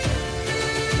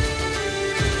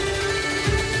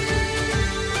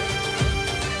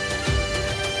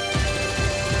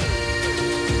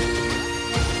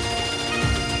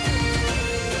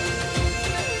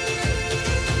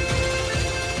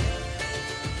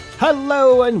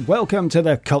Hello and welcome to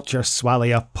the Culture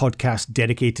Swally, a podcast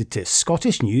dedicated to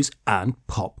Scottish news and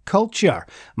pop culture.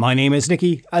 My name is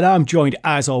Nicky and I'm joined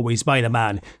as always by the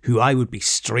man who I would be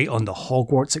straight on the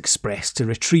Hogwarts Express to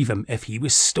retrieve him if he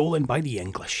was stolen by the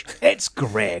English. It's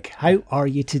Greg. How are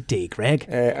you today, Greg?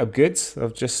 I'm good.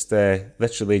 I've just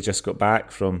literally just got back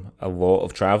from a lot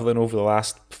of travelling over the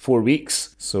last 4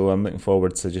 weeks, so I'm looking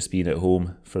forward to just being at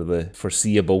home for the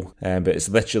foreseeable. But it's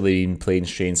literally been planes,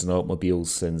 trains and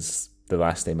automobiles since the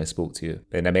last time I spoke to you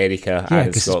in America and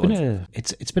in Scotland.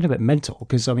 It's been a bit mental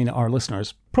because, I mean, our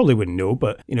listeners probably wouldn't know,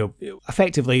 but, you know,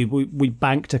 effectively we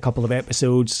banked a couple of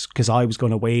episodes because I was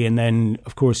going away and then,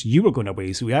 of course, you were going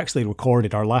away. So we actually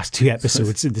recorded our last 2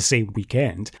 episodes in the same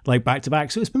weekend, like back to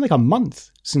back. So it's been like a month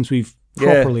since we've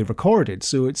properly recorded.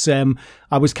 So it's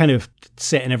I was kind of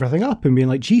setting everything up and being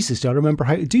like, Jesus, do I remember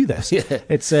how to do this? Yeah.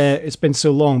 It's been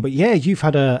so long. But yeah, you've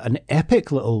had an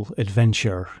epic little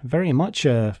adventure. Very much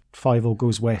a Fievel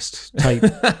Goes West type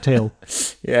tale.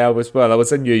 Yeah, I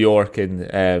was in New York and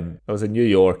then I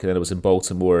was in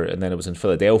Baltimore and then I was in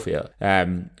Philadelphia.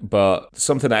 But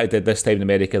something that I did this time in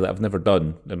America that I've never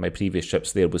done in my previous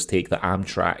trips there was take the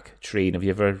Amtrak train. Have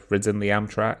you ever ridden the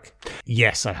Amtrak?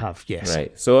 Yes, I have. Yes.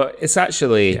 Right. So it's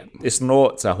actually it's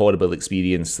not a horrible experience.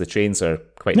 The trains are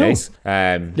quite nice.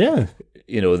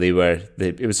 You know,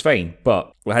 it was fine,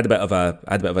 but I had a bit of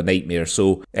a nightmare.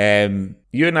 So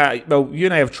you and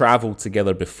I have travelled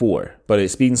together before, but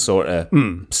it's been sort of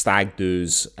stag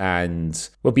do's and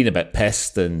we've been a bit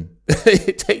pissed and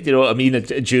you know what I mean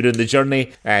during the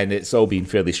journey, and it's all been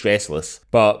fairly stressless.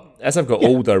 But as I've got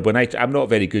older, I'm not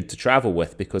very good to travel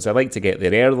with because I like to get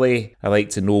there early. I like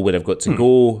to know where I've got to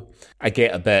go. I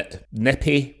get a bit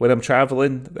nippy when I'm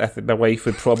travelling. I think my wife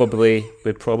would probably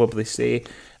say.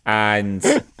 And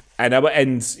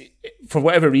for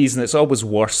whatever reason, it's always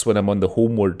worse when I'm on the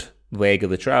homeward leg of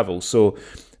the travel. So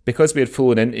because we had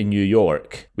flown into New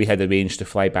York, we had arranged to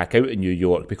fly back out of New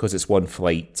York because it's one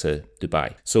flight to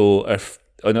Dubai. So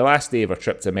on the last day of our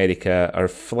trip to America, our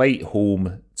flight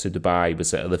home to Dubai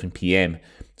was at 11 p.m.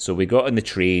 So we got on the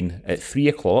train at 3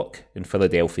 o'clock in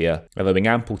Philadelphia, allowing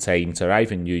ample time to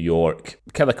arrive in New York,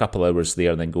 kill a couple hours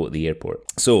there and then go to the airport.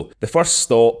 So the first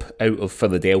stop out of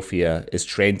Philadelphia is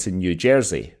Trenton, New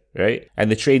Jersey, right?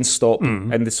 And the train stopped,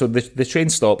 and so the train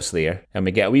stops there, and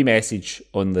we get a wee message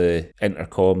on the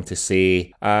intercom to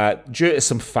say, due to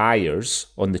some fires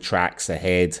on the tracks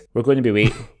ahead, we're going to be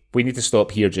waiting. We need to stop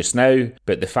here just now,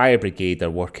 but the fire brigade are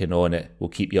working on it. We'll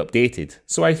keep you updated.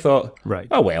 So I thought, right,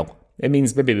 oh well. It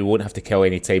means maybe we won't have to kill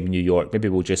any time in New York. Maybe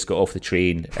we'll just get off the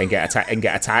train and get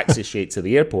a taxi straight to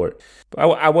the airport. But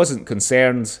I wasn't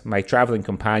concerned. My travelling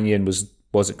companion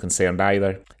wasn't concerned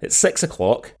either. It's 6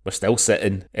 o'clock. We're still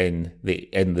sitting in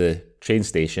the train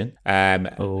station, and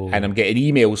I'm getting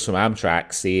emails from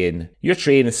Amtrak saying your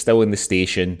train is still in the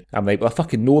station. I'm like, well, I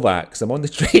fucking know that because I'm on the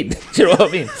train. Do you know what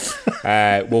I mean?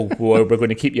 We're going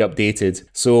to keep you updated.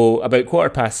 So about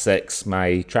 6:15,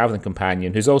 my travelling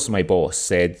companion, who's also my boss,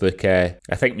 said, look, I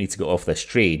think we need to get off this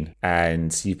train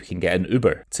and see if we can get an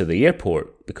Uber to the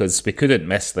airport because we couldn't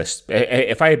miss this.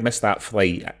 If I had missed that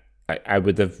flight, I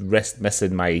would have risked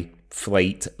missing my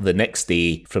flight the next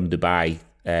day from Dubai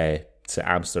to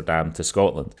Amsterdam to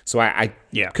Scotland. So I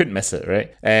couldn't miss it,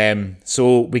 right?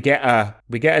 So we get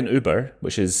an Uber,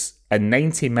 which is a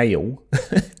 90-mile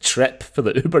trip for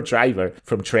the Uber driver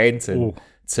from Trenton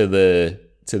to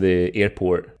the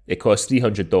airport. It costs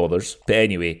 $300. But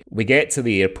anyway, we get to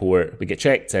the airport, we get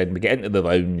checked in, we get into the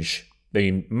lounge. I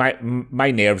mean,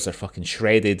 my nerves are fucking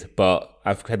shredded, but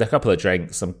I've had a couple of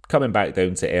drinks. I'm coming back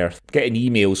down to earth. Getting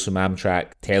emails from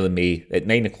Amtrak telling me at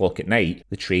 9 o'clock at night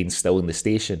the train's still in the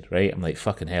station. Right? I'm like,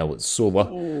 fucking hell! It's so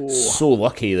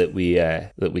lucky that we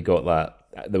got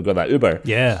that Uber.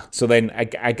 Yeah. So then I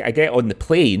get on the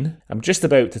plane. I'm just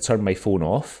about to turn my phone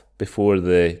off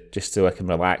just so I can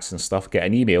relax and stuff. Get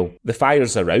an email. The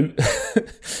fires are out.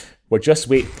 We're just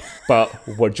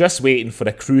waiting for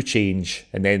a crew change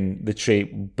and then the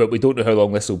train, but we don't know how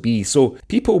long this will be. So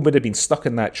people would have been stuck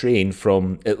in that train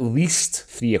from at least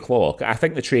 3 o'clock. I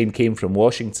think the train came from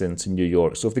Washington to New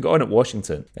York. So if they got on at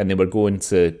Washington and they were going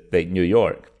to like New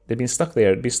York, they'd been stuck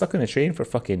there. They'd be stuck in a train for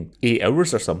fucking 8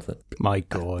 hours or something. My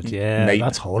God, yeah,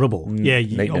 that's horrible. Yeah,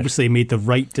 you obviously made the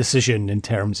right decision in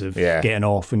terms of getting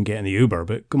off and getting the Uber,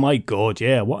 but my God,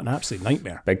 yeah, what an absolute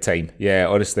nightmare. Big time. Yeah,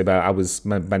 honestly, but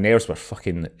my nerves were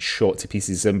fucking shot to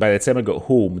pieces. And by the time I got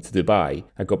home to Dubai,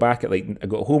 I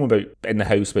got home in the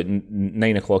house about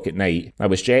 9 o'clock at night. I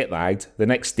was jet lagged. The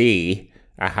next day,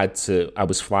 I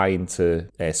was flying to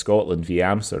Scotland via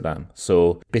Amsterdam.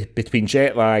 So between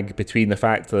jet lag, between the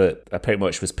fact that I pretty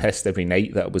much was pissed every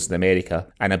night that I was in America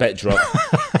and a bit drunk,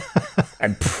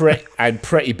 and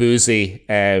pretty boozy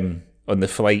on the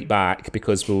flight back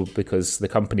because the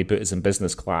company put us in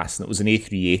business class, and it was an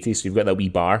A380, so you've got that wee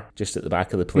bar just at the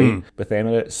back of the plane with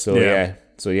Emirates. So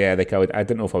like I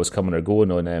didn't know if I was coming or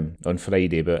going on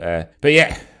Friday, but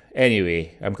yeah.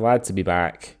 Anyway, I'm glad to be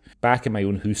back in my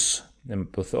own house,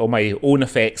 and with all my own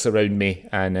effects around me,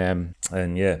 and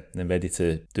yeah, I'm ready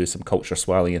to do some culture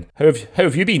swallowing. How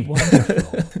have you been?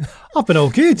 Wonderful. I've been all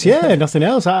good, yeah, nothing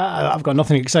else. I've got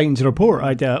nothing exciting to report.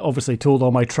 I'd obviously told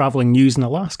all my travelling news in the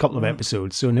last couple of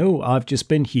episodes, so no, I've just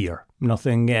been here.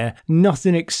 Nothing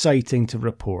exciting to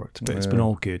report, but it's been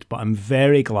all good. But I'm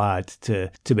very glad to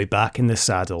be back in the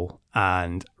saddle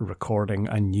and recording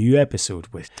a new episode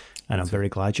with you. And I'm very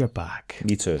glad you're back.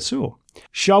 Me too. So,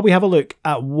 shall we have a look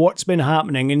at what's been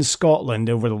happening in Scotland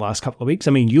over the last couple of weeks?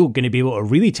 I mean, you're going to be able to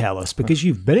really tell us because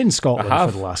you've been in Scotland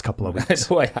for the last couple of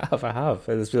weeks. I have.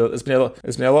 There's been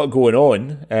a lot going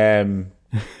on,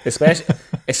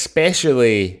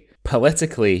 especially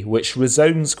politically, which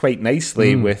resounds quite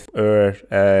nicely with our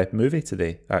movie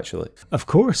today, actually. Of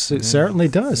course, it certainly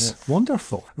does. Yeah.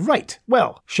 Wonderful. Right,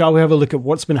 well, shall we have a look at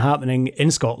what's been happening in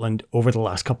Scotland over the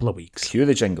last couple of weeks? Cue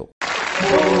the jingle.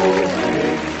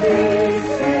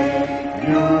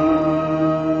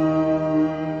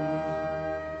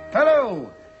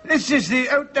 Hello, this is the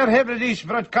Outer Hebrides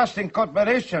Broadcasting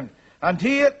Corporation, and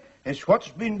here is what's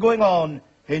been going on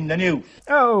in the news.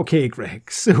 Okay, Greg,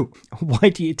 so why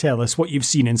do you tell us what you've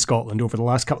seen in Scotland over the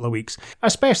last couple of weeks,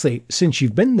 especially since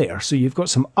you've been there, so you've got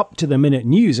some up-to-the-minute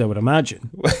news, I would imagine.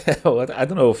 Well, I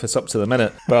don't know if it's up to the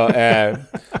minute, but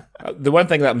the one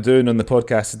thing that I'm doing on the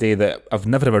podcast today that I've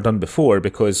never ever done before,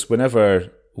 because whenever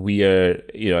we are,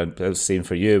 I was saying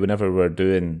for you, whenever we're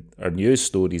doing our news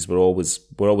stories, we're always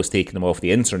taking them off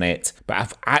the internet.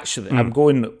 But I'm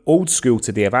going old school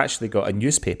today. I've actually got a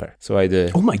newspaper. So I do.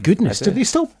 Oh my goodness! Do they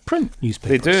still print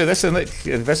newspapers? They do.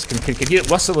 This can you hear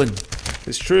it whistling?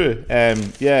 It's true.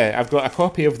 I've got a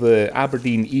copy of the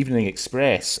Aberdeen Evening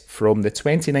Express from the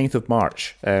 29th of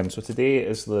March. So today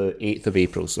is the 8th of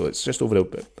April. So it's just a little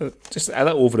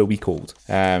over a week old.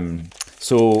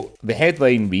 So the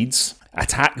headline reads,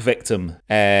 "Attack victim,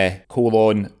 I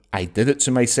did it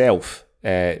to myself."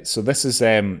 So this is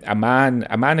a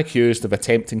man accused of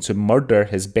attempting to murder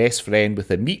his best friend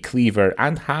with a meat cleaver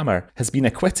and hammer has been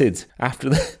acquitted after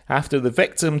the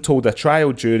victim told a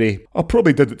trial jury, "I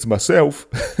probably did it to myself."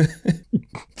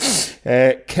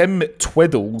 Kim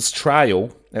Twiddle's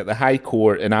trial at the High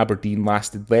Court in Aberdeen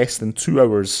lasted less than 2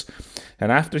 hours.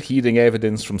 And after hearing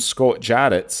evidence from Scott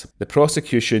Jarrett, the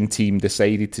prosecution team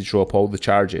decided to drop all the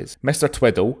charges. Mr.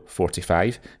 Twiddle,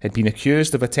 45, had been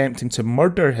accused of attempting to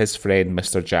murder his friend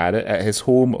Mr. Jarrett at his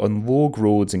home on Logue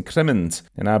Roads in Crimmond,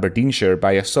 in Aberdeenshire,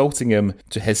 by assaulting him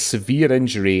to his severe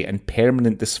injury and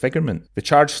permanent disfigurement. The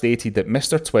charge stated that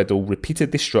Mr. Twiddle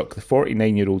repeatedly struck the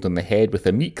 49-year-old on the head with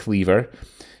a meat cleaver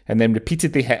and then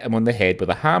repeatedly hit him on the head with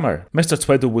a hammer. Mr.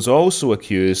 Twiddle was also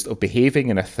accused of behaving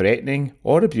in a threatening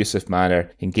or abusive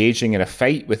manner, engaging in a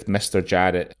fight with Mr.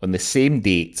 Jarrett on the same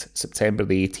date, September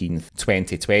the 18th,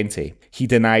 2020. He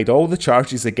denied all the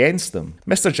charges against him.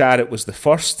 Mr. Jarrett was the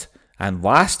first and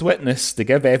last witness to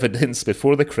give evidence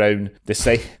before the Crown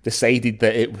decided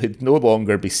that it would no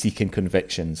longer be seeking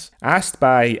convictions. Asked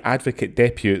by Advocate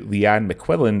Depute Leanne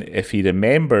McQuillan if he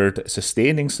remembered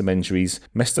sustaining some injuries,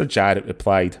 Mr. Jarrett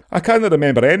replied, "I can't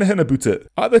remember anything about it.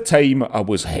 At the time, I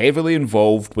was heavily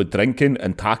involved with drinking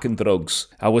and taking drugs.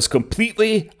 I was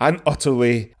completely and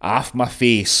utterly off my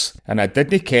face, and I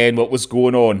didn't ken what was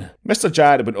going on." Mr.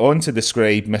 Jarrett went on to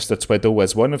describe Mr. Twiddle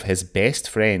as one of his best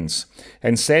friends,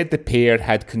 and said the pair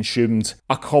had consumed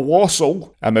a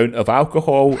colossal amount of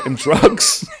alcohol and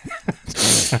drugs.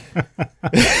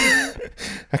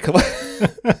 A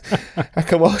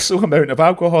colossal amount of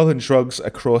alcohol and drugs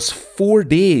across 4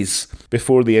 days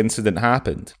before the incident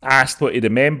happened. Asked what he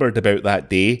remembered about that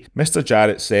day, Mr.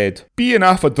 Jarrett said, "Being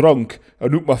half a drunk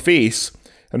and out my face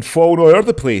and falling all over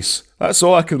the place. That's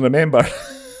all I can remember."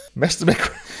 Miss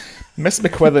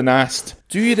McQuillan asked,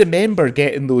 "Do you remember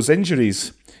getting those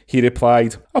injuries?" He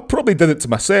replied, "I probably did it to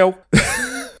myself."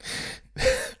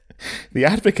 The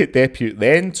Advocate Depute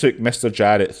then took Mr.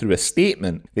 Jarrett through a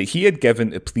statement that he had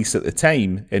given to police at the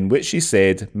time, in which he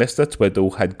said Mr.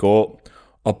 Twiddle had got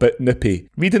a bit nippy.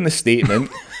 Reading the statement...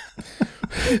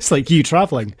 It's like you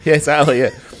travelling. Yeah, exactly, yeah.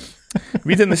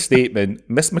 Reading the statement,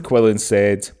 Miss McQuillan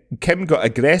said, "Kim got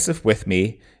aggressive with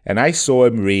me and I saw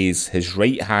him raise his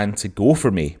right hand to go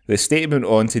for me. The statement went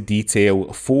on to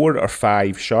detail 4 or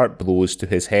 5 sharp blows to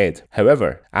his head.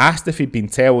 However, asked if he'd been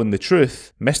telling the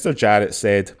truth, Mr. Jarrett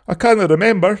said, I can't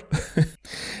remember.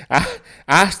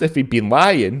 Asked if he'd been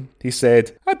lying, he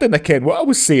said, I didn't ken what I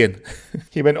was saying.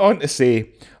 He went on to say,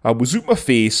 I was out my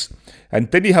face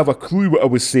and didn't have a clue what I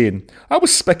was saying. I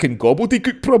was spicking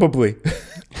gobbledygook probably.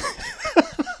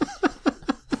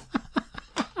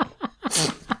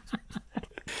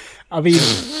 I mean,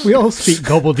 we all speak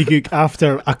gobbledygook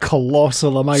after a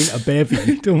colossal amount of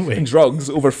bevy, don't we? And drugs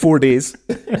over 4 days.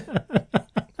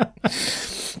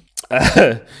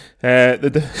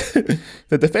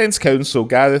 The defence counsel,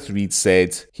 Gareth Reid,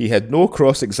 said he had no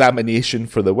cross-examination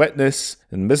for the witness,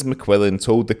 and Ms McQuillan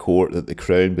told the court that the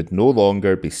Crown would no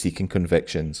longer be seeking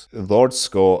convictions. Lord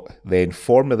Scott then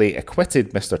formally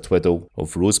acquitted Mr Twiddle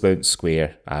of Rosemount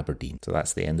Square, Aberdeen. So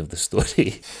that's the end of the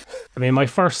story. I mean, my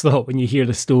first thought when you hear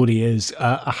the story is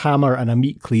a hammer and a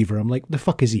meat cleaver. I'm like, the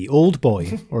fuck is he, Old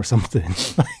Boy or something?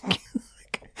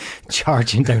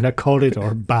 Charging down a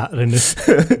corridor, battering himself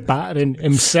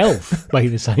by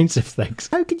the sounds of things.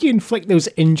 How could you inflict those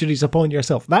injuries upon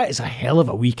yourself? That is a hell of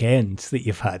a weekend that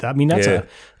you've had. I mean, that's a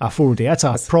 4 day. That's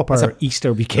a proper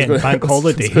Easter weekend bank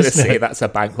holiday. I was going to say that's a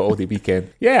bank holiday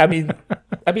weekend. Yeah, I mean,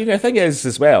 the thing is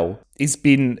as well, he's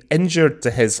been injured to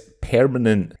his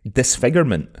permanent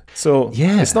disfigurement. So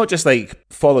it's not just like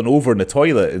falling over in the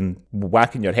toilet and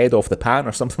whacking your head off the pan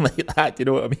or something like that. You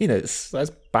know what I mean?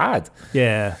 That's bad.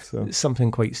 Yeah, so. It's something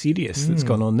quite serious that's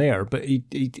gone on there. But he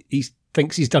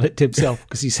thinks he's done it to himself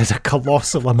because he says a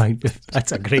colossal amount.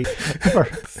 That's a great. Never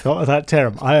thought of that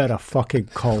term. I had a fucking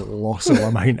colossal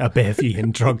amount of bevy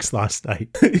and drugs last night.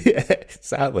 Yeah,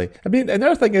 exactly. I mean,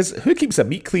 another thing is, who keeps a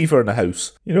meat cleaver in a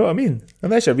house? You know what I mean?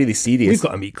 Unless you're really serious. We've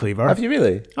got a meat cleaver. Have you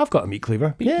really? I've got a meat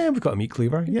cleaver. Yeah, we've got a meat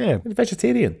cleaver. Yeah. You're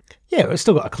vegetarian. Yeah, but it's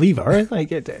still got a cleaver.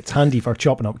 Like it's handy for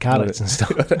chopping up carrots and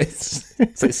stuff.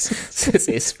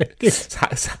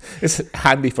 It's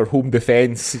handy for home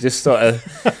defence. You just sort of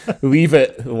leave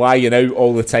it lying out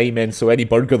all the time, and so any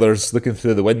burglars looking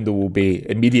through the window will be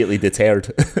immediately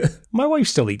deterred. My wife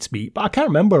still eats meat, but I can't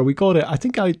remember. We got it. I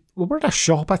think we were at a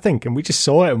shop, I think, and we just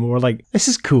saw it and we were like, "This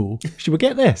is cool. Should we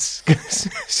get this?"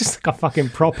 It's just like a fucking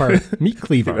proper meat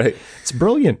cleaver. Right. It's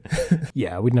brilliant.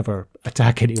 Yeah, we'd never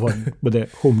attack anyone with a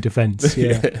home defence.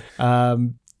 Yeah. I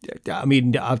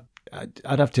mean, I'd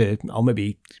have to. I'll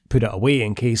maybe put it away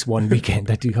in case one weekend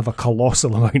I do have a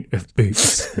colossal amount of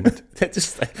booze and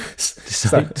just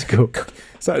decide to go.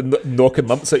 Start knocking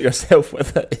lumps at yourself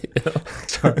with it. You know?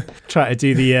 Try to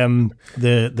do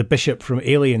the bishop from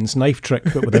Aliens knife trick,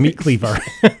 but with a meat cleaver.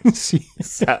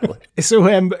 Exactly.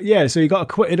 So so he got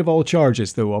acquitted of all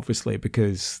charges, though, obviously,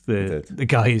 because the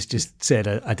guy has just said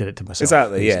I did it to myself.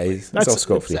 Exactly. Yeah, that's all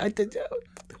scot-free.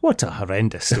 What a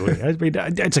horrendous story. I mean,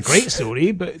 it's a great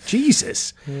story, but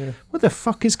Jesus, what the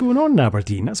fuck is going on in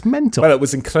Aberdeen? That's mental. Well, it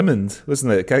was in Crimond,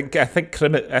 wasn't it? I think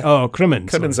Crimond. Crimond.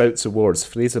 Crimond's out towards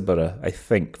Fraserburgh, I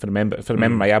think, if I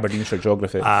remember my Aberdeenshire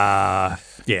geography. Yeah,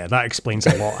 that explains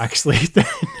a lot, actually.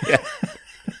 Yeah.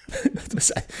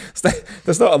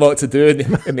 There's not a lot to do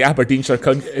in the Aberdeenshire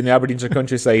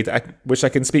countryside, which I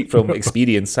can speak from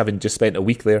experience, having just spent a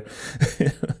week there.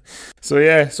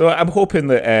 So I'm hoping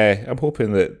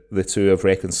that the two have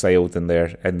reconciled and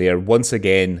they're once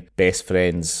again best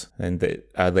friends, and that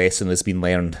a lesson has been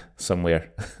learned somewhere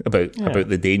about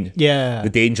the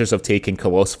dangers of taking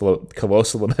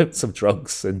colossal amounts of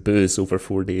drugs and booze over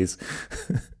 4 days.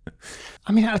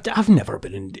 I mean, I've never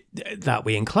been that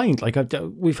way inclined. Like,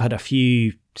 we've had a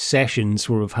few sessions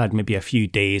where we've had maybe a few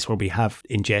days where we have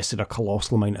ingested a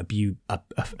colossal amount of abuse.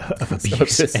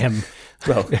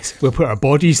 We'll put our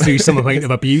bodies through some amount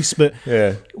of abuse, but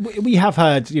we have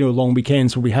had long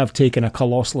weekends where we have taken a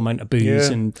colossal amount of booze,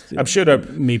 and I'm sure our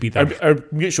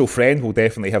mutual friend will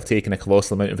definitely have taken a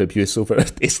colossal amount of abuse over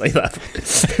days like that.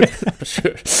 For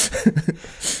sure.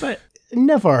 But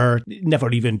never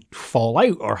even fall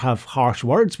out or have harsh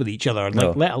words with each other,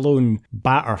 like let alone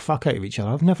bat or fuck out of each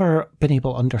other. I've never been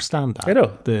able to understand that. I know.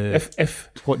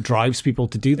 What drives people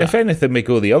to do that. If anything, we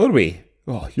go the other way.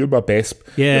 Oh, you're my best.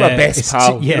 Yeah, you're my best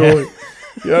pal. Yeah.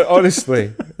 Yeah,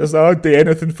 honestly, there's not hardly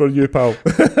anything for you, pal.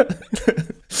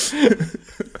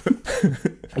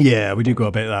 Yeah, we do go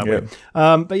a bit that way.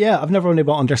 But yeah, I've never been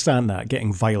able to understand that,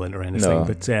 getting violent or anything,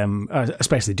 but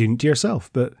especially doing it to yourself.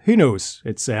 But who knows?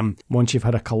 It's once you've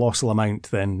had a colossal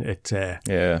amount, then it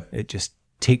just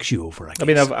takes you over, I guess. I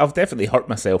mean, I've definitely hurt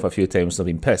myself a few times and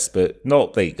I've been pissed, but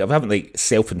not like, I haven't like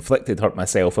self-inflicted hurt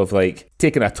myself. I've like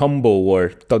taken a tumble or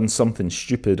done something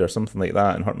stupid or something like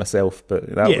that and hurt myself,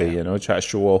 but that way, you know, try to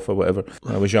show off or whatever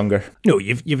when I was younger. No,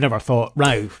 you've never thought,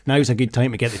 right, now's a good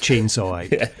time to get the chainsaw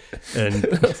out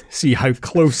and see how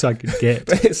close I could get.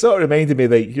 But it sort of reminded me,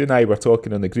 like, you and I were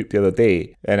talking on the group the other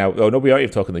day, and no, we aren't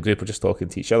even talking in the group, we're just talking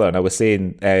to each other, and I was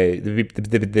saying the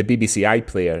BBC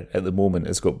iPlayer at the moment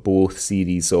has got both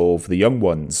series of The Young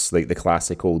Ones, like the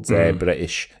classic old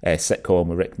British sitcom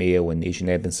with Rick Mayall and Asian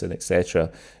Edmondson,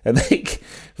 etc. And like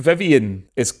Vivian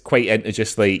is quite into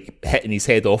just like hitting his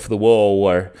head off the wall,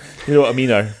 or you know what I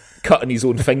mean, or cutting his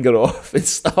own finger off and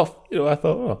stuff. You know, I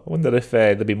thought, I wonder if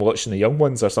they've been watching The Young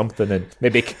Ones or something, and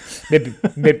maybe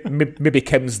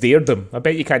Kim's dared them. I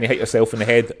bet you can't hit yourself in the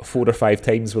head 4 or 5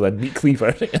 times with a meat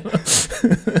cleaver.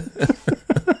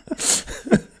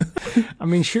 I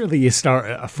mean, surely you start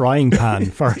at a frying pan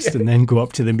first and then go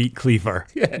up to the meat cleaver.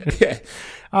 Yeah.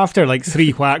 After like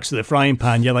 3 whacks with the frying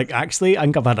pan, you're like, actually, I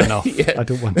think I've had enough. I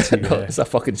don't want to. No, it's a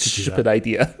fucking stupid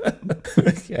idea.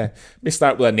 Maybe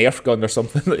start with a Nerf gun or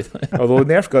something like that. Although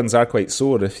Nerf guns are quite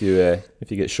sore if you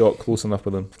get shot close enough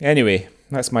with them. Anyway,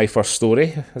 that's my first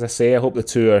story. As I say, I hope the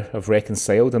two have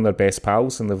reconciled and they're best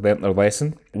pals and they've learnt their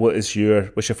lesson. What's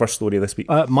your first story this week?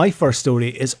 My first story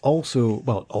is your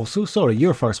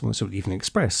first one was from the Evening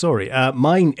Express, sorry.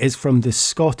 Mine is from the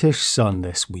Scottish Sun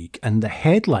this week, and the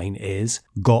headline is,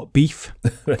 Got Beef.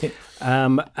 Right.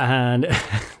 And the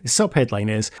sub-headline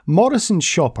is, Morrison's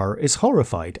shopper is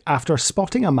horrified after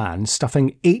spotting a man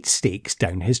stuffing 8 steaks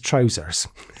down his trousers.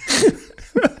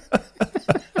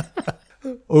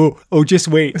 Oh, just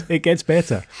wait. It gets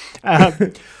better.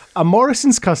 A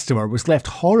Morrison's customer was left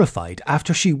horrified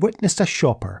after she witnessed a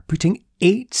shopper putting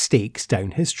 8 steaks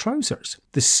down his trousers.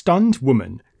 The stunned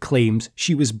woman claims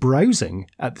she was browsing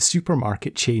at the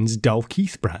supermarket chain's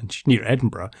Dalkeith branch near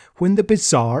Edinburgh when the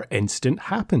bizarre incident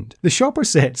happened. The shopper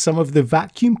said some of the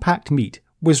vacuum-packed meat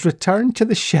was returned to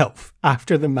the shelf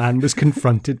after the man was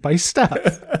confronted by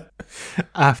staff.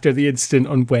 After the incident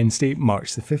on Wednesday,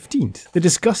 March the 15th. The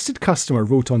disgusted customer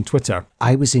wrote on Twitter,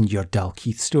 I was in your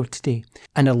Dalkeith store today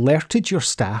and alerted your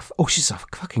staff... Oh, she's a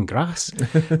fucking grass.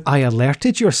 I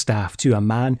alerted your staff to a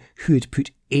man who had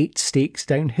put 8 steaks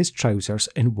down his trousers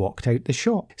and walked out the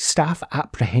shop. Staff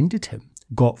apprehended him,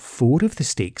 got 4 of the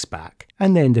steaks back,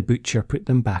 and then the butcher put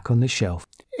them back on the shelf.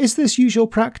 Is this usual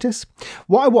practice?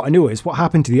 What I want to know is what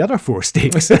happened to the other 4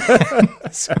 steaks.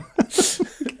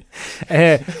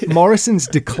 Morrison's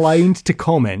declined to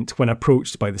comment when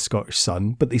approached by the Scottish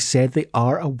Sun, but they said they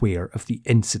are aware of the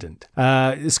incident.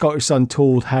 The Scottish Sun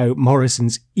told how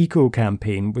Morrison's eco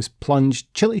campaign was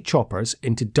plunged chili choppers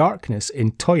into darkness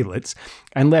in toilets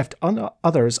and left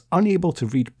others unable to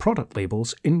read product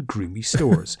labels in groomy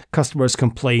stores. Customers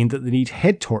complained that they need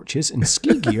head torches and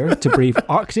ski gear to brave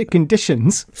Arctic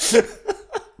conditions.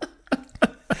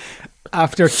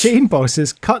 After chain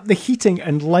bosses cut the heating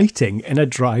and lighting in a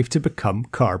drive to become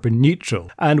carbon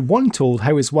neutral. And one told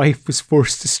how his wife was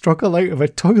forced to struggle out of a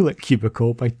toilet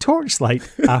cubicle by torchlight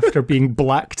after being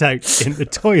blacked out in the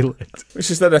toilet.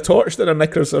 Which is that a torch than a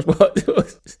knickers or what?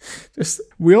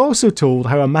 We also told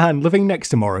how a man living next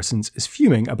to Morrison's is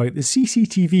fuming about the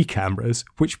CCTV cameras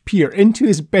which peer into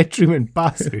his bedroom and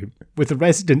bathroom, with the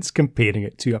residents comparing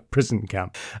it to a prison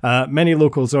camp. Many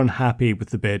locals are unhappy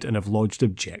with the bid and have lodged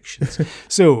objections.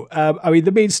 So,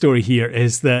 the main story here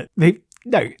is that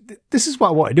now, this is what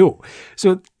I want to know.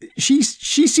 So, she's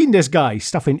seen this guy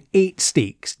stuffing 8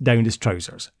 steaks down his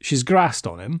trousers. She's grassed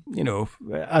on him. You know,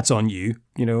 that's on you.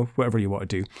 You know, whatever you want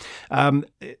to do.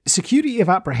 Security have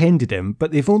apprehended him,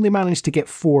 but they've only managed to get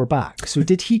 4 back. So,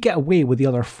 did he get away with the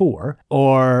other 4,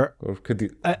 or could he?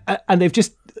 And they've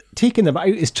just taken them out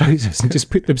his trousers and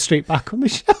just put them straight back on the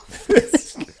shelf?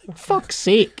 For fuck's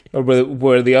sake. Or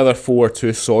were the other 4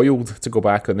 too soiled to go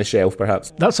back on the shelf,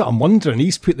 perhaps? That's what I'm wondering.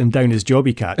 He's put them down as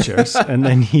jobby catchers, and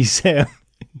then he's... who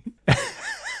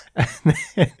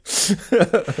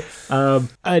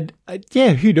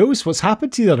knows what's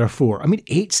happened to the other 4? I mean,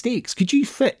 8 steaks. Could you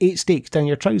fit 8 steaks down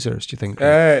your trousers, do you think?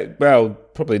 Well,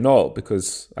 probably not,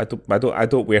 because I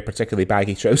don't wear particularly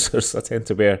baggy trousers. I tend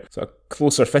to wear sort of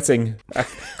closer fitting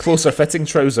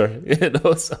trouser, you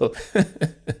know, so...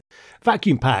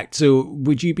 Vacuum packed. So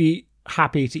would you be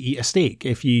happy to eat a steak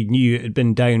if you knew it had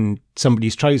been down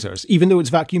somebody's trousers, even though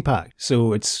it's vacuum packed,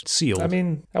 so it's sealed? I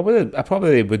mean, I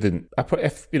probably wouldn't.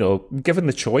 If, you know, given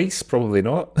the choice, probably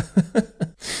not.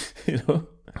 You know?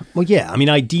 Well, yeah, I mean,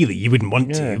 ideally you wouldn't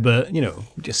want to, but, you know,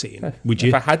 just saying, would you?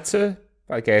 If I had to,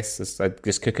 I guess I'd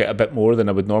just cook it a bit more than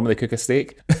I would normally cook a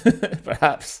steak,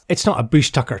 perhaps. It's not a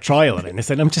Bush Tucker trial or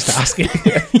anything, I'm just asking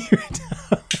if you would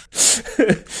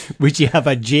Would you have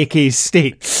a JK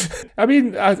steak? I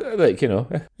mean,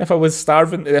 if I was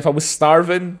starving,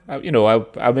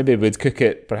 I maybe would cook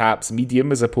it perhaps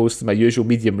medium as opposed to my usual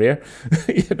medium rare.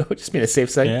 Just being a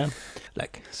safe side. Yeah.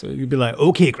 So you'd be like,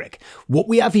 okay, Greg, what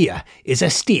we have here is a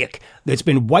steak that's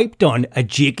been wiped on a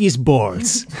Jakey's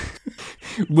balls.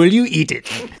 Will you eat it?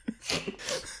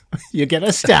 You get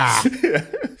a star.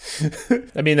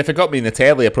 I mean, if it got me in the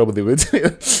telly, I probably would.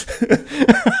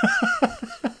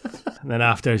 And then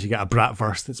after, you get a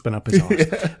bratwurst that's been up his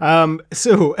arse.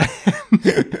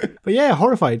 But yeah,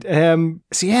 horrified.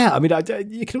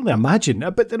 You can only imagine.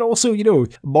 But then also,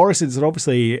 Morrison's are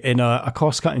obviously in a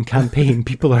cost-cutting campaign.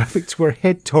 People are having to wear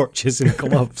head torches and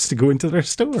gloves to go into their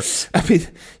stores. I mean,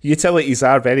 utilities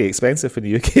are very expensive in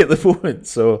the UK at the moment.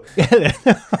 So,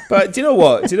 but do you know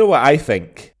what? Do you know what I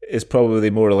think is probably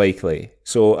more likely?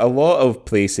 So a lot of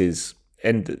places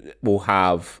will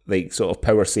have sort of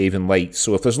power saving lights.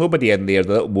 So if there's nobody in there,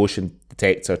 the little motion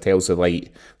detector tells the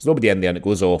light there's nobody in there and it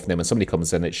goes off, and then when somebody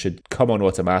comes in it should come on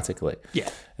automatically. Yeah.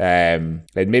 And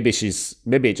maybe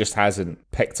it just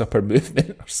hasn't picked up her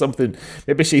movement or something.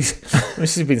 Maybe she's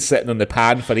been sitting on the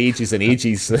pan for ages and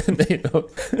ages.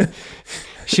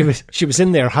 She was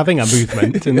in there having a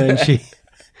movement and then she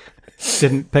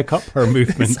didn't pick up her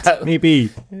movement. Exactly. Maybe.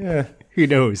 Yeah. Who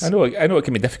knows? I know it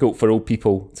can be difficult for old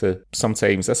people to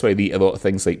sometimes. That's why they eat a lot of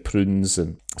things like prunes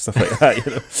and stuff like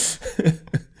that.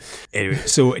 Anyway,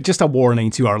 so just a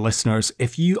warning to our listeners: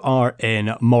 if you are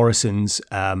in Morrison's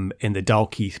in the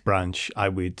Dalkeith branch, I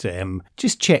would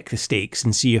just check the steaks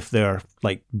and see if they're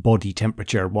body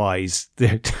temperature wise,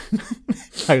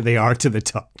 how they are to the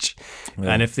touch,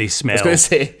 and if they smell. I was going to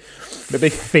say maybe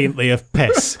faintly of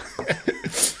piss.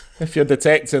 If you're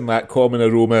detecting that common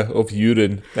aroma of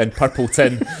urine and purple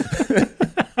tin,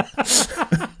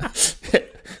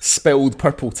 spilled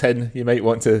purple tin, you might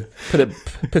want to put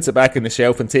it back in the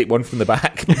shelf and take one from the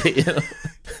back.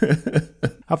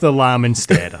 Have the lamb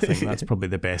instead. I think that's probably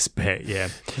the best bet. Yeah.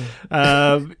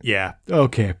 Yeah.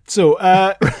 Okay. So,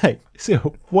 right.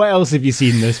 So, what else have you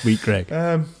seen this week, Greg?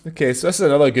 Okay. So this is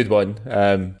another good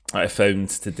one I found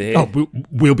today. Oh,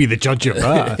 we'll be the judge of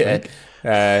that. I think.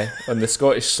 On the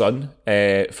Scottish Sun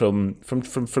from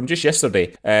just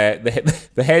yesterday.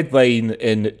 The headline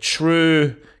in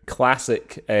true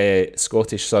classic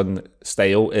Scottish Sun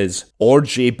style is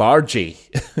Orgy Bargy.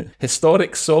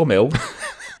 Historic sawmill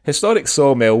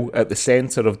at the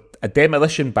centre of a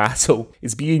demolition battle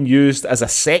is being used as a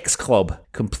sex club,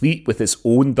 complete with its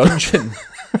own dungeon.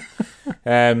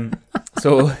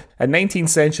 So a 19th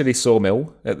century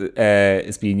sawmill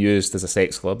is being used as a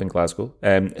sex club in Glasgow.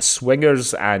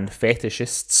 Swingers and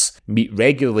fetishists meet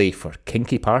regularly for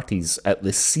kinky parties at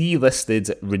the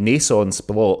C-listed Renaissance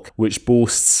block, which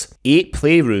boasts 8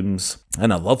 playrooms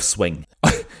and a love swing.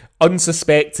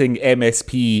 Unsuspecting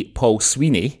MSP Paul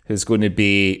Sweeney, who's going to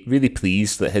be really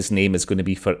pleased that his name is going to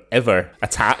be forever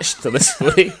attached to this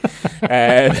story,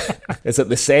 is at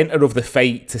the centre of the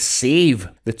fight to save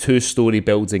the 2-storey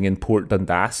building in Port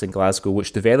Dundas in Glasgow,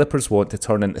 which developers want to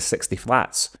turn into 60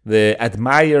 flats. The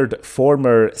admired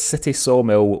former City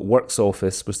Sawmill Works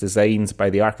office was designed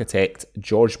by the architect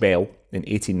George Bell in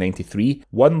 1893.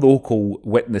 One local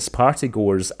witness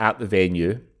partygoers at the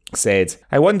venue said,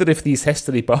 "I wonder if these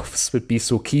history buffs would be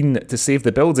so keen to save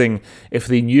the building if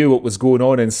they knew what was going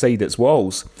on inside its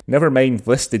walls. Never mind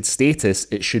listed status,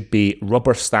 it should be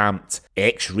rubber-stamped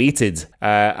X-rated."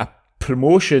 A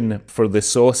promotion for the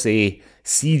saucy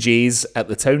CJs at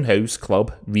the Townhouse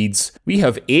Club reads, "We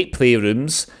have 8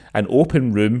 playrooms, an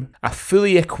open room, a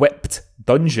fully equipped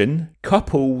dungeon,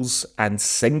 couples and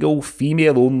single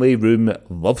female-only room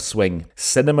love swing,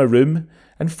 cinema room,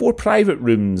 and 4 private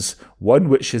rooms, one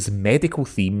which is medical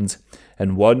themed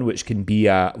and one which can be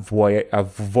a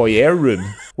voyeur room."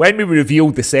 When we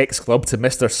revealed the sex club to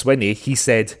Mr. Swinney, he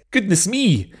said, "Goodness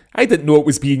me, I didn't know it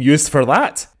was being used for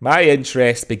that. My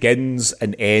interest begins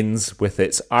and ends with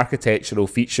its architectural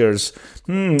features.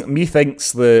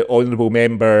 Methinks the honourable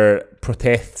member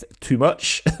protest too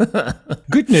much."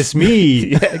 Goodness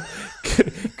me. Yeah.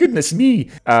 Goodness me.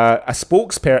 A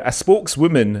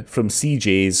spokeswoman from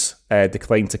CJ's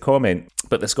declined to comment.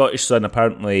 But the Scottish Sun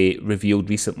apparently revealed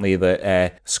recently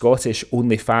that Scottish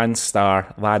OnlyFans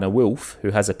star Lana Wolf,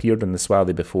 who has appeared in the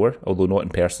Swally before, although not in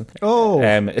person,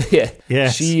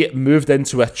 yes. She moved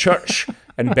into a church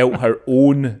and built her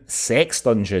own sex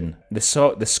dungeon. The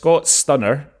Scots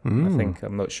Stunner, I think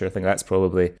that's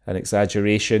probably an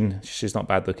exaggeration. She's not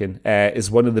bad looking. Is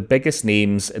one of the biggest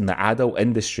names in the adult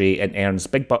industry and earns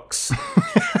big bucks.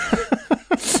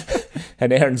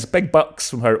 and earns big bucks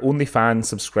from her OnlyFans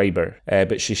subscriber.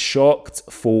 But she shocked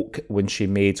folk when she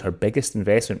made her biggest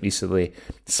investment recently,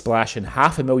 splashing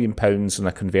 £500,000 on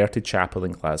a converted chapel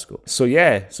in Glasgow. So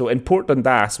in Port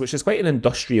Dundas, which is quite an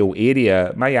industrial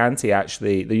area, my auntie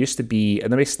actually, there used to be,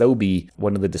 and there may still be,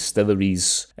 one of the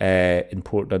distilleries in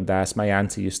Port Dundas. My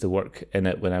auntie used to work in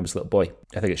it when I was a little boy.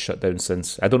 I think it's shut down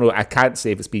since. I don't know. I can't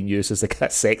say if it's been used as like a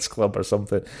sex club or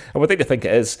something. I would think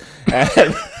it is.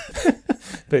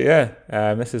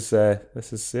 But this is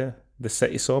the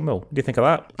City Sawmill. What do you think of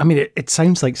that? I mean, it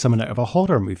sounds like something out of a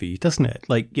horror movie, doesn't it?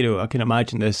 Like, I can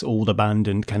imagine this old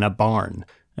abandoned kind of barn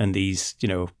and these,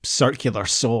 circular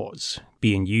saws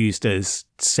being used as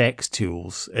sex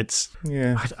tools. It's,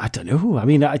 I don't know. I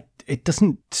mean, it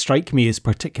doesn't strike me as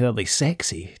particularly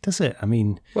sexy, does it? I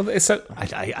mean, well,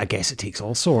 I guess it takes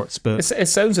all sorts, but it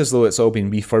sounds as though it's all been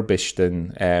refurbished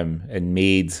and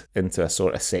made into a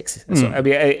sort of sexy. I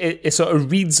mean, it sort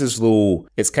of reads as though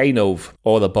it's kind of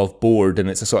all above board, and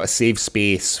it's a sort of safe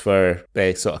space for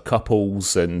sort of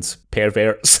couples and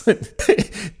perverts, and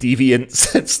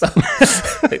deviants and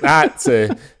stuff like that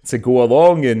to go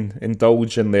along and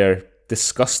indulge in their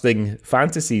disgusting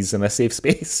fantasies in a safe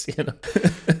space,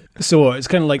 So it's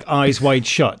kind of like Eyes Wide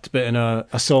Shut, but in a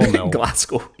sawmill. In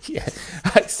Glasgow, yeah.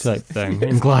 Type thing.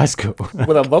 In Glasgow.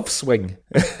 With a love swing.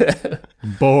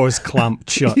 Balls clamped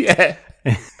shut. Yeah.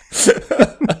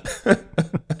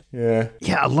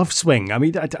 Yeah, a love swing. I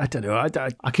mean, I don't know.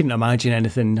 I couldn't imagine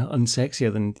anything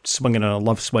unsexier than swinging on a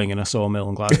love swing in a sawmill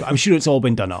in Glasgow. I'm sure it's all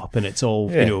been done up and it's all,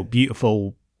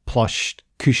 beautiful plush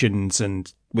cushions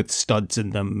and with studs in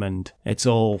them, and it's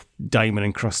all diamond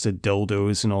encrusted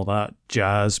dildos and all that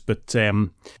jazz. But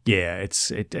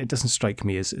it doesn't strike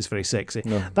me as very sexy.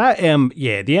 No. That the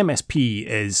MSP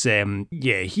is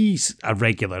he's a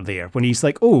regular there when he's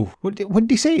like, oh, what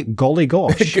did he say? Golly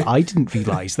gosh, I didn't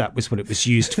realise that was what it was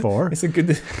used for. It's a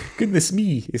goodness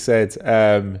me, he said.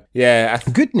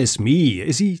 Goodness me,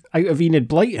 is he out of Enid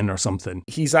Blyton or something?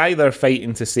 He's either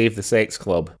fighting to save the sex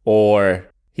club or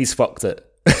he's fucked it.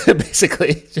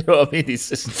 Basically, do you know what I mean? He's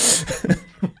just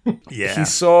he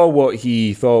saw what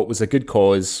he thought was a good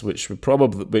cause, which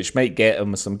might get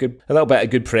him a little bit of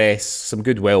good press, some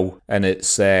goodwill, and it's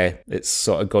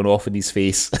sort of gone off in his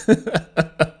face.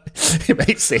 You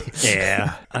might say,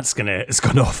 it's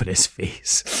gone off in his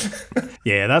face.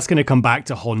 Yeah, that's gonna come back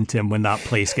to haunt him when that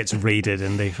place gets raided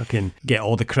and they fucking get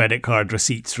all the credit card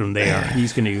receipts from there.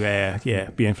 He's gonna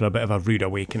be in for a bit of a rude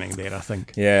awakening there, I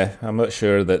think. Yeah, I'm not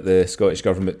sure that the Scottish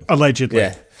government allegedly.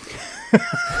 Yeah.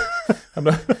 I'm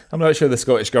not sure the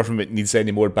Scottish government needs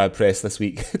any more bad press this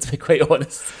week, to be quite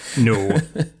honest. No.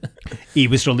 He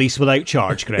was released without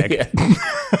charge, Greg.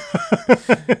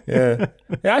 Yeah.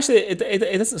 Actually,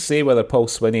 it doesn't say whether Paul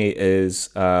Swinney is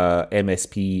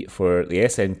MSP for the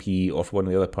SNP or for one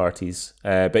of the other parties,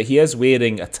 but he is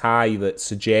wearing a tie that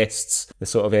suggests the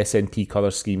sort of SNP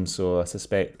colour scheme, so I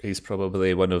suspect he's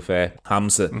probably one of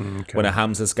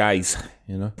Hamza's guys,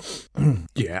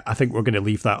 Yeah, I think we're going to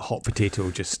leave that hot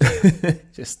potato just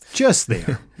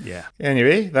there. Yeah.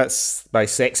 Anyway, that's my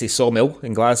Sexy Sawmill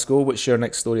in Glasgow. What's your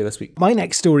next story this week? My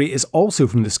next story is also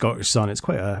from the Scottish Sun. It's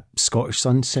quite a Scottish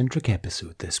Sun-centric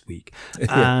episode this week.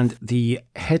 And the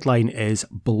headline is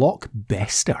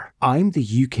Blockbuster. I'm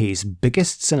the UK's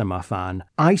biggest cinema fan.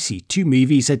 I see 2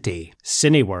 movies a day.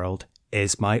 Cineworld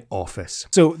is my office.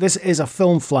 So this is a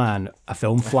film flan. A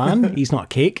film flan? He's not a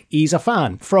cake. He's a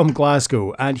fan from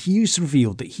Glasgow. And he's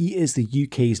revealed that he is the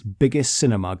UK's biggest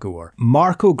cinema goer.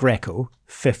 Marco Greco,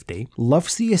 50,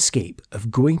 loves the escape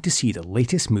of going to see the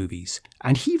latest movies,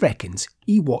 and he reckons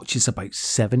he watches about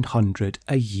 700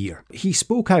 a year. He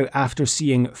spoke out after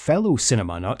seeing fellow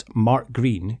cinema nut Mark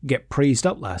Green get praised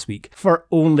up last week for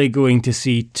only going to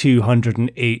see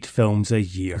 208 films a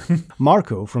year.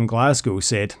 Marco from Glasgow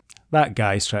said, "That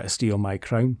guy's trying to steal my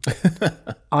crown.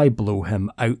 I blow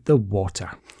him out the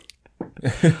water.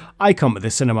 I come to the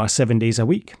cinema 7 days a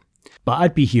week, but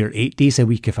I'd be here 8 days a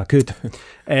week if I could."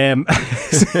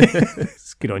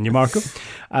 Good on you, Marco.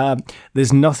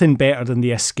 There's nothing better than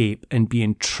the escape and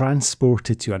being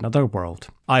transported to another world.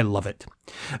 I love it.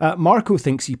 Marco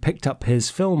thinks he picked up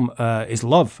his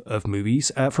love of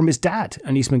movies from his dad,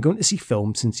 and he's been going to see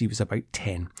film since he was about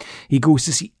 10. He goes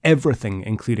to see everything,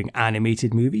 including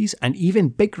animated movies and even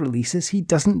big releases he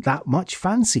doesn't that much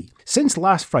fancy. Since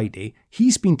last Friday,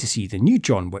 he's been to see the new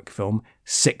John Wick film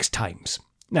 6 times.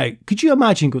 Now, could you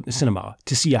imagine going to the cinema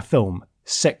to see a film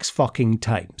 6 fucking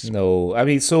times? No, I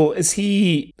mean, so is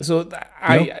he? So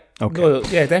Okay. No,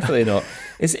 yeah, definitely not.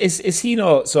 Is he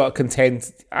not sort of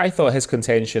content? I thought his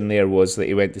contention there was that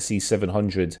he went to see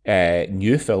 700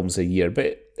 new films a year,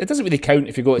 but it doesn't really count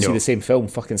if you go to see the same film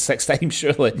fucking 6 times,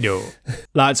 surely. No.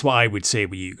 That's what I would say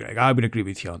with you, Greg. I would agree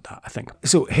with you on that, I think.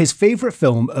 So his favourite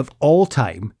film of all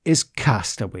time is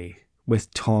Castaway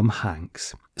with Tom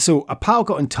Hanks. So a pal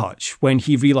got in touch when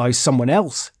he realised someone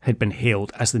else had been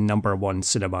hailed as the #1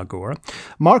 cinema goer.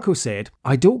 Marco said,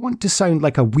 "I don't want to sound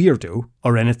like a weirdo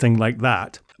or anything like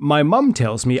that. My mum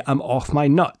tells me I'm off my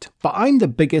nut, but I'm the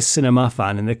biggest cinema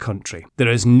fan in the country.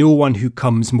 There is no one who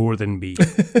comes more than me.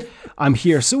 I'm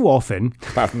here so often."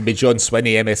 Apart from be John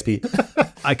Swinney, MSP.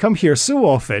 I come here so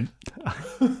often,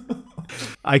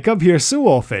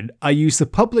 I use the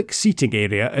public seating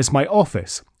area as my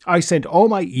office. I send all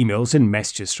my emails and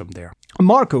messages from there.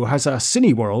 Marco has a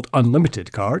Cineworld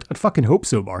Unlimited card, I'd fucking hope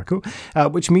so, Marco,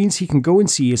 which means he can go and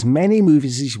see as many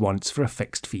movies as he wants for a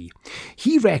fixed fee.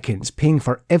 He reckons paying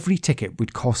for every ticket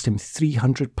would cost him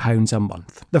 £300 a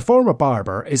month. The former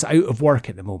barber is out of work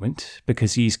at the moment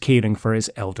because he's caring for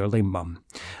his elderly mum.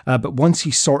 But once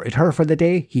he's sorted her for the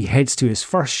day, he heads to his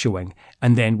first showing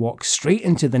and then walks straight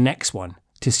into the next one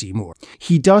to see more.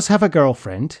 He does have a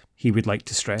girlfriend, he would like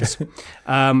to stress,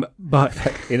 but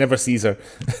he never sees her.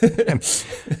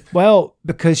 Well,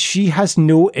 because she has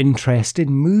no interest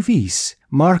in movies.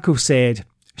 Marco said,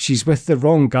 "She's with the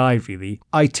wrong guy, really.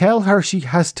 I tell her she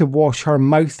has to wash her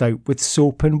mouth out with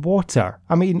soap and water."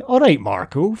 I mean, all right,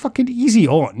 Marco, fucking easy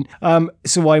on.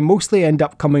 So I mostly end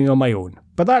up coming on my own.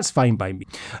 But that's fine by me.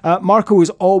 Marco has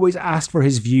always asked for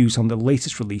his views on the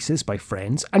latest releases by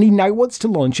friends, and he now wants to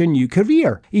launch a new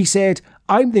career. He said,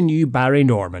 "I'm the new Barry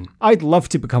Norman. I'd love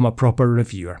to become a proper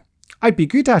reviewer. I'd be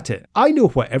good at it. I know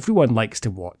what everyone likes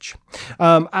to watch."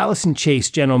 Alison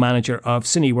Chase, general manager of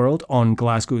Cineworld on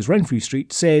Glasgow's Renfrew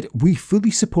Street, said, "We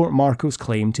fully support Marco's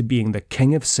claim to being the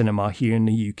king of cinema here in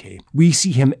the UK. We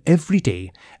see him every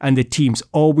day, and the team's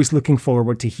always looking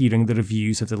forward to hearing the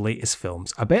reviews of the latest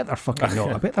films." I bet they're fucking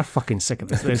not. I bet they're fucking sick of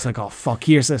this. It's like, oh fuck,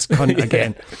 here's this cunt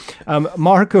again.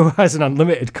 Marco has an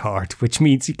unlimited card, which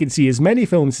means he can see as many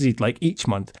films as he'd like each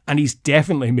month, and he's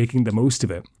definitely making the most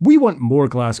of it. We want more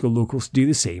Glasgow locals to do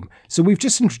the same, so we've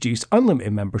just introduced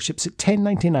unlimited memberships at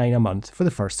 $10.99 a month for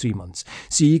the first 3 months,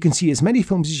 so you can see as many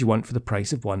films as you want for the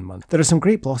price of 1 month. There are some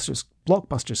great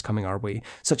blockbusters coming our way,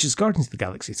 such as Guardians of the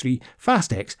Galaxy 3,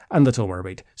 Fast X, and Little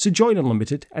Mermaid, so join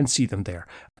Unlimited and see them there.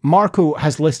 Marco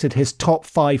has listed his top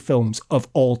 5 films of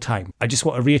all time. I just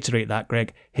want to reiterate that,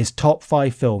 Greg. His top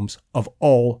 5 films of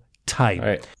all time.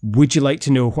 Right. Would you like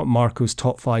to know what Marco's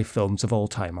top 5 films of all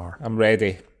time are? I'm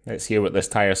ready. Let's hear what this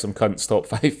tiresome cunt's top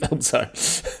 5 films are.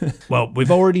 Well, we've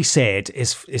already said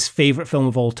his favourite film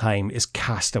of all time is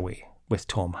Castaway with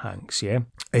Tom Hanks, yeah?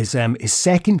 His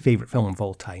second favourite film of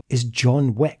all time is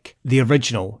John Wick, the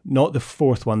original, not the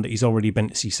fourth one that he's already been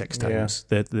to see 6 times,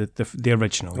 the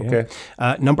original, yeah? Okay.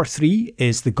 Number 3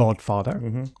 is The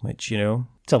Godfather, which, you know,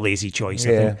 it's a lazy choice,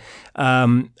 I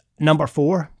think. Number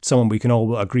 4, someone we can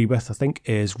all agree with, I think,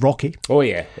 is Rocky. Oh,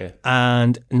 yeah.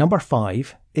 And number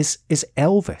 5 is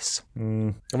Elvis.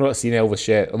 I've not seen Elvis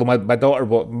yet. Although my daughter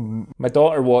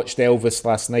watched Elvis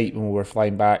last night when we were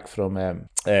flying back from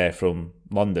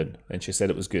London, and she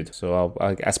said it was good. So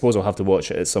I suppose I'll have to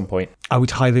watch it at some point. I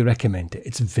would highly recommend it.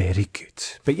 It's very good.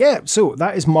 But yeah, so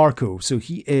that is Marco. So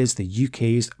he is the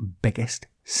UK's biggest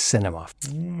cinema.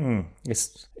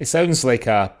 It sounds like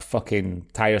a fucking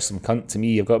tiresome cunt to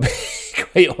me, I've got to be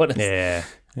quite honest. Yeah.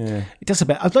 It does a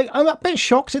bit. I'm a bit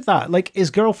shocked at that. Like,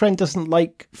 his girlfriend doesn't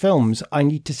like films. I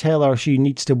need to tell her she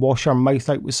needs to wash her mouth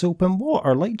out with soap and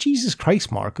water. Like, Jesus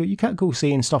Christ, Marco, you can't go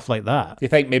saying stuff like that. Do you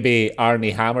think maybe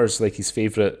Arnie Hammer's like his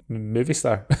favourite movie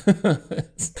star?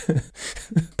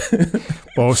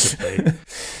 Possibly.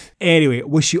 Anyway,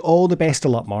 wish you all the best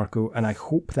of luck, Marco, and I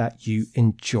hope that you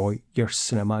enjoy your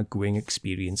cinema going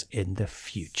experience in the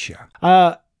future.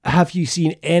 Have you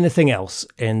seen anything else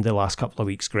in the last couple of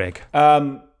weeks, Greg?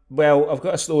 Well, I've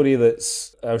got a story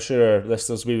that's, I'm sure our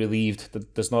listeners will be relieved,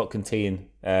 that does not contain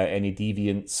any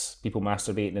deviants, people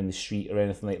masturbating in the street or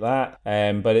anything like that.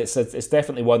 But it's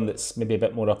definitely one that's maybe a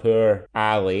bit more up our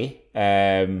alley,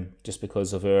 just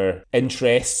because of our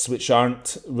interests, which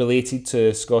aren't related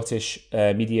to Scottish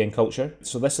media and culture.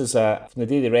 So this is from the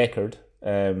Daily Record.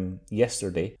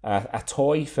 Yesterday, a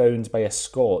toy found by a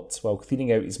Scot while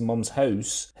cleaning out his mum's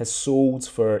house has sold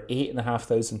for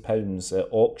 £8,500 at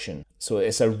auction. So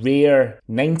it's a rare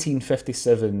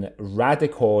 1957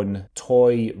 Radicon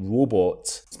toy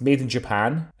robot. It's made in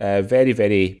Japan.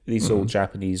 These old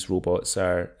Japanese robots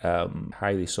are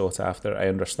highly sought after, I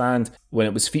understand. When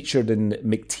it was featured in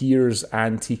McTeer's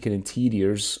Antique and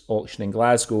Interiors auction in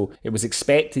Glasgow, it was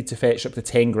expected to fetch up to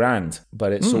 10 grand,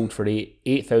 but it sold for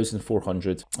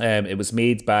 8,400. It was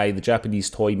made by the Japanese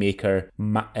toy maker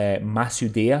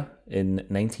Masudea in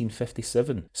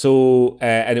 1957. So,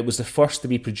 and it was the first to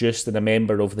be produced in a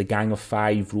member of the Gang of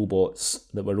Five robots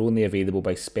that were only available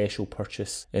by special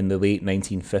purchase in the late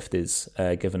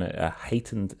 1950s, giving it a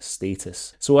heightened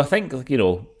status. So I think,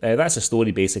 that's a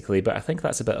story basically, but I think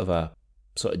that's a bit of a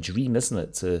sort of dream, isn't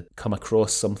it, to come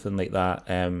across something like that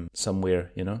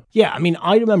somewhere, Yeah, I mean,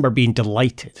 I remember being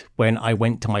delighted when I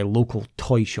went to my local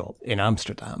toy shop in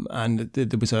Amsterdam, and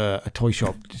there was a toy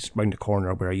shop just round the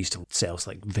corner where I used to sell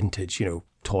like vintage,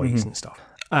 toys and stuff.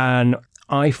 And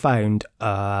I found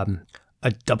a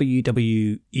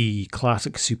WWE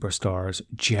Classic Superstars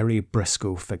Jerry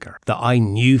Briscoe figure that I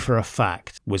knew for a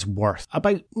fact was worth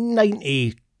about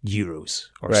 €90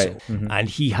 or so. And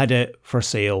he had it for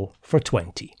sale for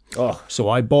 20. Oh. So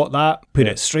I bought that, put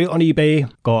it straight on eBay,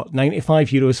 got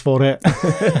 €95 for it,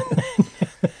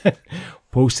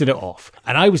 posted it off.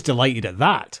 And I was delighted at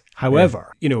that.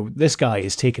 However, this guy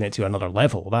is taking it to another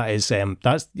level. That is,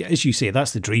 that's, as you say,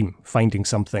 that's the dream, finding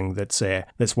something that's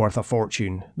worth a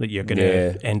fortune that you're going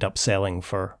to end up selling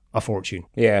for a fortune.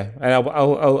 Yeah, and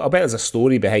I'll bet there's a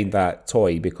story behind that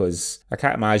toy, because I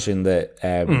can't imagine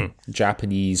that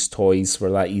Japanese toys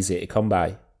were that easy to come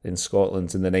by in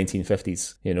Scotland in the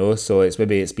 1950s, so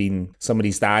it's been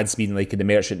somebody's dad's been like in the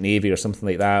Merchant Navy or something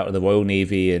like that, or the Royal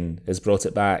Navy, and has brought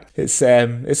it back. It's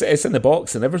in the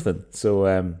box and everything. So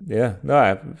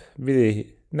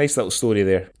really nice little story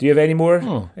there. Do you have any more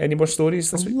stories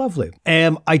this week? Lovely.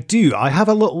 I do. I have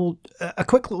a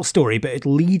quick little story, but it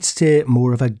leads to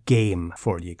more of a game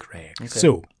for you, Greg. Okay.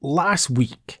 So last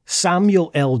week,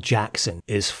 Samuel L. Jackson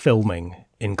is filming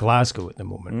in Glasgow at the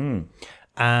moment,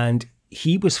 and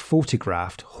he was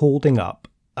photographed holding up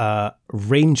a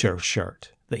Ranger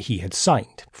shirt that he had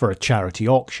signed for a charity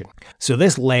auction. So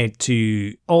this led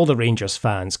to all the Rangers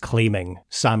fans claiming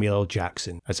Samuel L.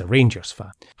 Jackson as a Rangers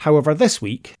fan. However, this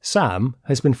week, Sam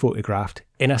has been photographed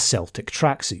in a Celtic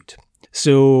tracksuit.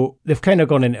 So they've kind of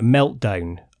gone into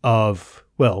meltdown of,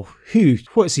 well,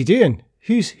 what's he doing?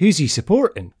 Who's he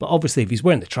supporting? But obviously if he's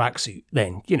wearing the tracksuit,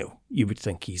 then, you would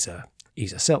think he's a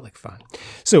Celtic fan.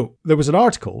 So there was an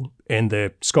article in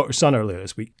the Scottish Sun earlier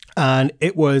this week, and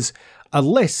it was a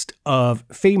list of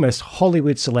famous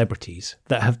Hollywood celebrities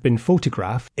that have been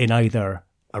photographed in either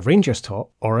a Rangers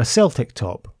top or a Celtic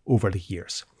top over the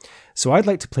years. So I'd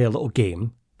like to play a little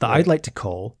game that I'd like to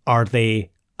call, are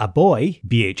they a boy,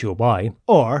 B-H-O-Y,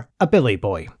 or a Billy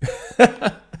boy?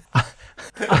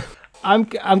 I'm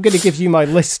going to give you my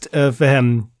list of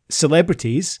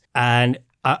celebrities, and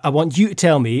I want you to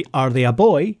tell me, are they a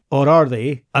boy or are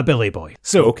they a Billy boy?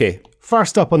 So, okay.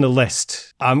 First up on the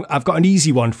list, I've got an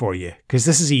easy one for you, because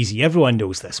this is easy. Everyone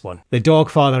knows this one. The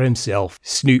Dogfather himself,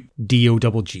 Snoop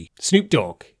D-O-G-G. Snoop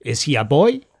Dogg, is he a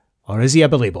boy or is he a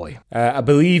Billy boy? I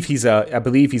believe he's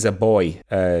a boy,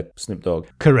 Snoop Dogg.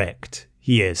 Correct.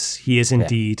 He is. He is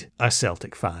indeed a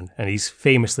Celtic fan, and he's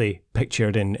famously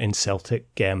pictured in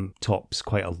Celtic tops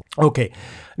quite a lot. Okay,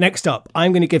 next up,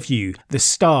 I'm going to give you the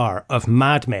star of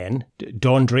Mad Men,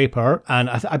 Don Draper, and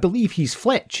I believe he's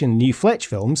Fletch in the new Fletch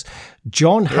films,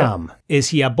 Jon Hamm. Is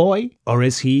he a boy or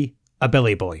is he a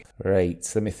Billy boy? Right,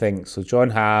 let me think. So Jon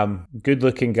Hamm,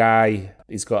 good-looking guy.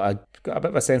 He's got a bit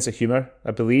of a sense of humour, I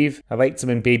believe. I liked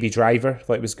him in Baby Driver.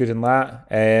 Thought he was good in that.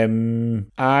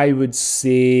 I would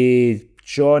say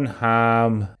Jon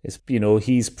Hamm is,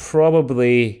 he's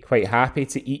probably quite happy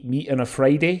to eat meat on a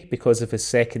Friday because of his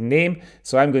second name.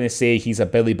 So I'm going to say he's a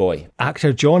Billy boy.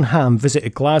 Actor Jon Hamm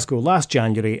visited Glasgow last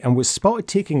January and was spotted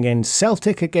taking in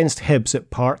Celtic against Hibs at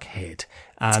Parkhead.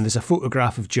 And there's a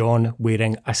photograph of John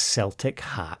wearing a Celtic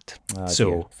hat.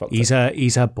 So he's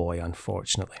a boy,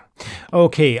 unfortunately.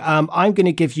 Okay, I'm going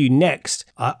to give you next,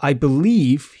 I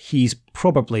believe he's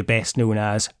probably best known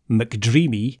as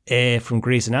McDreamy from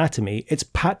Grey's Anatomy. It's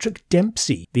Patrick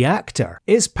Dempsey, the actor.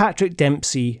 Is Patrick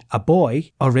Dempsey a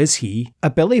boy or is he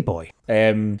a Billy boy?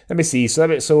 Let me see. I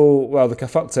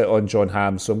fucked it on Jon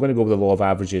Hamm, so I'm going to go with the law of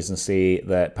averages and say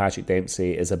that Patrick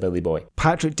Dempsey is a Billy boy.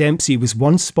 Patrick Dempsey was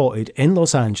once spotted in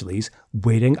Los Angeles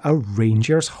wearing a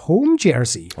Rangers home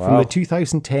jersey from the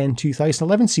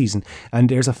 2010-2011 season. And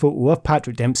there's a photo of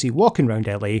Patrick Dempsey walking around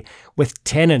LA with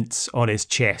Tennants on his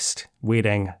chest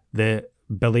wearing the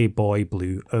Billy Boy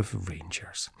blue of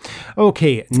Rangers.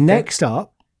 Okay, next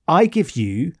up, I give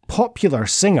you popular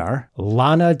singer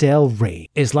Lana Del Rey.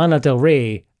 Is Lana Del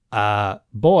Rey a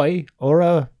boy or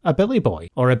a Billy boy?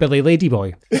 Or a Billy lady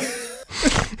boy?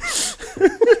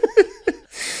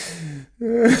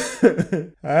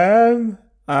 Let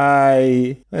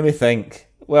me think.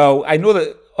 Well, I know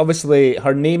that obviously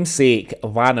her namesake,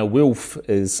 Lana Wolf,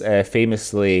 is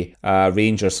famously a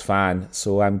Rangers fan,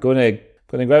 so I'm going to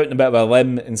going to go out on a bit of a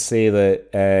limb and say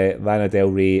that Lana Del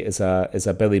Rey is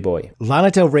a Billy Boy.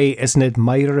 Lana Del Rey is an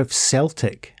admirer of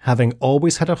Celtic, having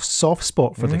always had a soft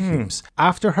spot for the Hoops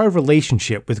after her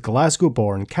relationship with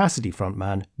Glasgow-born Cassidy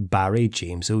frontman Barry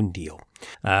James O'Neill.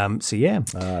 Right.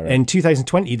 In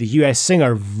 2020, the US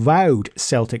singer wowed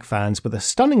Celtic fans with a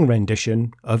stunning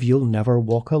rendition of You'll Never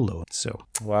Walk Alone. So,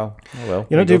 wow. Oh, well.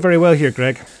 You're not doing very well here,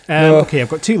 Greg. No. Okay, I've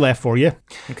got 2 left for you.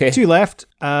 Okay. 2 left.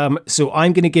 So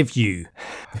I'm going to give you,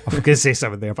 I was going to say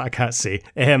something there, but I can't say.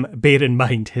 Bear in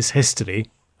mind his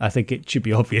history. I think it should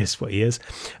be obvious what he is.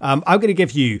 I'm going to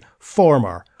give you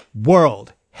former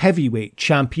world heavyweight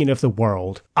champion of the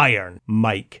world, Iron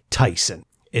Mike Tyson.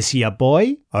 Is he a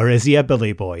boy or is he a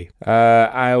Billy Boy?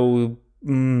 Let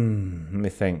me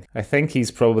think. I think he's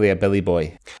probably a Billy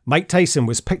Boy. Mike Tyson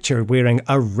was pictured wearing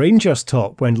a Rangers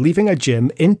top when leaving a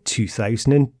gym in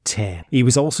 2010. He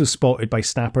was also spotted by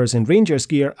snappers in Rangers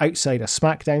gear outside a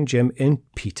SmackDown gym in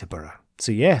Peterborough.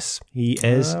 So yes, he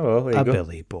is a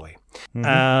Billy Boy. Mm-hmm.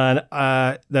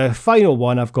 And the final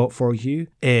one I've got for you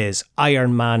is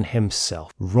Iron Man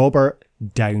himself, Robert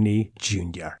Downey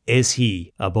Jr. Is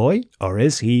he a boy or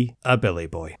is he a Billy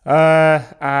Boy?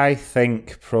 I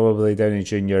think probably Downey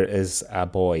Jr. is a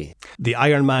boy. The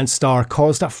Iron Man star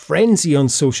caused a frenzy on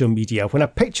social media when a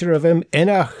picture of him in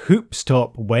a hoops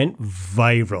top went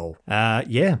viral.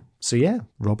 So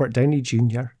Robert Downey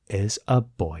Jr. is a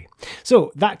boy.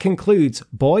 So that concludes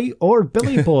Boy or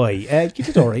Billy Boy. You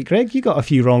did all right, Greg. You got a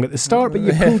few wrong at the start, but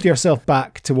you pulled yourself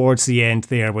back towards the end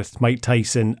there with Mike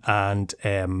Tyson and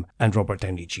Robert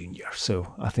Downey Jr.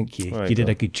 So I think you did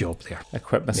a good job there. I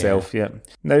quit myself, yeah.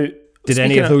 Now, did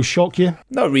any of those shock you?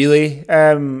 Not really.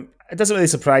 It doesn't really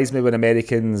surprise me when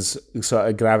Americans sort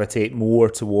of gravitate more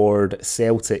toward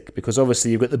Celtic, because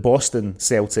obviously you've got the Boston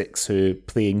Celtics who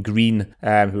play in green,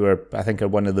 who I think are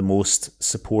one of the most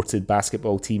supported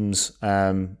basketball teams,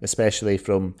 especially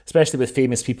with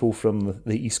famous people from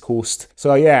the East Coast.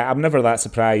 So yeah, I'm never that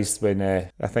surprised when I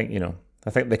think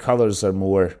the colours are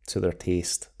more to their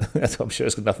taste. I'm sure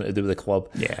it's got nothing to do with the club.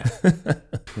 Yeah.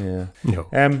 Yeah. No,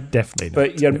 definitely not.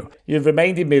 But you've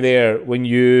reminded me there when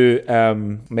you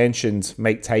mentioned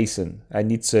Mike Tyson. I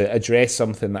need to address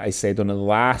something that I said on the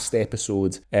last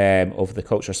episode of the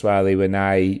Culture Swally when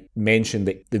I mentioned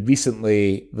that the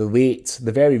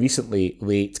very recently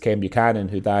late Ken Buchanan,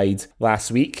 who died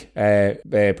last week,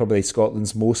 probably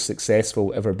Scotland's most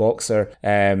successful ever boxer.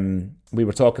 We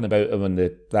were talking about him on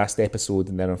the last episode,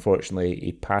 and then unfortunately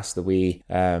he passed away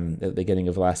at the beginning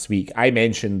of last week. I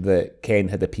mentioned that Ken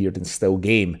had appeared in Still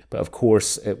Game, but of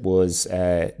course it was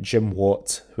Jim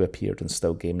Watt who appeared in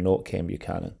Still Game, not Ken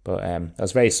Buchanan. But I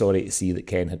was very sorry to see that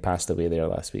Ken had passed away there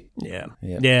last week. Yeah,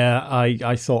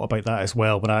 I thought about that as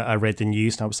well when I read the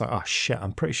news, and I was like, oh shit,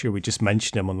 I'm pretty sure we just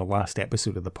mentioned him on the last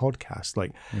episode of the podcast.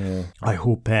 I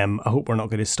hope we're not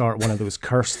going to start one of those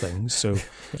curse things. So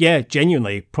yeah,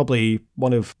 genuinely, probably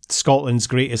one of Scotland's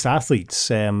greatest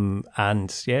athletes and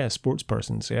sports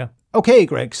persons, yeah. Okay,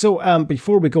 Greg, so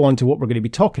before we go on to what we're going to be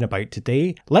talking about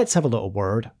today, let's have a little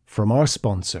word from our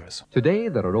sponsors. Today,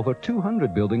 there are over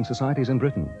 200 building societies in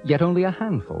Britain, yet only a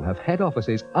handful have head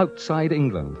offices outside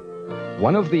England.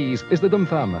 One of these is the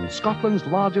Dunfermline, Scotland's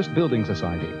largest building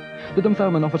society. The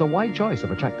Dunfermline offers a wide choice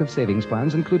of attractive savings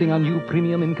plans, including our new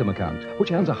premium income account,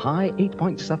 which earns a high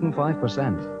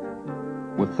 8.75%.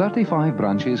 With 35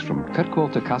 branches from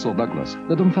Kirkwall to Castle Douglas,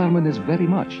 the Dunfermline is very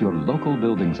much your local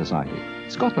building society.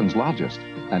 Scotland's largest,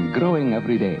 and growing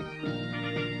every day.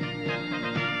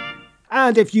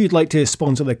 And if you'd like to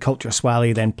sponsor the Culture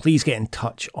Swally, then please get in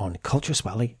touch on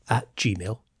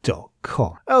cultureswally@gmail.com.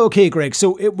 Okay, Greg,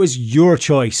 so it was your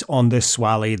choice on this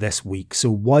Swally this week,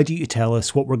 so why don't you tell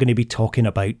us what we're going to be talking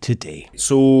about today?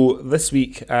 So this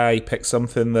week I picked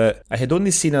something that I had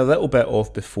only seen a little bit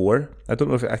of before. I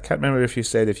can't remember if you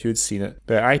said if you'd seen it,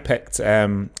 but I picked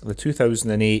the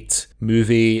 2008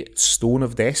 movie Stone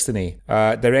of Destiny,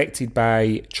 directed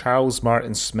by Charles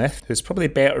Martin Smith, who's probably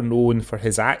better known for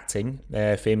his acting,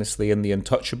 famously in The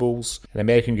Untouchables and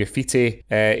American Graffiti.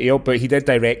 But he did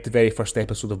direct the very first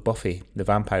episode of Buffy, the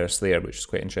Vampire Slayer, which is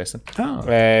quite interesting.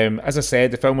 As I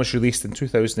said, the film was released in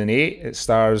 2008. It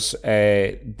stars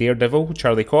Daredevil,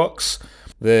 Charlie Cox,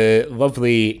 the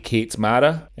lovely Kate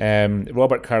Mara,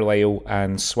 Robert Carlyle,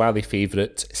 and Swally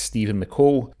favourite Stephen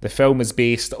McCall. The film is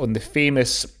based on the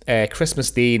famous Christmas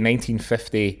Day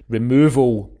 1950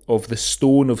 removal of the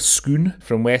Stone of Scone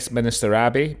from Westminster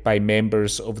Abbey by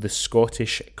members of the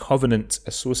Scottish Covenant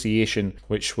Association,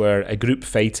 which were a group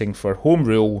fighting for home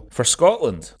rule for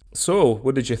Scotland. So,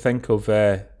 what did you think of,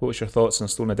 what was your thoughts on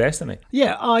Stone of Destiny?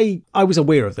 Yeah, I was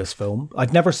aware of this film.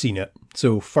 I'd never seen it.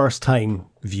 So first time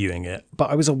viewing it, but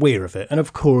I was aware of it. And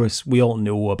of course, we all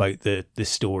know about the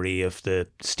story of the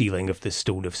stealing of the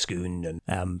Stone of Scone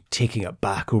and taking it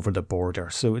back over the border.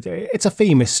 So it's a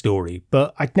famous story,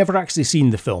 but I'd never actually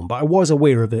seen the film, but I was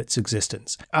aware of its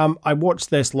existence. I watched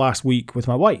this last week with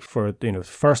my wife for the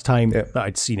first time that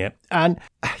I'd seen it. And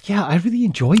yeah, I really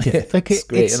enjoyed it. Like it's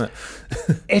great, isn't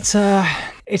it?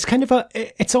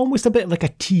 It's almost a bit like a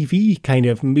TV kind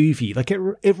of movie. Like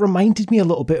it reminded me a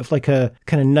little bit of like a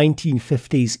kind of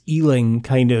 1950s Ealing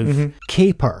kind of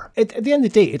caper. At the end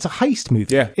of the day, it's a heist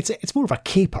movie. Yeah. It's more of a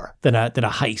caper than a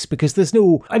heist, because there's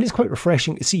no, and it's quite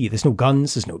refreshing to see. There's no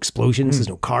guns, there's no explosions, there's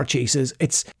no car chases.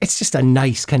 It's just a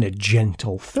nice kind of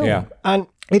gentle film. Yeah. And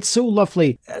it's so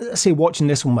lovely, say, watching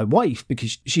this with my wife,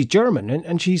 because she's German,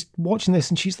 and she's watching this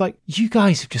and she's like, you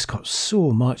guys have just got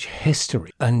so much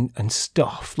history and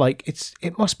stuff. Like,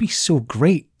 it must be so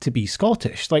great to be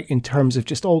Scottish, like in terms of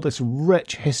just all this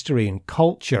rich history and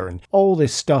culture and all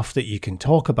this stuff that you can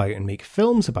talk about and make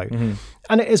films about.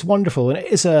 And it is wonderful, and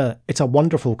it's a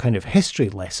wonderful kind of history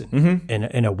lesson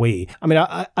in a way. I mean,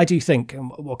 I do think,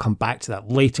 and we'll come back to that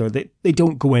later, that they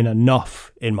don't go in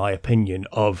enough, in my opinion,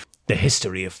 of the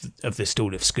history of the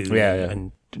Stone of Scone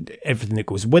and everything that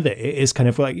goes with it. It is kind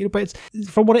of like, but it's,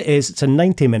 for what it is, it's a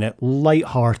 90-minute,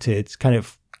 light-hearted kind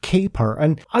of caper,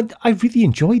 and I really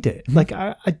enjoyed it. Like,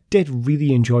 I did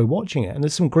really enjoy watching it, and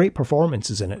there's some great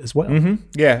performances in it as well.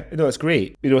 Yeah, no, it's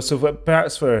great. So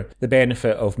perhaps for the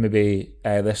benefit of maybe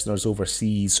listeners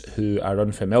overseas who are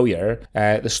unfamiliar,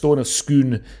 the Stone of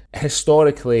Scone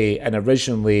historically and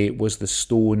originally was the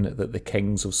stone that the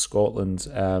kings of Scotland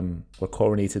were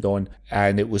coronated on,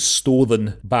 and it was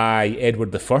stolen by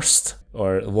Edward I,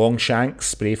 or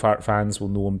Longshanks, Braveheart fans will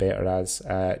know him better as,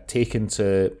 taken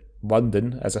to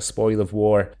London as a spoil of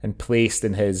war and placed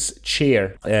in his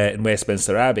chair in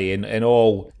Westminster Abbey, and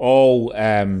all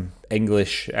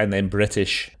English and then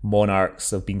British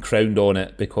monarchs have been crowned on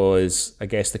it, because I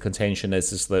guess the contention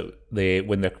is that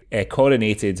when they're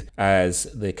coronated as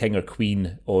the king or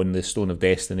queen on the Stone of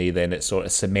Destiny, then it sort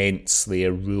of cements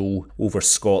their rule over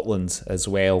Scotland as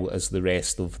well as the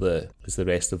rest of the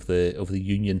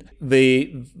Union.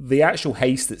 The actual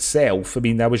heist itself, I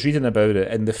mean, I was reading about it,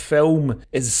 and the film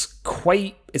it's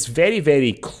very,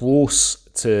 very close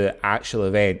to actual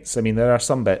events. I mean, there are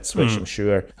some bits which I'm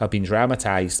sure have been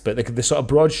dramatised, but the sort of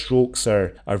broad strokes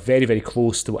are very, very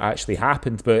close to what actually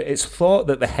happened. But it's thought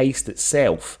that the heist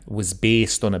itself was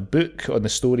based on the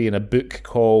story in a book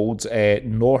called The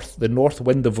North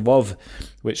Wind of Love,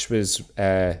 which was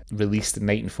released in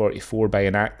 1944 by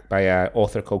an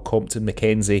author called Compton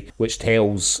Mackenzie, which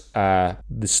tells the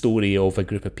story of a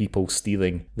group of people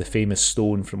stealing the famous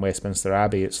stone from Westminster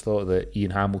Abbey. It's thought that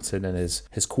Ian Hamilton and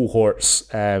his cohorts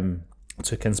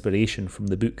took inspiration from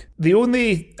the book.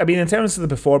 In terms of the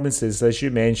performances, as you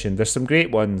mentioned, there's some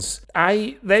great ones.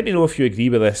 Let me know if you agree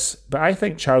with this, but I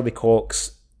think Charlie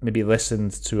Cox maybe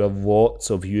listened to a lot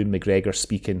of Ewan McGregor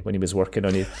speaking when he was working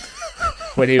on it.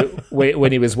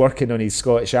 when he was working on his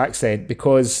Scottish accent,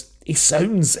 because he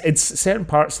sounds, in certain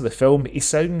parts of the film, he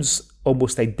sounds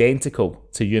almost identical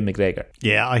to Ewan McGregor.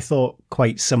 Yeah, I thought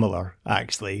quite similar,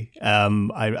 actually.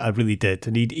 I really did,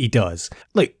 and he does.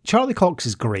 Look, Charlie Cox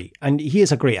is great, and he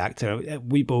is a great actor.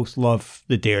 We both love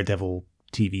the Daredevil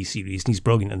TV series, and he's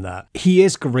brilliant in that. He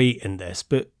is great in this,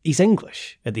 but he's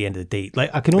English at the end of the day. Like,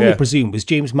 I can only presume, was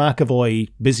James McAvoy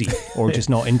busy or just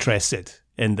not interested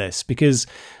in this? Because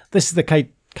this is the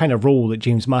kind of role that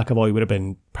James McAvoy would have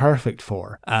been perfect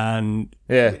for, and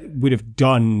would have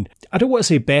done, I don't want to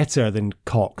say better than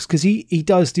Cox, because he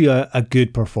does do a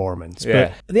good performance, but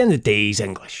at the end of the day, he's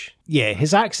English. Yeah,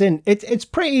 his accent, it's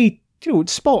pretty,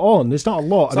 it's spot on. There's not a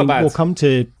lot. I mean,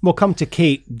 we'll come to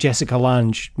Kate, Jessica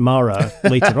Lange, Mara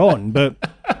later on, but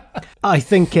I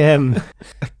think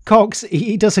Cox,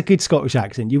 he does a good Scottish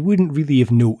accent. You wouldn't really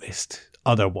have noticed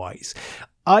otherwise.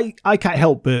 I can't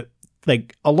help but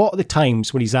like, a lot of the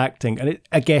times when he's acting, and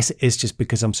I guess it is just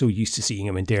because I'm so used to seeing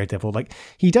him in Daredevil, like,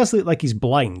 he does look like he's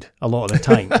blind a lot of the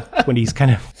time when he's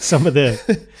kind of, some of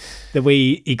the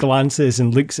way he glances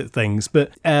and looks at things.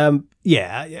 But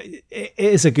it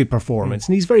is a good performance,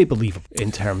 and he's very believable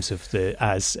in terms of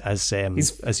as Ian.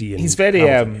 He's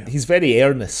very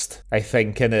earnest, I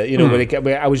think. And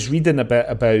when I was reading a bit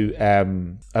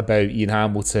about Ian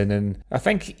Hamilton, and I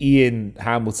think Ian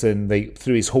Hamilton, like,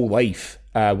 through his whole life,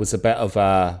 was a bit of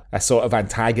a sort of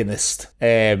antagonist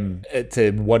to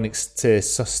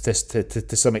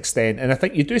some extent, and I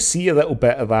think you do see a little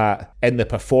bit of that in the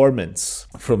performance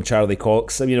from Charlie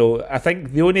Cox. I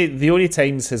think the only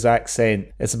times his accent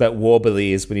is a bit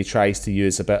wobbly is when he tries to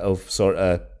use a bit of sort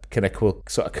of kind of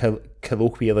sort of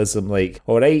colloquialism like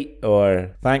 "all right"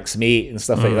 or "thanks, mate" and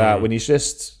stuff like that. When he's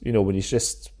just, when he's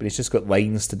just got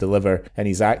lines to deliver in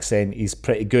his accent, he's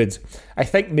pretty good. I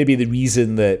think maybe the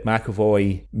reason that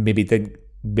McAvoy maybe didn't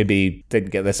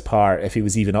get this part, if he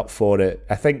was even up for it,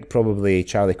 I think probably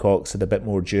Charlie Cox had a bit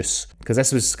more juice, because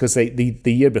the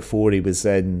year before he was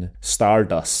in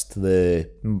Stardust,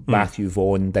 the Matthew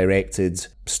Vaughn directed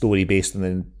story based on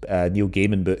the Neil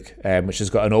Gaiman book, which has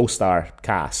got an all-star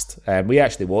cast. We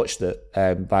actually watched it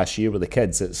last year with the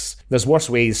kids. There's worse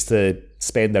ways to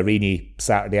spend a rainy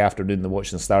Saturday afternoon than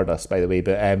watching Stardust, by the way.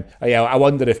 But I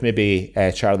wonder if maybe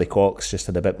Charlie Cox just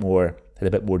had a bit more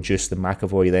juice than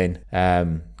McAvoy then,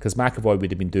 because McAvoy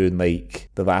would have been doing like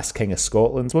The Last King of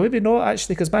Scotland. Well, maybe not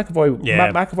actually, because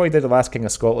McAvoy did The Last King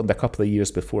of Scotland a couple of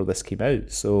years before this came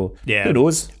out. So who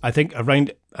knows? I think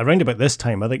around about this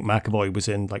time, I think McAvoy was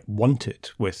in like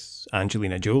Wanted with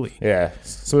Angelina Jolie. Yeah,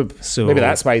 so maybe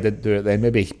that's why he didn't do it then.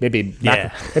 Maybe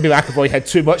McAvoy had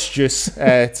too much juice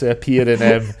to appear in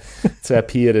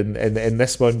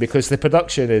this one, because the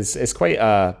production is quite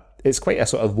a. It's quite a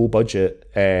sort of low budget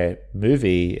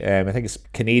movie. I think it's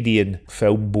Canadian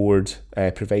Film Board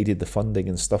provided the funding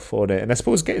and stuff for it, and I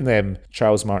suppose getting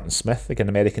Charles Martin Smith, like an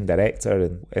American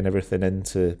director, and everything in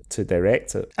to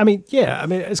direct it. I mean,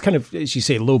 it's kind of, as you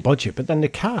say, low budget, but then the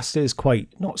cast is quite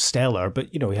not stellar. But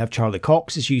we have Charlie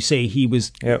Cox, as you say, he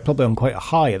was probably on quite a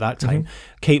high at that time.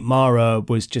 Kate Mara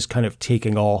was just kind of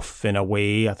taking off in a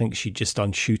way. I think she'd just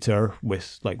done Shooter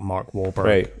with like Mark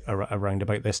Wahlberg around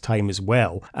about this time as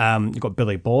well. You've got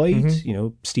Billy Boyd,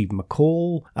 Steve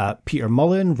McCall, Peter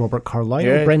Mullen, Robert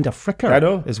Carlyle, Brenda Fricker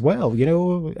as well.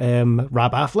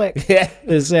 Rab Affleck. Yeah,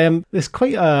 there's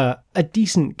quite a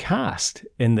decent cast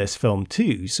in this film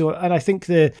too. So, and I think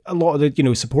a lot of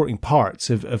the supporting parts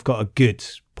have got a good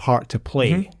part to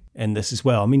play in this as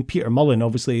well. I mean, Peter Mullen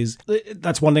obviously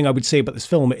that's one thing I would say about this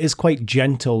film. It is quite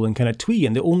gentle and kind of twee,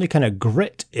 and the only kind of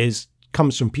grit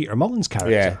comes from Peter Mullen's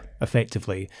character,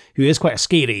 effectively, who is quite a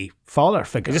scary father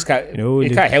figure. You just can't, you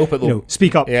can't help it though.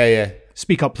 Speak up. Yeah.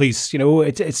 Speak up, please.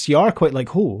 It's you are quite like,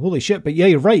 holy shit. But yeah,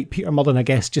 you're right. Peter Mullen, I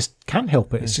guess, just can't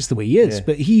help it. It's just the way he is. Yeah.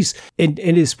 But he's in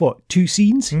his 2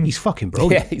 scenes. He's fucking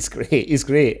brilliant. Yeah, he's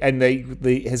great. And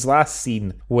his last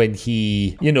scene when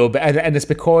he, and it's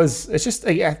because it's just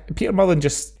Peter Mullen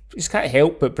just can't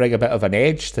help but bring a bit of an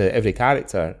edge to every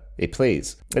character he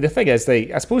plays. And the thing is,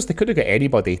 I suppose they could have got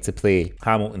anybody to play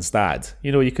Hamilton's dad.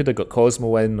 You could have got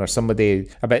Cosmo in, or somebody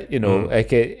a bit,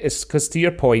 like it's because, to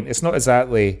your point, it's not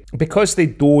exactly, because they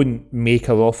don't make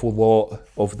an awful lot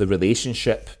of the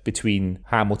relationship between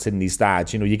Hamilton and his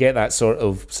dad. You get that sort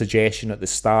of suggestion at the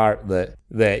start that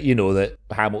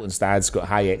Hamilton's dad's got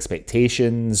high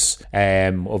expectations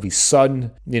of his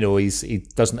son. He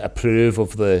doesn't approve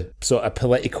of the sort of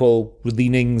political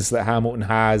leanings that Hamilton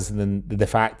has, and then the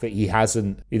fact that he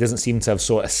doesn't seem to have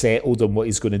sort of settled on what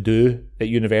he's going to do at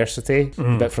university.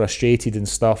 A bit frustrated and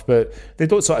stuff, but they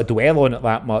don't sort of dwell on it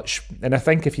that much. And I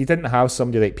think if you didn't have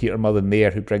somebody like Peter Mullen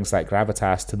there who brings that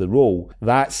gravitas to the role,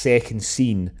 that second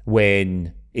scene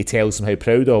when he tells him how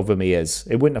proud of him he is,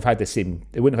 it wouldn't have had the same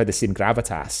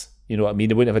gravitas. You know what I mean?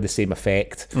 It wouldn't have had the same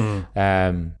effect.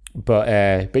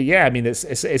 But yeah, I mean,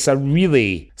 it's a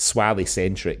really Swally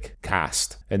centric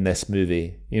cast in this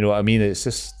movie. You know what I mean? It's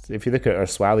just, if you look at our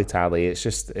Swally tally, it's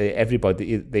just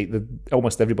everybody,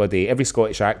 almost everybody, every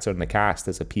Scottish actor in the cast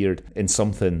has appeared in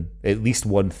something, at least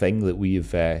one thing that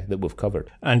we've covered.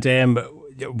 And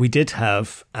we did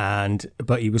have,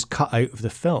 but he was cut out of the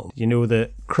film.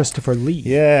 That Christopher Lee.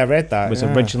 Yeah, I read that. Was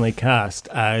originally cast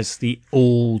as the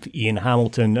old Ian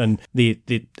Hamilton, and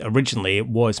originally it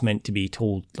was meant to be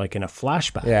told like in a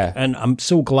flashback. Yeah. And I'm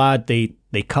so glad they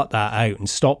cut that out and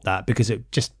stopped that, because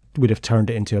it just would have turned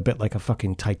it into a bit like a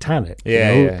fucking Titanic.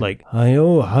 Yeah. Like,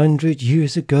 100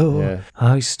 years ago,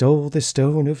 I stole the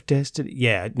stone of destiny.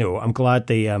 Yeah, no, I'm glad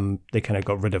they kind of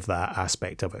got rid of that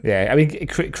aspect of it. Yeah, I mean,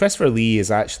 Christopher Lee is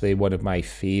actually one of my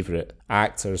favourite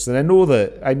actors, and I know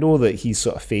that he's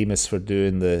sort of famous for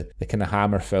doing the kind of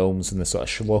Hammer films and the sort of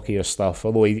schlockier stuff,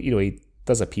 although he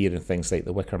does appear in things like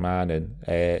The Wicker Man and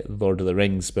Lord of the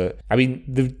Rings. But I mean,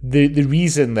 the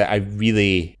reason that I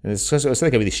really, and it's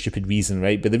like a really stupid reason,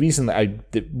 right? But the reason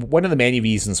that one of the many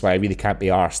reasons why I really can't be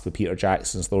arsed with Peter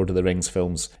Jackson's Lord of the Rings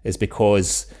films is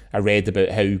because I read about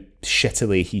how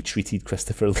shittily he treated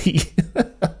Christopher Lee.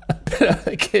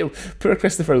 Poor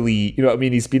Christopher Lee, you know what I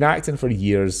mean? He's been acting for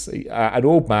years, an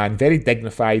old man, very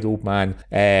dignified old man,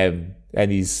 and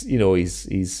he's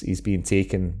being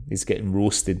taken, he's getting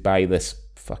roasted by this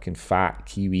fucking fat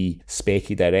Kiwi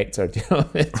specky director. Do you know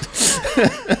what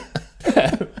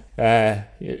I mean?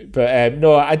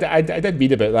 No, I did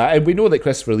read about that. And we know that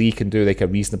Christopher Lee can do like a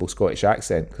reasonable Scottish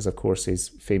accent because, of course, he's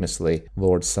famously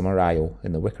Lord Summerisle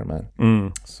in The Wicker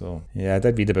Man. So, yeah, I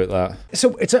did read about that.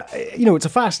 So it's a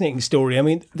fascinating story. I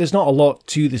mean, there's not a lot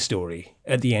to the story.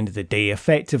 At the end of the day,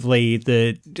 effectively,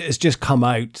 it's just come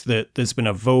out that there's been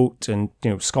a vote, and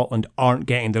Scotland aren't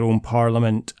getting their own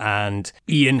parliament, and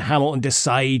Ian Hamilton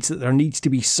decides that there needs to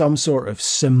be some sort of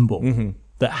symbol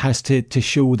that has to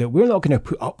show that we're not going to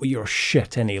put up with your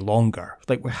shit any longer.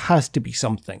 Like, there has to be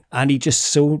something, and he just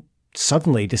so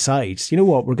suddenly decides, you know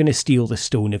what, we're going to steal the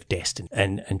Stone of Destiny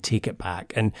and take it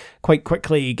back. And quite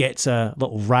quickly he gets a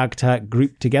little ragtag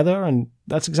group together, and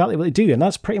that's exactly what they do. And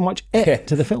that's pretty much it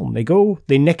to the film. They go,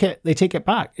 they nick it, they take it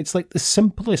back. It's like the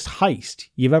simplest heist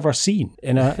you've ever seen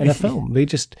in a film. They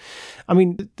just, I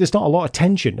mean, there's not a lot of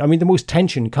tension. I mean, the most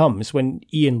tension comes when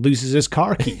Ian loses his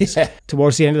car keys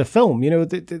towards the end of the film.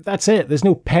 That's it. There's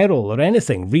no peril or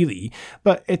anything really,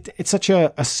 but it's such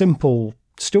a simple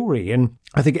story, and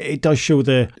I think it does show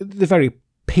the very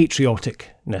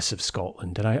patrioticness of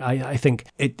Scotland, and I think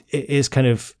it is kind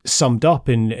of summed up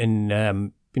in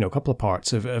a couple of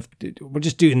parts of we're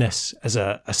just doing this as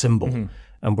a symbol,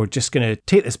 and we're just going to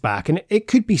take this back, and it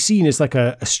could be seen as like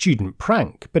a student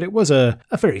prank, but it was a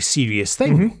very serious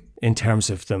thing in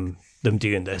terms of them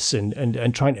doing this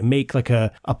and trying to make like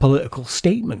a political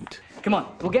statement. Come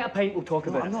on, we'll get a pint, we'll talk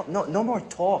about it. No more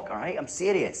talk, all right? I'm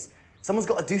serious. Someone's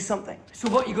got to do something. So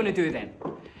what are you going to do then?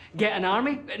 Get an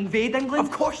army? Invade England?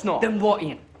 Of course not. Then what,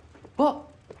 Ian? What?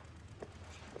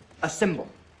 A symbol.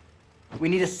 We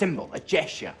need a symbol, a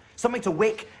gesture. Something to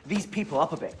wake these people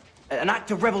up a bit. An act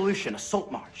of revolution, a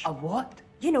salt march. A what?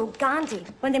 Gandhi,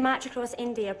 when they march across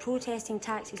India protesting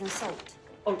taxes and salt.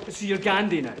 Oh, so you're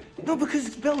Gandhi now? No,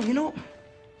 because, Bill, you know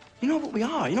what we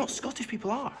are. You know what Scottish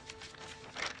people are.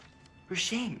 We're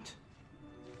ashamed.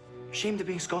 Ashamed of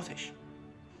being Scottish.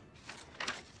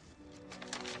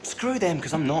 Screw them,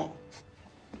 because I'm not.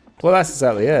 Well, that's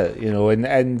exactly it,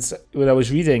 and when I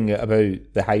was reading about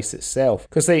the heist itself,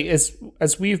 because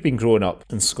as we've been growing up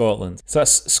in Scotland, so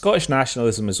Scottish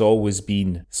nationalism has always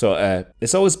been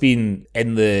it's always been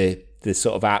in the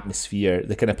sort of atmosphere,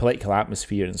 the kind of political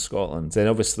atmosphere in Scotland, and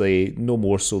obviously no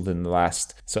more so than the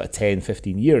last sort of 10,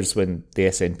 15 years when the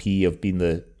SNP have been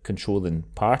the controlling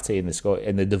party in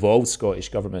the devolved Scottish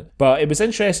government. But it was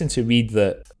interesting to read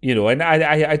that, and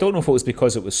I don't know if it was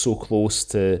because it was so close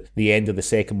to the end of the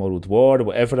Second World War or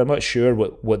whatever. I'm not sure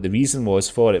what the reason was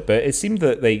for it, but it seemed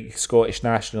that like Scottish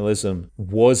nationalism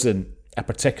wasn't a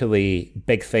particularly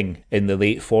big thing in the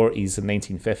late 40s and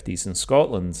 1950s in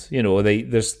Scotland.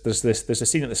 There's a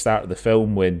scene at the start of the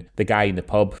film when the guy in the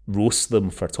pub roasts them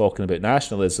for talking about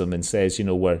nationalism and says,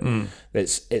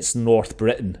 it's North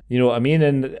Britain. You know what I mean?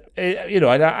 And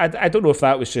I don't know if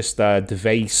that was just a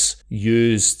device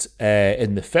used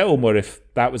in the film or if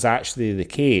that was actually the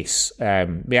case.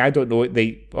 I don't know.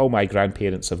 All my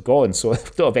grandparents have gone, so I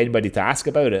don't have anybody to ask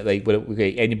about it. Like,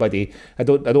 anybody? I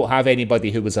don't have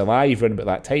anybody who was alive around about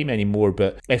that time anymore.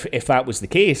 But if that was the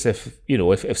case, if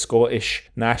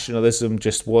Scottish nationalism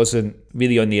just wasn't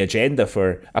really on the agenda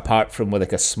apart from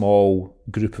like a small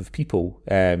group of people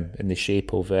in the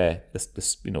shape of this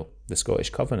the Scottish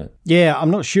Covenant. Yeah,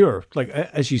 I'm not sure. Like,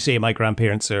 as you say, my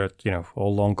grandparents are,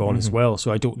 all long gone as well,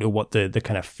 so I don't know what the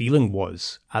kind of feeling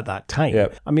was at that time.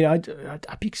 Yep. I mean, I'd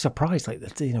be surprised, like,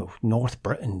 that, North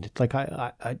Britain, like,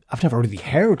 I've never really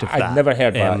heard of that. I've never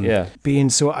heard that, yeah. Being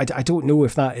so, I don't know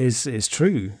if that is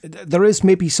true. There is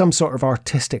maybe some sort of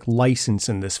artistic license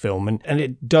in this film, and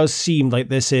it does seem like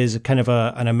this is kind of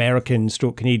an American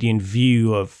stroke Canadian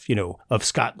view of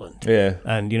Scotland. Yeah.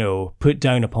 And, put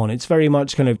down upon it. It's very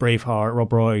much kind of Braveheart,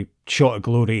 Rob Roy, Shot of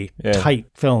Glory type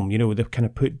film, they kind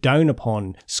of put down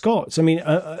upon Scots. I mean,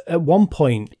 at one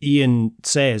point, Ian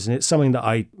says, and it's something that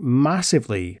I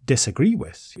massively disagree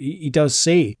with, he does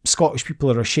say Scottish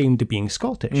people are ashamed of being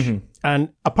Scottish. Mm-hmm. And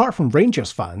apart from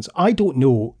Rangers fans, I don't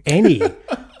know any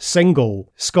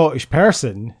single Scottish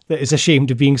person that is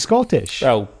ashamed of being Scottish.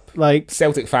 Well, like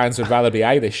Celtic fans would rather be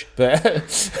Irish, but I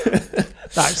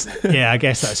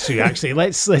guess that's true. Actually,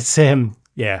 let's just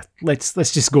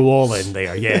go all in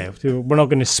there. Yeah, we're not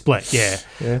going to split. Yeah.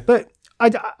 But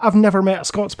I've never met a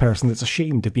Scots person that's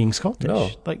ashamed of being Scottish. No,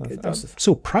 like I'm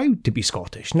so proud to be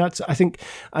Scottish. And that's, I think,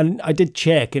 and I did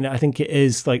check, and I think it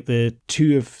is like the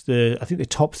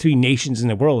top 3 nations in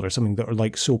the world or something that are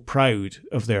like so proud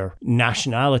of their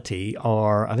nationality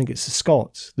are, I think it's the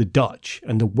Scots, the Dutch,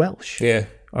 and the Welsh. Yeah.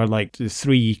 Are like the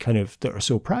 3 kind of that are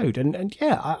so proud. And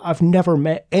I've never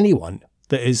met anyone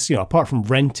that is, apart from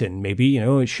Renton, maybe,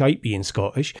 it's shite being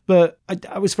Scottish. But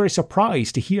I was very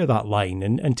surprised to hear that line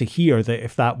and to hear that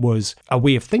if that was a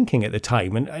way of thinking at the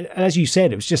time. And as you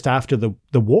said, it was just after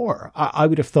the war. I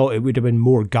would have thought it would have been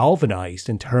more galvanised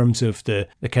in terms of the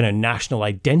kind of national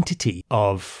identity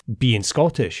of being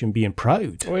Scottish and being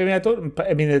proud. Well,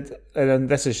 and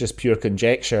this is just pure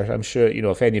conjecture. I'm sure,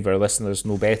 if any of our listeners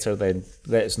know better, then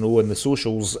let us know in the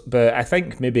socials. But I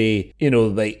think maybe,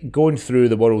 like going through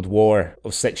the World War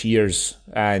of 6 years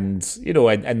and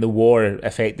the war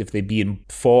effectively being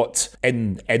fought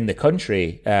in the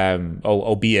country,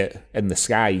 albeit in the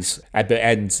skies, and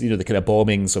the kind of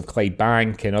bombings of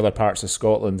Clydebank and other parts of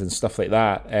Scotland and stuff like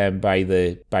that by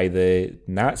the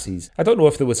Nazis. I don't know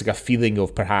if there was like a feeling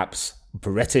of perhaps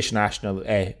British national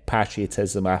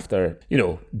patriotism after,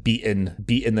 beating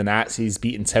the Nazis,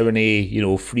 beating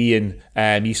tyranny, freeing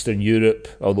Eastern Europe,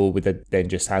 although we did then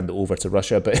just hand it over to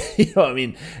Russia. But,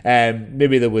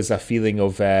 maybe there was a feeling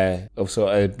of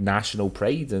sort of national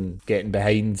pride and getting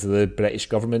behind the British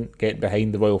government, getting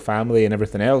behind the royal family and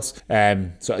everything else,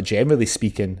 sort of generally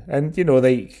speaking. And,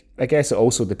 I guess it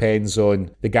also depends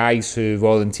on the guys who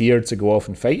volunteered to go off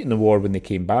and fight in the war when they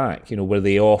came back. Were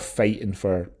they off fighting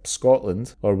for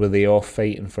Scotland or were they off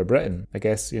fighting for Britain? I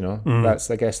guess,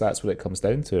 that's what it comes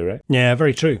down to, right? Yeah,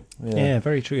 very true. Yeah,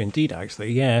 very true indeed,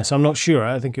 actually. Yeah, so I'm not sure.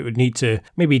 I think it would need to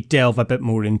maybe delve a bit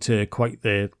more into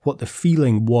what the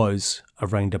feeling was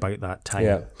around about that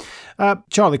time. Yeah.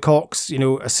 Charlie Cox,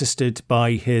 assisted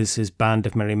by his band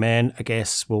of merry men, I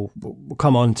guess we'll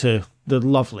come on to the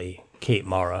lovely Kate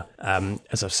Mara.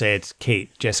 As I've said,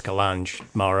 Kate Jessica Lange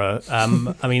Mara.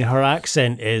 Her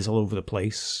accent is all over the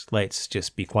place. Let's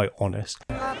just be quite honest.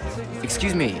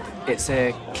 Excuse me, it's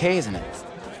Kay, isn't it?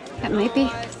 It might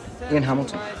be. Ian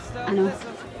Hamilton. I know.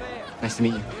 Nice to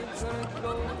meet you.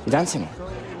 You dancing?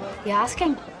 You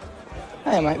asking?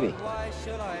 Yeah, it might be.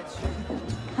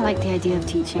 I like the idea of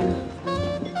teaching.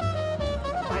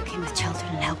 Working with children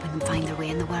and helping them find their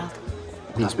way in the world.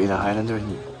 You must be the Highlander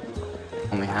and you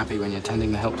only happy when you're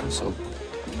tending the helpless or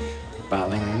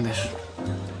battling English.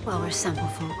 Well, we're simple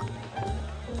folk.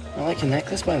 I like your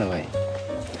necklace, by the way.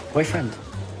 Boyfriend?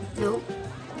 No,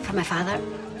 from my father.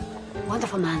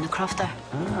 Wonderful man, the crofter.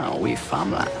 Ah, we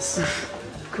farm lass.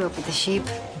 Grew up with the sheep.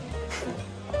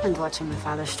 And watching my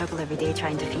father struggle every day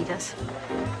trying to feed us.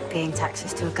 Paying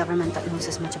taxes to a government that knows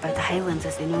as much about the Highlands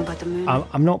as they know about the moon.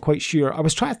 I'm not quite sure. I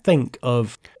was trying to think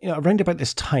of, around about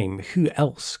this time, who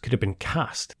else could have been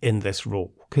cast in this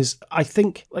role? Because I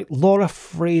think, Laura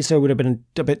Fraser would have been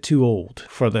a bit too old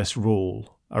for this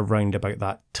role around about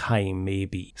that time,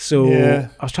 maybe. So yeah.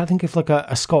 I was trying to think of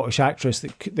a Scottish actress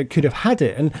that could have had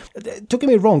it. And don't get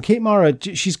me wrong, Kate Mara,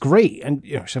 she's great, and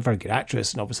she's a very good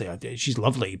actress, and obviously she's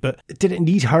lovely. But did it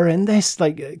need her in this? Could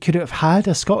it have had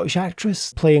a Scottish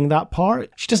actress playing that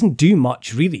part? She doesn't do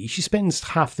much, really. She spends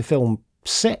half the film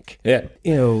sick,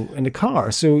 in the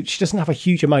car, so she doesn't have a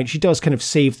huge amount. She does kind of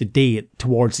save the day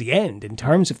towards the end in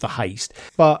terms of the heist,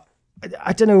 but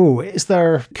I don't know.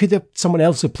 Could someone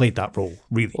else have played that role,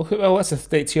 really? Well, that's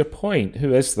to your point.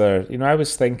 Who is there? I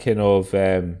was thinking of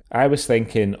what's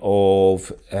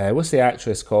the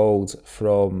actress called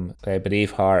from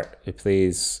Braveheart who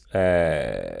plays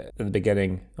in the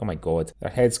beginning? Oh my God,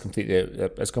 it's completely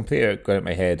going out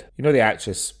my head. The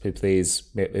actress who plays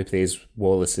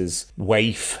Wallace's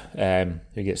wife,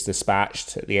 who gets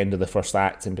dispatched at the end of the first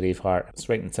act in Braveheart. It's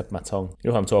right on the tip of my tongue. You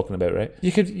know who I'm talking about, right?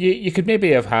 You could maybe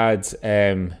have had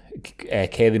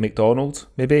Kelly MacDonald.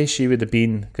 Maybe she would have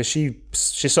been, because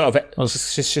she's sort of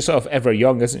ever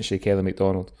young, isn't she, Kelly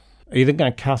MacDonald? Are you thinking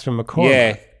of Catherine McCormack?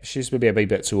 Yeah, she's maybe a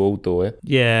bit too old though, eh?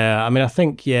 Yeah, I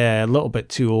think a little bit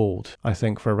too old, I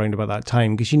think, for around about that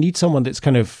time, because you need someone that's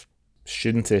kind of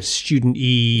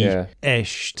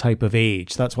student-y-ish type of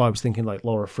age. That's why I was thinking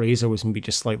Laura Fraser was maybe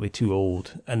just slightly too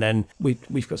old. And then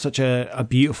we've got such a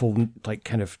beautiful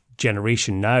kind of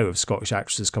generation now of Scottish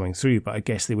actresses coming through, but I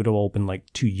guess they would have all been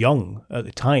too young at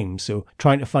the time. So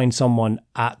trying to find someone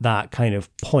at that kind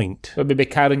of point, but maybe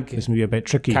Karen is maybe a bit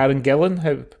tricky. Karen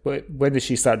Gillan, when did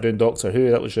she start doing Doctor Who?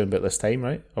 That was around about this time,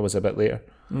 right? Or was it a bit later?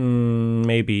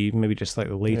 Maybe just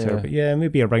slightly later, but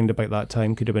maybe around about that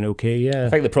time could have been okay. Yeah, I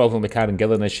think the problem with Karen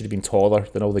Gillan is she'd have been taller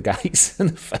than all the guys in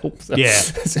the film. So,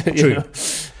 true.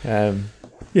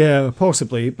 Yeah,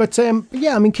 possibly. But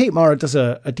Kate Mara does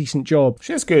a decent job.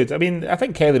 She's good. I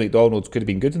think Kelly MacDonald could have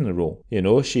been good in the role.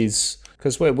 She's...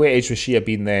 Because what age would she have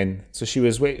been then? So she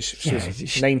was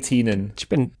 19 and...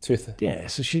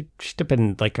 so she'd have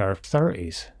been her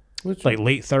 30s. like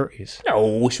late 30s.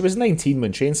 No, she was 19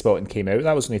 when Trainspotting came out.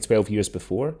 That was only 12 years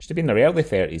before. She'd have been in her early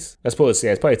 30s. I suppose,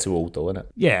 yeah, it's probably too old though, isn't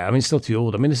it? Yeah, I mean, still too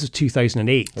old. I mean, this is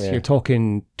 2008. Yeah. You're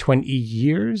talking 20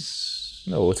 years?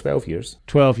 No, 12 years.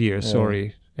 12 years,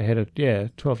 sorry. Ahead of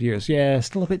 12 years. Yeah,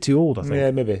 still a bit too old, I think.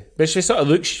 Yeah, maybe. But she sort of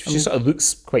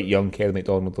looks quite young, Kelly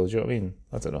MacDonald, though. Do you know what I mean?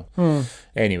 I don't know.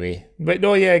 Anyway, but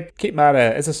no, yeah, Kate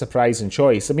Mara is a surprising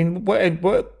choice. I mean,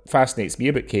 what fascinates me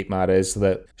about Kate Mara is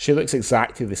that she looks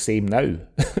exactly the same now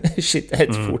she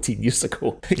did 14 years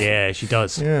ago. Yeah, she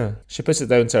does. Yeah, she puts it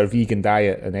down to her vegan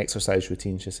diet and exercise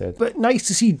routine, she said. But nice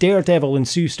to see Daredevil and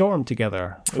Sue Storm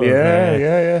together.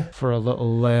 For, for a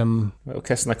little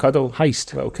kiss and a cuddle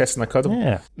heist. Little kiss and a cuddle.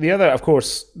 Yeah. The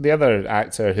other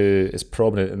actor who is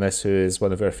prominent in this, who is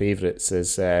one of our favourites,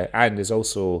 is and is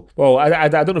also, well, I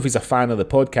don't know if he's a fan of the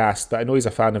podcast, but I know he's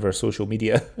a fan of our social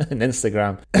media and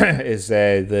Instagram, is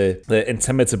the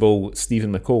intimitable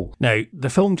Stephen McCall. Now, the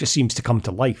film just seems to come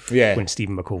to life when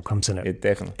Stephen McCall comes in it.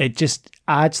 Definitely. It just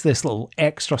adds this little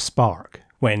extra spark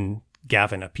when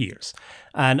Gavin appears.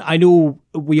 And I know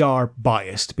we are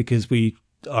biased because we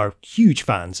are huge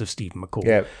fans of Stephen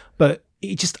McCall, but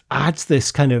it just adds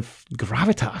this kind of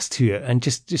gravitas to it, and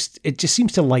it just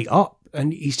seems to light up.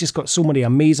 And he's just got so many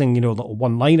amazing, little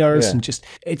one-liners, and just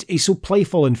he's so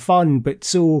playful and fun, but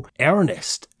so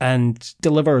earnest, and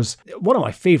delivers one of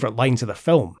my favourite lines of the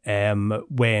film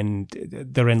when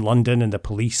they're in London and the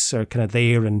police are kind of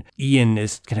there, and Ian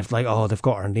is kind of like, "Oh, they've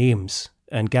got our names."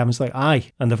 And Gavin's like,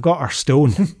 "Aye, and they've got our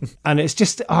stone." And it's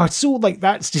just, it's so like,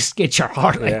 that's just gets your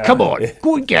heart. Like, come on,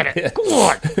 go and get it. Go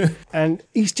on. And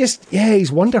he's just, he's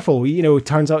wonderful. It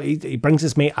turns out he brings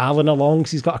his mate Alan along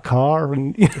because he's got a car.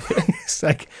 And it's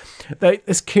like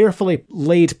this carefully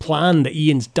laid plan that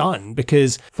Ian's done,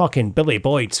 because fucking Billy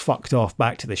Boyd's fucked off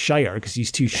back to the Shire because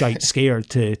he's too shite scared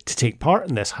to take part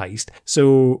in this heist.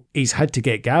 So he's had to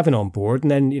get Gavin on board,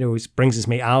 and then, he brings his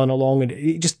mate Alan along, and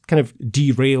it just kind of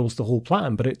derails the whole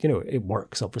plan, but it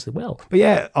works obviously well. But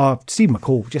yeah, Steve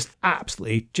McCall just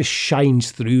absolutely just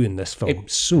shines through in this film.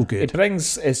 So good.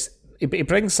 It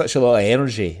brings such a lot of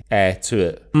energy to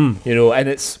it, and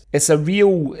it's a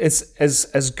real, it's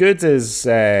as good as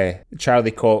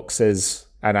Charlie Cox is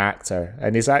an actor,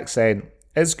 and his accent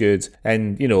is good,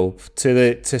 and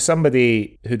to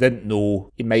somebody who didn't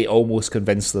know, it might almost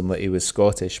convince them that he was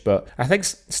Scottish. But I think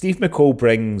Steve McCall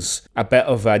brings a bit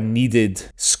of a needed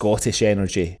Scottish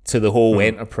energy to the whole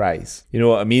enterprise. You know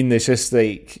what I mean? It's just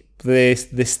like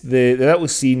the little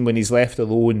scene when he's left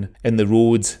alone in the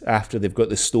road after they've got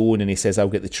the stone, and he says, "I'll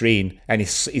get the train," and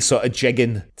he's sort of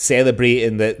jigging,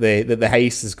 celebrating that the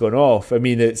heist has gone off. I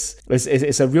mean, it's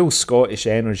a real Scottish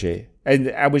energy.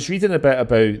 And I was reading a bit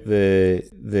about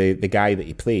the guy that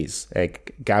he plays,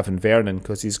 Gavin Vernon,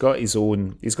 because he's got a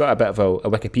bit of a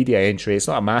Wikipedia entry. It's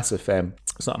not a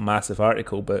massive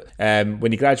article, but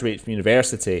when he graduated from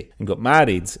university and got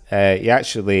married, he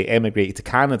actually emigrated to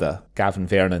Canada, Gavin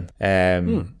Vernon.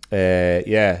 And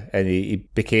he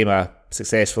became a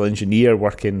successful engineer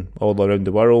working all around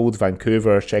the world,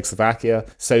 Vancouver, Czechoslovakia,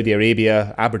 Saudi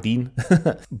Arabia, Aberdeen.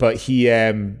 But he,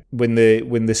 when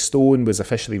the stone was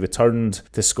officially returned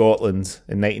to Scotland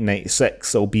in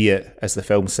 1996, albeit, as the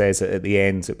film says at the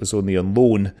end, it was only on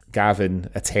loan, Gavin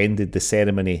attended the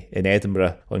ceremony in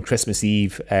Edinburgh on Christmas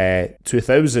Eve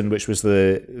 2000, which was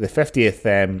the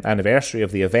 50th anniversary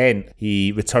of the event.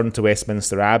 He returned to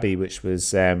Westminster Abbey, which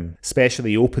was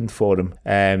specially opened for him.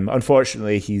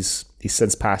 Unfortunately, he's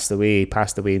since passed away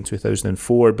in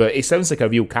 2004, but he sounds like a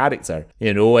real character,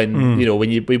 and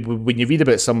when you read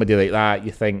about somebody like that,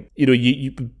 you think,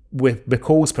 you with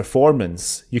McCall's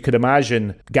performance, you could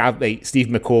imagine Steve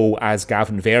McCall as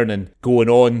Gavin Vernon going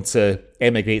on to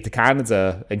emigrate to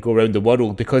Canada and go around the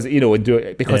world, because and do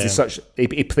it because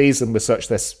he plays them with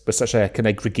such a kind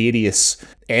of gregarious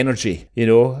energy.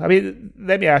 I mean,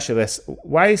 let me ask you this: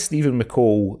 why is Stephen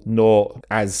McCall not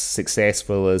as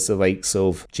successful as the likes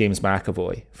of James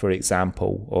McAvoy, for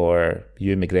example, or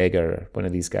Ewan McGregor, or one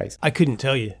of these guys? I couldn't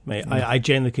tell you, mate. I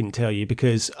genuinely couldn't tell you,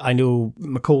 because I know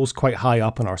McCall's quite high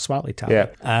up on our Swatly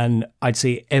tab, and I'd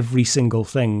say every single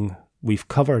thing we've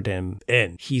covered him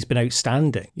in, he's been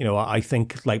outstanding. I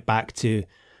think like back to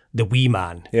The Wee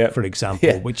Man, for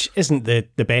example, which isn't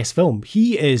the best film.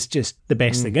 He is just the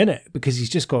best thing in it, because he's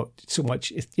just got so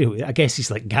much, I guess he's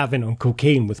like Gavin on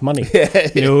cocaine with money.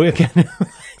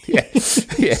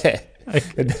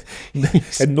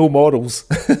 And no morals.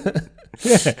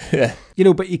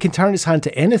 But he can turn his hand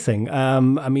to anything.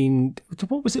 I mean,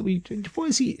 what was it? What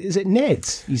is he? Is it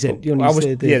Ned's? He's in.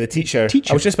 The teacher.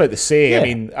 I was just about to say. I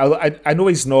mean, I know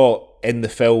he's not in the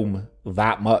film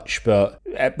that much, but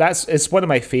it's one of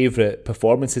my favourite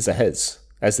performances of his.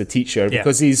 as the teacher,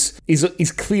 because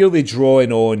he's clearly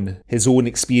drawing on his own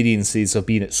experiences of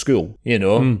being at school. You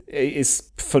know, it's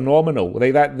phenomenal.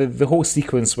 Like that, the whole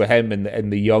sequence with him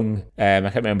and the young, I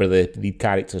can't remember the lead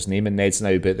character's name in Ned's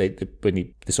now, but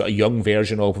the sort of young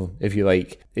version of him, if you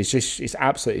like, it's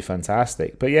absolutely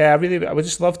fantastic. But yeah, I would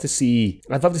just love to see.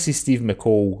 I'd love to see Stephen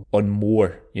McCall on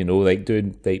more. You know, like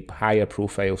doing like higher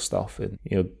profile stuff and,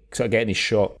 you know, sort of getting his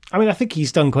shot. I mean, I think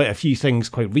he's done quite a few things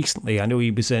quite recently. I know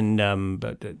he was in, I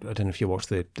don't know if you watched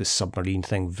the submarine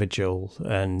thing, Vigil,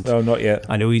 and no, not yet.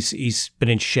 I know he's been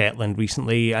in Shetland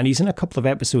recently, and he's in a couple of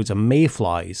episodes of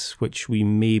Mayflies, which we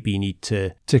maybe need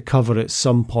to cover at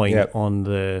some point on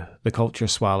the Culture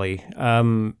Swally.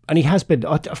 And he has been,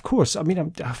 of course. I mean,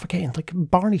 I'm forgetting, like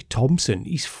Barney Thompson.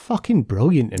 He's fucking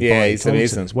brilliant in Barney Thompson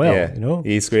amazing as well. Yeah, you know,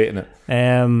 he's great in it.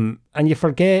 And you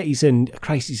forget he's in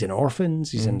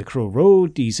Orphans, he's in The Crow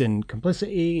Road, he's in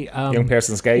Complicity. Young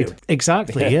Person's Guide. You know,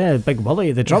 exactly, yeah. Big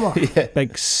Willie, the drummer.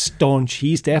 Big staunch.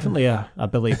 He's definitely a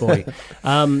Billy boy.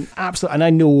 Absolutely. And I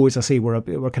know, as I say, we're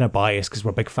kind of biased because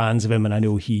we're big fans of him, and I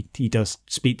know he does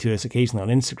speak to us occasionally on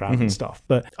Instagram and stuff.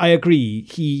 But I agree,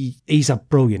 he's a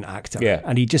brilliant actor. Yeah.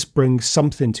 And he just brings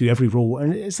something to every role.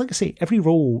 And it's like I say, every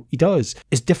role he does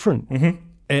is different.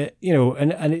 You know,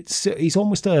 and he's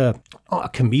almost not a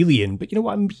chameleon, but you know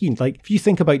what I mean? Like, if you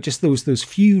think about just those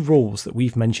few roles that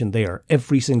we've mentioned there,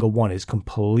 every single one is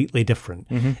completely different.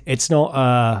 It's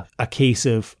not a case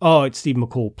of, it's Stephen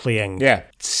McCall playing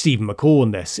Stephen McCall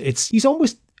in this. He's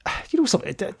almost, you know,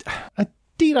 something,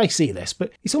 dare I say this,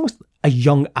 but he's almost a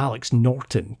young Alex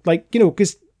Norton. Like, you know,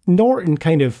 because Norton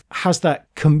kind of has that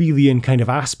chameleon kind of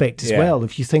aspect as well.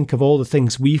 If you think of all the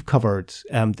things we've covered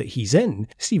that he's in,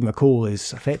 Steve McCall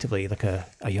is effectively like a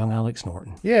young Alex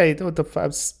Norton. Yeah,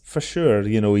 for sure.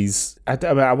 You know,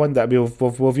 I wonder,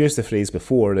 we've used the phrase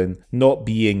before, and not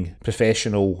being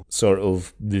professional sort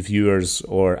of reviewers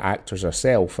or actors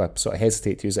ourselves, I sort of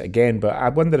hesitate to use it again, but I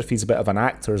wonder if he's a bit of an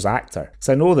actor's actor.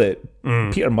 So I know that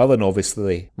Peter Mullen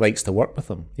obviously likes to work with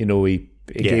him. You know, he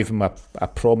gave him a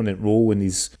prominent role in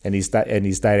his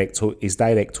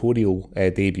directorial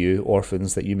debut,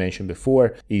 Orphans, that you mentioned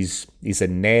before. He's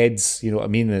in Ned's, you know what I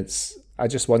mean? I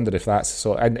just wonder if that's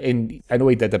so. And I know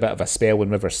he did a bit of a spell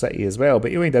in River City as well, but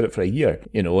he only did it for a year,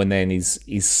 you know. And then he's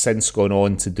since gone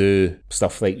on to do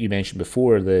stuff like you mentioned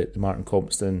before, the Martin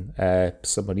Compston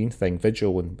submarine thing,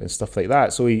 Vigil, and stuff like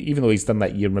that. So even though he's done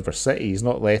that year in River City, he's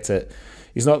not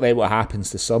let what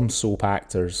happens to some soap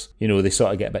actors. You know, they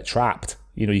sort of get a bit trapped.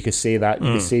 You know, you could say that.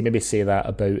 You could maybe say that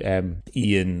about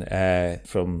Ian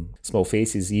from Small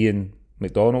Faces. Ian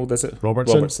McDonald, is it?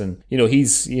 Robertson. You know,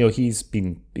 he's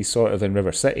sort of in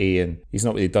River City, and he's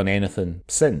not really done anything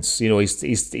since. You know,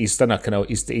 he's done a kind of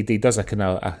he does a kind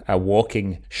of a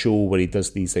walking show where he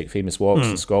does these like famous walks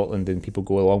in Scotland, and people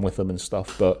go along with him and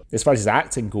stuff. But as far as his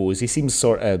acting goes, he seems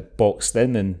sort of boxed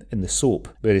in the soap,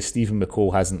 whereas Stephen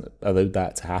McCall hasn't allowed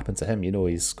that to happen to him. You know,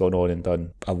 he's gone on and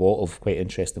done a lot of quite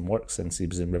interesting work since he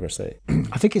was in River City.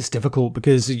 I think it's difficult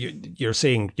because you're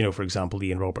saying, you know, for example,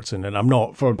 Ian Robertson, and I'm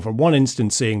not for one instance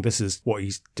saying this is what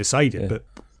he's decided, but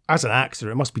as an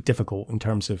actor, it must be difficult in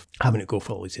terms of having to go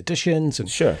for all these auditions and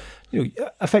sure, you know,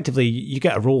 effectively you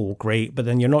get a role, great, but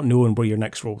then you're not knowing where your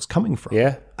next role is coming from.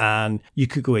 Yeah, and you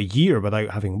could go a year without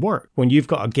having work. When you've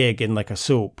got a gig in like a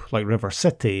soap like River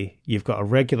City, you've got a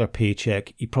regular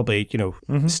paycheck. He probably, you know,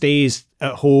 stays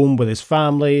at home with his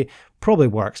family. Probably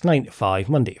works 9 to 5,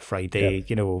 Monday to Friday,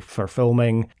 you know, for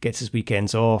filming, gets his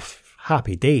weekends off.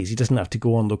 Happy days. He doesn't have to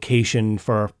go on location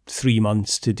for 3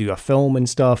 months to do a film and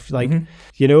stuff. Like,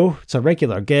 you know, it's a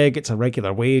regular gig, it's a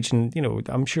regular wage, and, you know,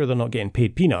 I'm sure they're not getting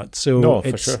paid peanuts. So no,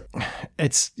 for sure.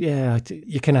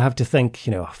 You kind of have to think,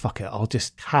 you know, fuck it, I'll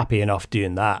just happy enough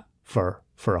doing that for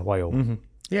a while.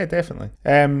 Yeah, definitely.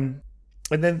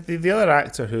 And then the other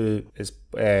actor who is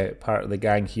part of the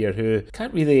gang here, who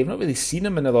I've not really seen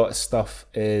him in a lot of stuff,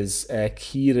 is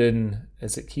Kieran.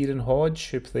 Is it Kieran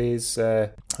Hodge who plays?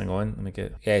 Hang on, let me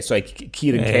get.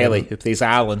 Kieran Kelly, who plays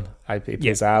Alan. He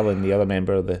plays Alan, the other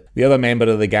member of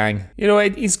the gang. You know,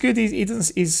 he's good.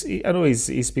 I know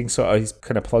he's been he's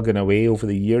kind of plugging away over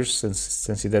the years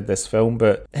since he did this film,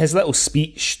 but his little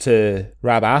speech to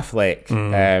Rob Affleck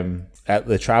at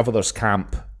the Travellers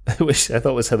camp, which I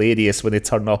thought was hilarious, when they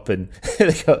turn up and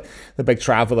they got the big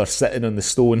traveller sitting on the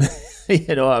stone,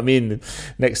 you know what I mean,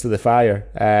 next to the fire.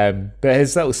 But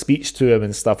his little speech to him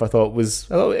and stuff, I thought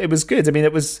it was good. I mean,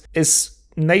 it's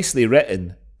nicely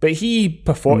written, but he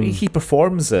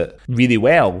performs it really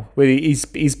well. Where he's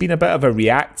been a bit of a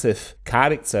reactive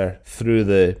character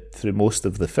through most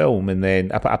of the film, and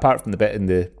then apart from the bit in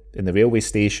the railway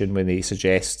station when he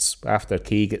suggests, after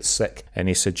Kay gets sick, and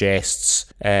he suggests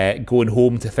going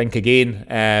home to think again.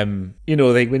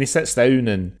 Like when he sits down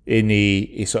and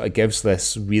he sort of gives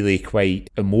this really quite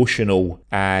emotional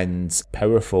and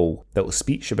powerful little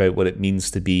speech about what it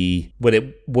means to be what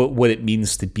it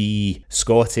means to be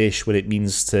Scottish, what it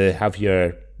means to have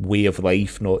your way of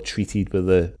life not treated with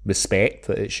the respect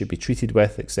that it should be treated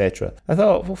with, etc. I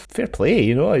thought, well, fair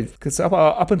play, because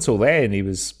up until then he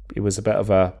was a bit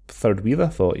of a third wheel, I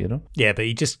thought, Yeah, but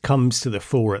he just comes to the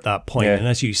fore at that point, and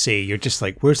as you say, you're just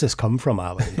like, where's this come from,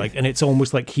 Alan? And it's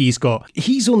almost like he's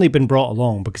only been brought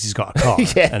along because he's got a car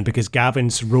and because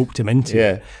Gavin's roped him into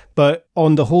it. But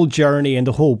on the whole journey and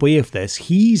the whole way of this,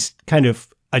 he's kind of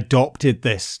adopted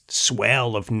this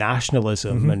swell of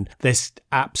nationalism and this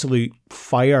absolute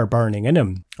fire burning in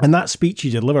him. And that speech he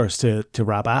delivers to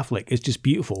Rab Affleck is just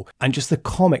beautiful. And just the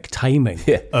comic timing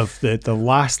of the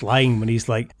last line when he's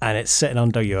like, and it's sitting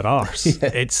under your arse.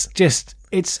 It's just...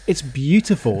 It's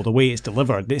beautiful the way it's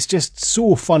delivered. It's just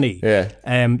so funny.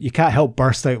 You can't help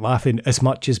burst out laughing as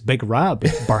much as Big Rab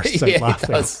bursts out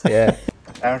laughing.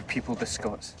 Our people, the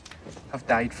Scots, have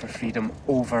died for freedom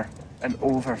over and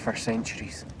over for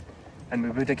centuries, and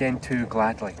we would again too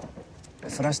gladly.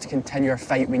 But for us to continue our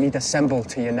fight, we need a symbol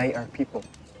to unite our people.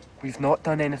 We've not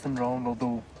done anything wrong,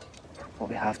 although what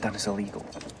we have done is illegal.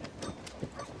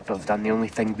 But we've done the only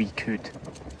thing we could.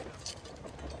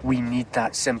 We need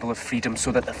that symbol of freedom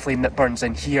so that the flame that burns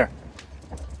in here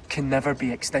can never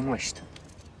be extinguished.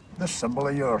 This symbol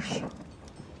of yours,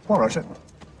 what is it?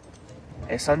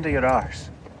 It's under your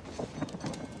arse.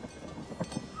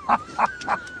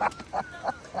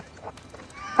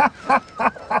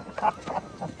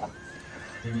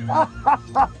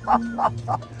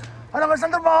 And I was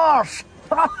under bars.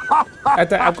 I've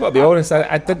got to be honest,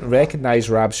 I didn't recognise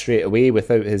Rab straight away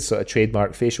without his sort of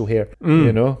trademark facial hair,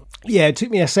 Yeah, it took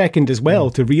me a second as well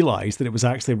to realise that it was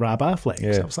actually Rab Affleck.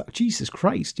 So I was like, Jesus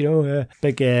Christ,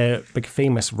 big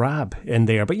famous Rab in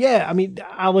there. But yeah, I mean,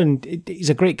 Alan, he's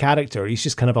a great character. He's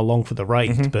just kind of along for the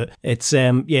ride. But it's,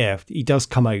 he does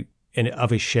come out of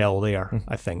his shell there,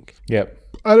 I think. Yep.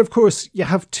 And of course, you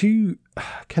have two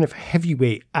kind of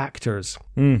heavyweight actors.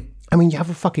 I mean, you have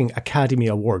a fucking Academy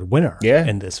Award winner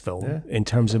in this film in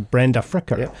terms of Brenda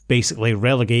Fricker, basically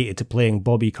relegated to playing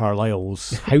Bobby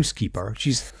Carlyle's housekeeper.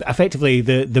 She's effectively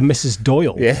the Mrs.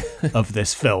 Doyle of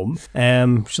this film.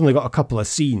 She's only got a couple of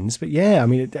scenes, but I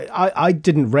mean, I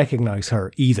didn't recognise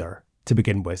her either to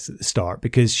begin with at the start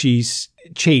because she's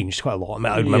changed quite a lot. I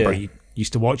mean, I remember you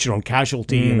used to watch her on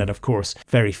Casualty, and then, of course,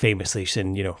 very famously she's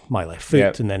in, My Left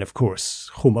Foot, and then, of course,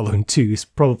 Home Alone 2 is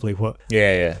probably what,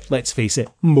 let's face it,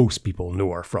 most people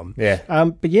know her from.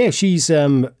 But she's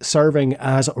serving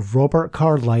as Robert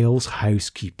Carlyle's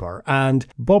housekeeper, and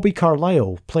Bobby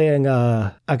Carlyle playing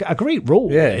a great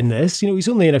role in this. He's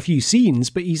only in a few scenes,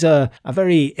 but he's a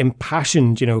very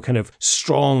impassioned, kind of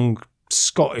strong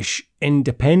Scottish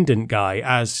independent guy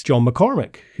as John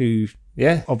McCormick, who...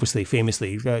 obviously,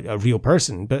 famously a real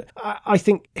person. But I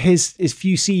think his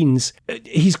few scenes,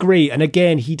 he's great. And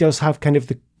again, he does have kind of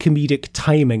the comedic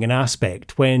timing and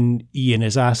aspect when Ian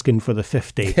is asking for the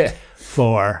 50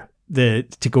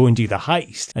 to go and do the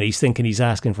heist. And he's thinking he's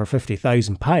asking for £50,000.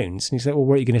 And he's like, well,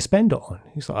 what are you going to spend it on?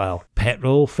 He's like, oh,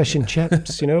 petrol, fish and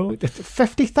chips,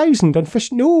 50,000 on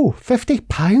fish. No,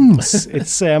 £50.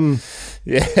 It's...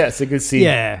 Yeah, it's a good scene.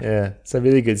 Yeah, it's a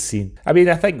really good scene. I mean,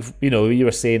 I think, you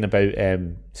were saying about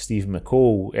Stephen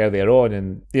McCall earlier on,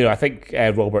 and, I think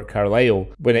Robert Carlyle,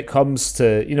 when it comes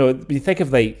to, when you think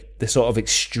of like the sort of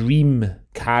extreme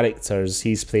characters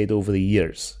he's played over the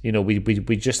years,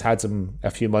 we just had him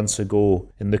a few months ago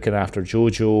in Looking After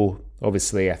Jojo.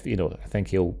 Obviously, I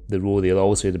think the role he'll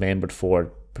always be remembered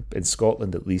for, in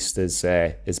Scotland at least, is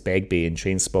Begbie in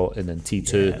Trainspotting and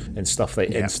T2 and stuff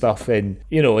and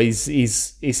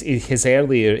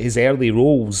his early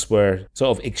roles were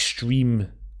sort of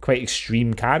quite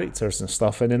extreme characters and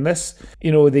stuff, and in this,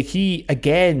 he's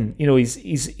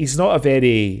not a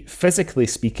very, physically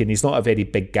speaking, he's not a very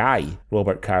big guy,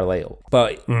 Robert Carlyle,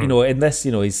 but in this,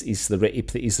 he's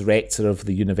the rector of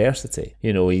the university.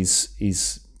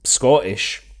 He's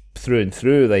Scottish through and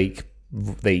through, like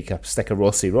a stick of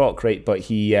Rossi Rock, right? But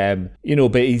he,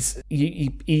 but he's,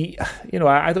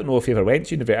 I don't know if he ever went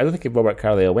to university. I don't think Robert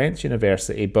Carlyle went to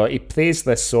university, but he plays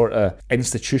this sort of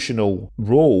institutional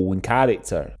role and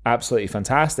character absolutely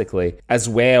fantastically, as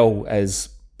well as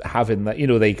having that,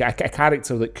 like a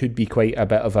character that could be quite a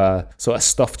bit of a sort of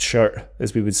stuffed shirt,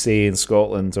 as we would say in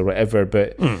Scotland or whatever,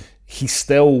 but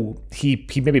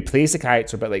he maybe plays the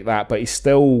character a bit like that, but he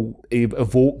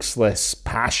evokes this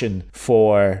passion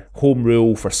for home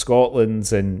rule, for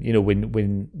Scotland. And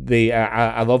when they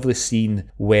I love the scene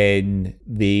when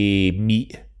they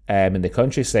meet in the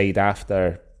countryside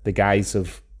after the guys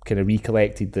have kind of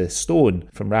recollected the stone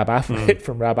from Rab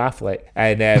Affleck,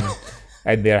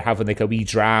 and they're having like a wee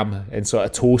dram and sort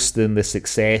of toasting the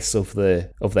success of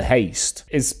the heist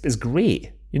is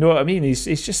great. You know what I mean?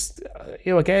 He's just,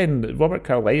 again, Robert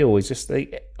Carlyle is just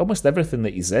like almost everything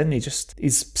that he's in.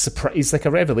 He's like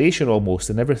a revelation almost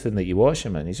in everything that you watch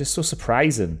him in. He's just so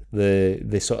surprising,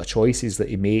 the sort of choices that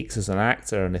he makes as an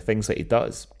actor and the things that he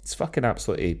does. It's fucking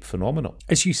absolutely phenomenal.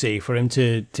 As you say, for him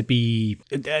to be,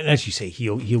 and as you say,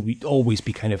 he'll always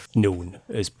be kind of known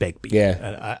as Begbie. Yeah.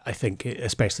 And I think,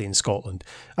 especially in Scotland.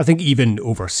 I think even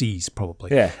overseas,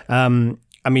 probably. Yeah.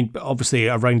 I mean, obviously,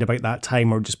 around about that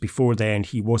time or just before then,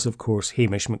 he was, of course,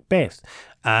 Hamish Macbeth.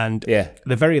 And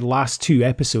the very last 2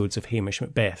 episodes of Hamish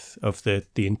Macbeth of the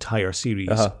entire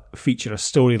series feature a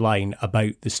storyline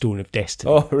about the Stone of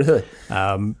Destiny. Oh, really?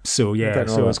 So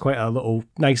it's quite a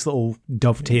nice little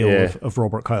dovetail of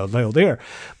Robert Carlyle there.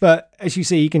 But as you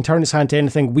say, he can turn his hand to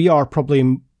anything. We are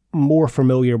probably more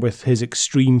familiar with his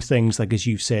extreme things, like as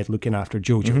you've said, looking after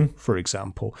Jojo, for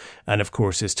example, and of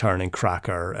course his turn in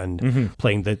Cracker and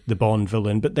playing the Bond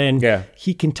villain. But then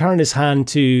he can turn his hand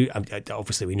to,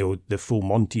 obviously we know the Full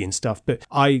Monty and stuff, but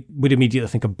I would immediately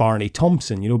think of Barney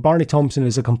Thompson. Barney Thompson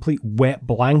is a complete wet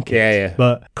blanket,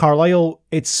 but Carlyle,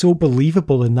 it's so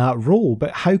believable in that role.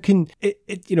 But how can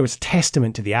it's a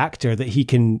testament to the actor that he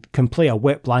can play a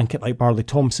wet blanket like Barney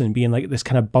Thompson, being like this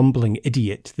kind of bumbling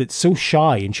idiot that's so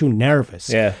shy and so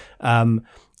nervous. And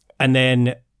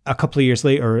then a couple of years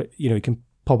later, he can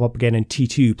pop up again in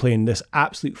T2 playing this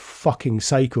absolute fucking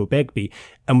psycho Begbie.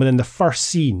 And within the first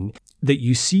scene that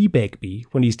you see Begbie,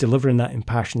 when he's delivering that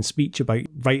impassioned speech about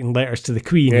writing letters to the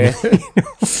Queen,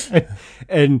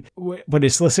 and when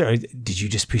his solicitor, did you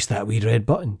just push that wee red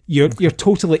button? You're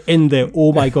totally in the,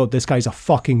 oh my God, this guy's a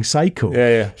fucking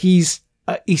psycho. He's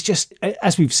just,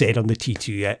 as we've said on the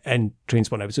T2 and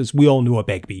Trainspotting episodes, we all know a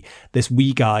Begbie, this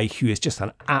wee guy who is just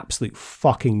an absolute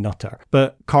fucking nutter.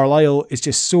 But Carlyle is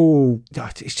just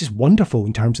it's just wonderful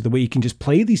in terms of the way he can just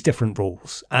play these different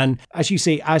roles. And as you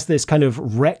say, as this kind of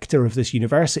rector of this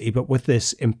university, but with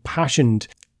this impassioned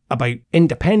about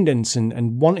independence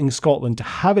and wanting Scotland to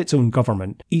have its own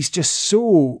government, he's just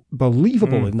so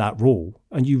believable in that role.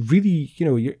 And you really,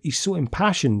 he's so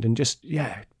impassioned and just,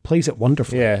 plays it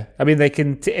wonderfully. Yeah, I mean, like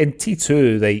in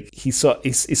T2, like he's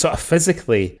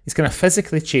kind of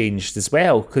physically changed as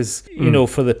well, because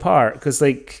for the part, because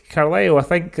like Carlyle, I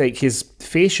think like his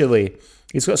facially,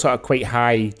 he's got sort of quite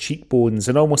high cheekbones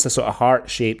and almost a sort of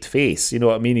heart-shaped face. You know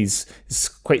what I mean? He's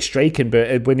quite striking, but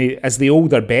as the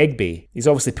older Begbie, he's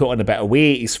obviously put on a bit of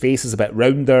weight. His face is a bit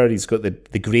rounder. He's got the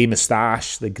grey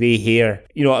moustache, the grey hair.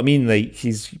 You know what I mean? Like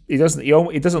he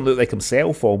doesn't look like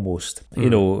himself almost.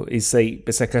 He's like,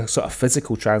 it's like a sort of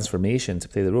physical transformation to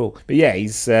play the role. But yeah,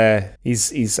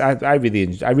 I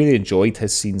really enjoyed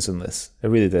his scenes in this. I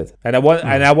really did. And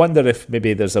I wonder if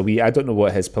maybe there's a wee, I don't know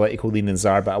what his political leanings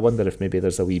are, but I wonder if maybe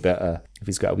there's a wee bit if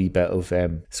he's got a wee bit of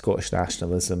Scottish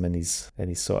nationalism in his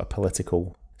sort of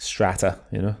political strata,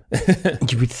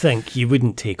 You would think you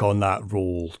wouldn't take on that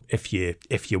role if you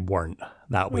weren't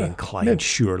that way inclined,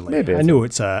 surely. Maybe. I know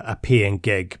it's a paying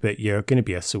gig, but you're going to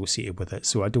be associated with it,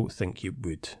 so I don't think you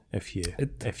would if you.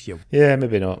 Yeah,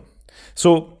 maybe not.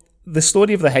 So the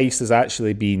story of the heist has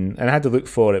actually been, and I had to look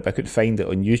for it, but I couldn't find it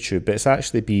on YouTube, but it's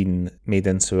actually been made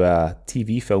into a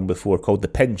TV film before called The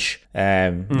Pinch. The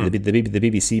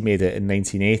BBC made it in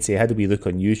 1980. I had a wee look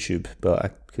on YouTube, but I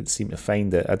couldn't seem to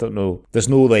find it. I don't know. There's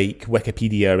no like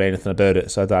Wikipedia or anything about it,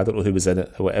 so I don't know who was in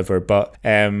it or whatever. But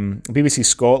BBC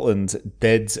Scotland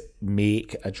did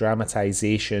make a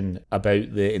dramatisation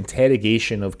about the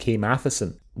interrogation of Kay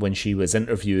Matheson when she was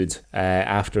interviewed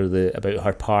about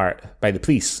her part by the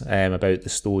police about the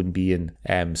stone being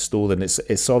stolen.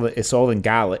 It's all in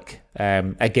Gaelic.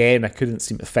 Again, I couldn't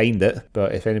seem to find it,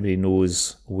 but if anybody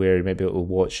knows where maybe it will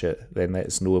watch it, then let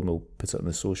us know and we'll put it on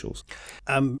the socials.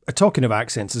 Talking of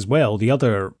accents as well, the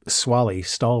other Swally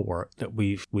stalwart that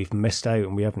we've missed out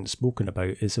and we haven't spoken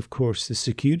about is, of course, the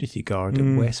security guard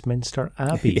at Westminster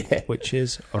Abbey, which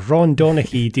is Ron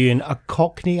Donaghy doing a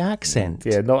Cockney accent.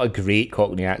 Yeah, not a great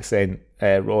Cockney accent,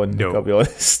 Ron, no. I'll be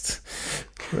honest.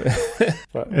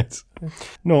 It's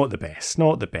not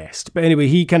the best. But anyway,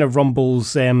 he kind of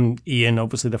rumbles Ian,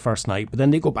 obviously, the first night, but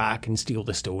then they go back and steal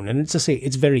the stone. And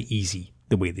it's very easy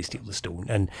the way they steal the stone.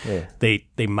 And they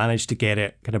manage to get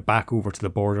it kind of back over to the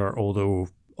border, although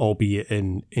albeit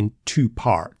in 2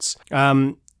 parts.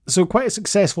 So quite a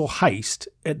successful heist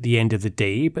at the end of the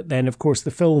day, but then of course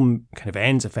the film kind of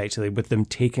ends effectively with them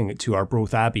taking it to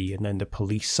Arbroath Abbey and then the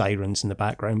police sirens in the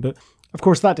background. But of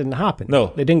course that didn't happen.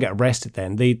 No. They didn't get arrested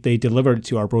then. They delivered it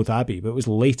to Arbroath Abbey, but it was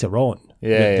later on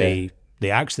that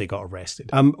they actually got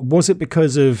arrested. Was it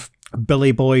because of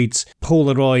Billy Boyd's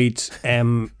Polaroid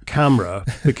camera?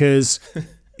 Because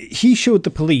he showed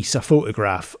the police a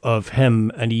photograph of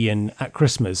him and Ian at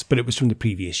Christmas, but it was from the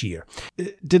previous year.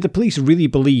 Did the police really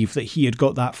believe that he had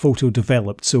got that photo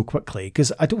developed so quickly?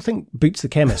 Because I don't think Boots the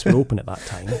Chemist were open at that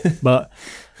time, but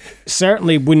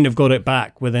certainly wouldn't have got it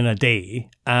back within a day.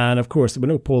 And of course, there were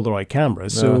no Polaroid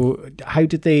cameras. So how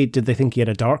did they think he had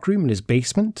a dark room in his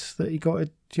basement that he got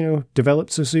it,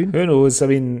 developed so soon? Who knows? I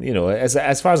mean,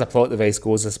 as far as a plot device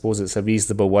goes, I suppose it's a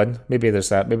reasonable one. Maybe there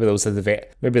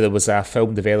was a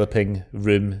film developing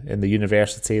room in the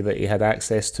university that he had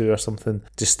access to or something,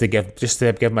 just to give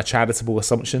him a charitable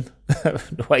assumption. I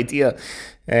have no idea.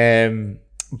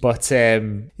 But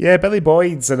Billy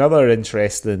Boyd's another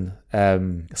interesting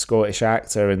Scottish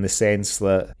actor in the sense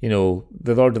that,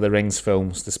 the Lord of the Rings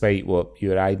films, despite what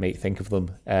you or I might think of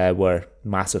them, were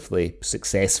massively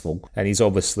successful. And he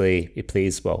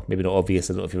plays, well, maybe not obvious,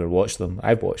 I don't know if you've ever watched them.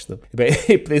 I've watched them. But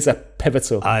he plays a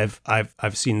pivotal...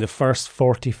 I've seen the first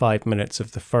 45 minutes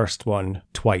of the first one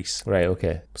twice. Right,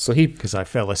 okay. So because I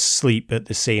fell asleep at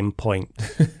the same point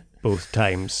both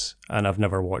times, and I've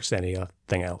never watched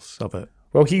anything else of it.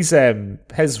 Well, his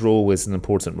role was an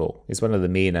important role. He's one of the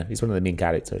main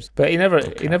characters, but he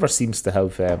never seems to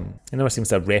have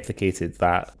replicated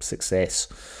that success.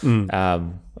 I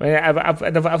mean,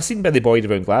 I've seen Billy Boyd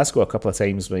around Glasgow a couple of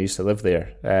times when I used to live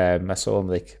there. I saw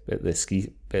him at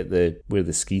where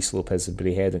the ski slope is in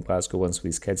Braehead in Glasgow once with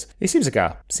his kids. He seems like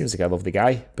a lovely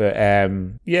guy. But I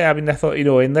mean, I thought,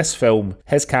 in this film,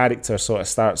 his character sort of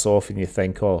starts off and you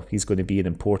think, oh, he's going to be an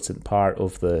important part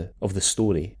of the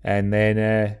story, and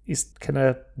then he's kind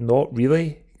of not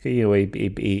really. He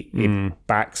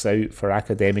backs out for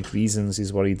academic reasons.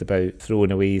 He's worried about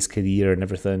throwing away his career and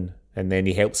everything. And then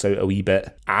he helps out a wee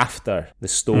bit after the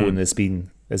stone has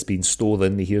been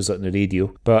stolen. He hears it on the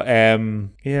radio. But I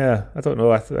don't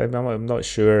know. I'm not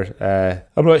sure.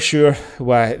 I'm not sure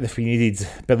if we needed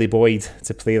Billy Boyd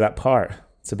to play that part,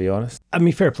 to be honest. I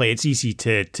mean, fair play. It's easy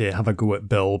to have a go at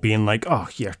Bill being like, oh,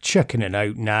 you're chickening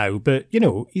out now. But,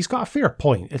 he's got a fair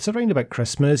point. It's around about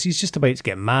Christmas. He's just about to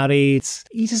get married.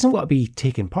 He doesn't want to be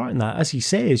taking part in that. As he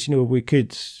says, we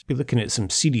could be looking at some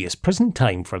serious prison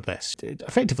time for this.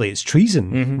 Effectively, it's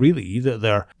treason, really, that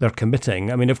they're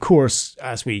committing. I mean, of course,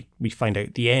 as we find out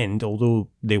at the end, although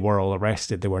they were all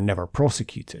arrested, they were never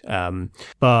prosecuted.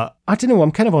 But I don't know,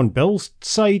 I'm kind of on Bill's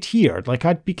side here. Like,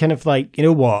 I'd be kind of like, you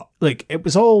know what? Like,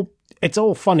 it's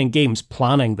all fun and games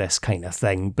planning this kind of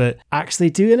thing, but actually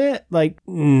doing it, like,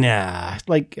 nah.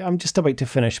 Like, I'm just about to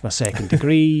finish my second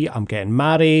degree. I'm getting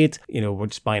married. We're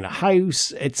just buying a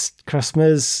house. It's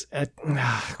Christmas.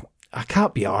 I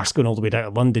can't be arsed going all the way down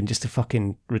to London just to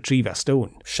fucking retrieve a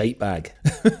stone. Shite bag.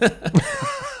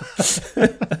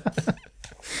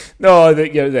 No,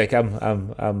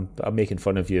 I'm making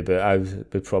fun of you, but I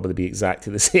would probably be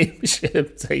exactly the same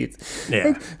side.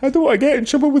 Yeah. I don't want to get in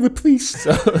trouble with the police.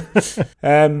 So.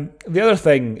 The other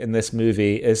thing in this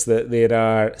movie is that there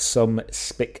are some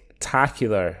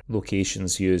spectacular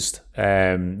locations used.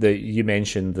 You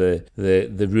mentioned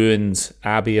the ruined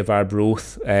Abbey of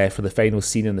Arbroath for the final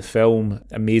scene in the film.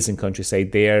 Amazing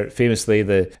countryside there. Famously,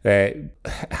 the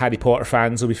Harry Potter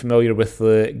fans will be familiar with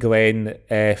the Glen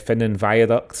Finnan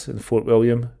Viaduct in Fort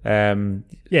William.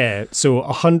 So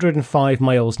 105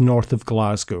 miles north of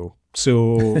Glasgow.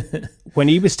 So when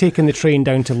he was taking the train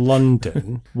down to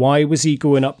London, why was he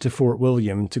going up to Fort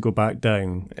William to go back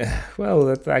down?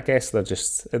 Well, I guess they're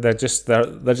just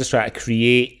trying to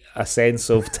create a sense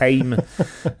of time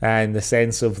and the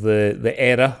sense of the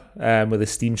era with the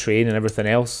steam train and everything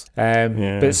else.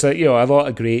 But so a lot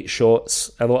of great shots,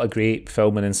 a lot of great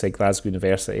filming inside Glasgow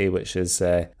University, which is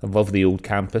a lovely old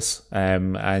campus,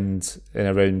 and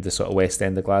around the sort of west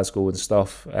end of Glasgow and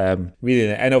stuff.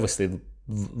 Really, and obviously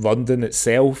London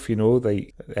itself,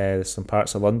 there's some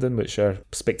parts of London which are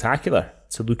spectacular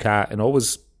to look at and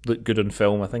always look good on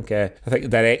film. I think the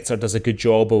director does a good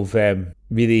job of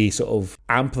really sort of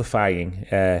amplifying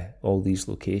all these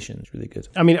locations. Really good.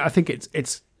 I mean, I think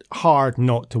it's hard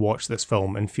not to watch this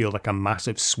film and feel like a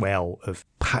massive swell of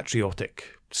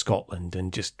patriotic Scotland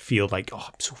and just feel like, oh,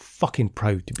 I'm so fucking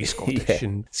proud to be Scottish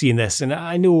and seeing this. And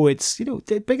I know it's,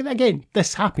 but again,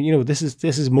 this happened, this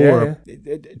is more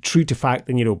true to fact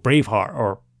than, Braveheart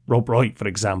or Rob Roy, for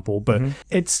example. But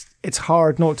it's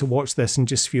hard not to watch this and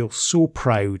just feel so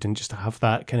proud and just to have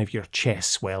that kind of your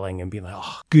chest swelling and being like,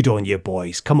 oh, good on you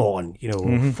boys, come on,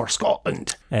 for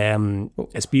Scotland.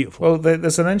 It's beautiful. Well,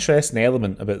 there's an interesting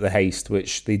element about the heist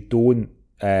which they don't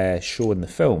show in the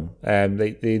film.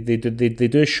 They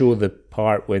do show the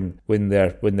part when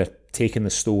they're taking the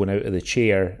stone out of the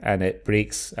chair and it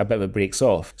breaks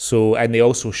off. So, and they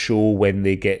also show when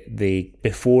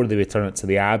before they return it to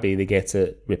the Abbey, they get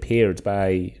it repaired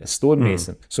by a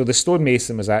stonemason. So the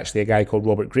stonemason was actually a guy called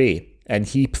Robert Gray. And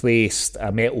he placed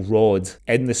a metal rod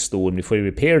in the stone before he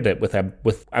repaired it with a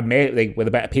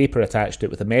bit of paper attached to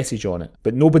it with a message on it.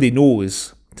 But nobody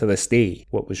knows to this day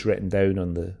what was written down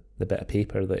on the bit of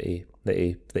paper that he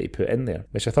put in there,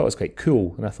 which I thought was quite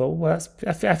cool. And I thought, well,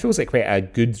 that feels like quite a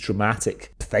good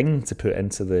dramatic thing to put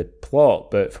into the plot.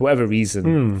 But for whatever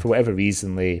reason,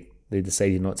 they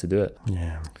decided not to do it.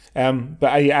 Yeah. But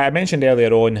I mentioned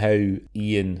earlier on how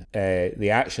Ian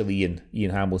Hamilton,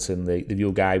 the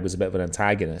real guy, was a bit of an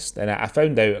antagonist, and I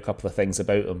found out a couple of things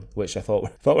about him which I thought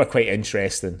were quite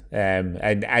interesting,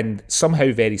 and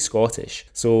somehow very Scottish.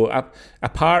 So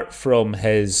apart from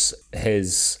his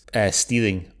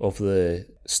stealing of the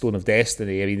Stone of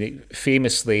Destiny, I mean,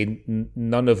 famously,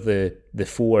 none of the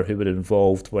four who were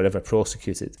involved were ever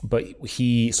prosecuted. But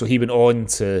he went on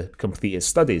to complete his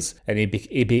studies, and he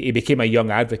became a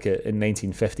young advocate in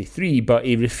 1953. But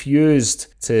he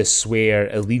refused to swear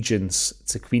allegiance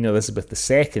to Queen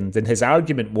Elizabeth II, and his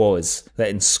argument was that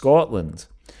in Scotland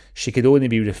she could only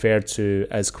be referred to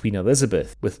as Queen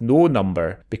Elizabeth with no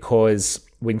number, because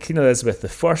when Queen Elizabeth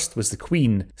I was the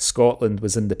Queen, Scotland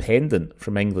was independent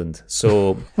from England.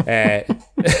 So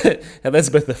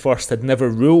Elizabeth I had never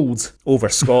ruled over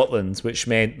Scotland, which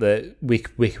meant that we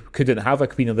couldn't have a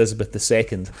Queen Elizabeth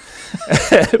II,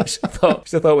 which I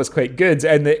thought was quite good.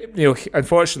 And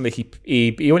unfortunately,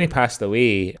 he only passed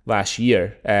away last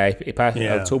year.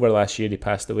 October last year he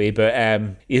passed away. But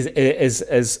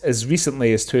as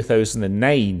recently as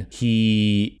 2009,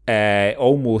 he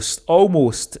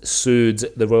almost sued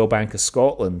the Royal Bank of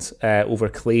Scotland over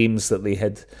claims that they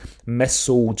had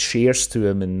missold shares to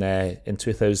him in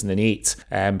 2008,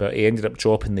 but he ended up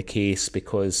dropping the case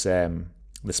because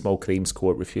the Small Claims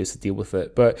Court refused to deal with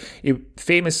it. But he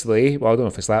famously, well, I don't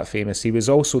know if it's that famous, he was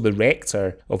also the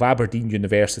rector of Aberdeen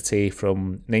University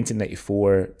from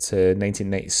 1994 to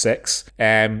 1996.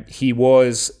 He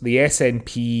was the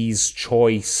SNP's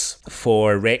choice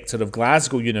for rector of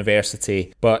Glasgow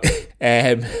University, but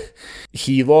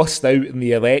he lost out in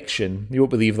the election. You won't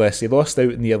believe this. He lost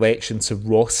out in the election to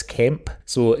Ross Kemp.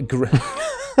 So,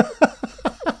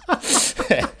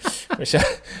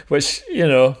 which,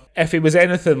 if he was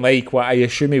anything like what I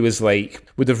assume he was like,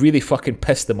 would have really fucking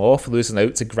pissed him off losing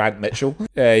out to Grant Mitchell.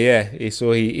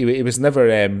 So he was never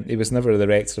the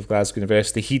rector of Glasgow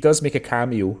University. He does make a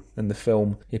cameo in the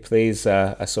film. He plays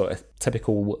a sort of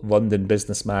typical London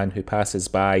businessman who passes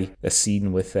by a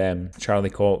scene with Charlie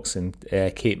Cox and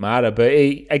Kate Mara. But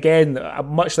again,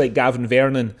 much like Gavin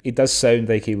Vernon, he does sound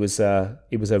like he was a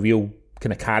real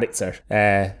kind of character,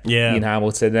 Ian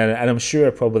Hamilton, and I'm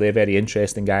sure probably a very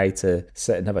interesting guy to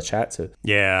sit and have a chat to.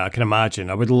 Yeah, I can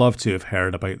imagine. I would love to have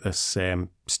heard about this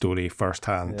story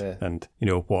firsthand, and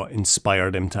what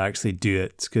inspired him to actually do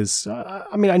it. Because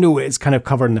I know it's kind of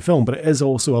covered in the film, but it is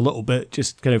also a little bit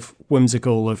just kind of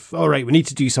whimsical. Of all right, we need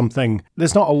to do something.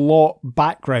 There's not a lot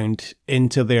background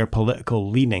into their political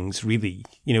leanings, really.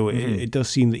 It does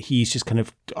seem that he's just kind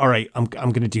of, all right, I'm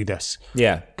going to do this,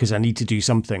 because I need to do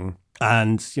something.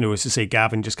 And, as to say,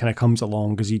 Gavin just kind of comes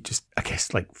along because he just, I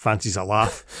guess, like, fancies a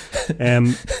laugh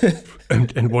and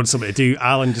wants something to do.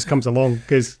 Alan just comes along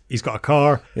because he's got a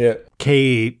car. Yeah.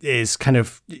 Kay is kind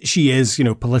of, she is,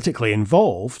 politically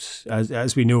involved,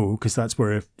 as we know, because that's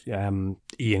where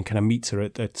Ian kind of meets her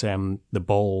at the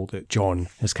ball that John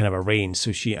has kind of arranged.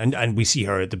 So she, and we see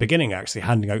her at the beginning actually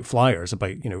handing out flyers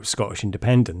about, Scottish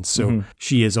independence. So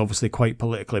she is obviously quite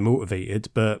politically motivated,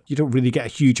 but you don't really get a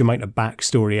huge amount of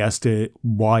backstory as to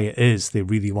why it is they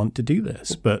really want to do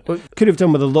this. But could have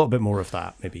done with a little bit more of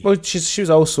that, maybe. Well, she was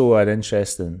also an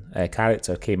interesting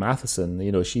character, Kay Matheson.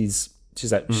 She's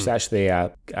actually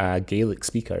a Gaelic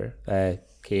speaker.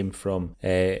 Came from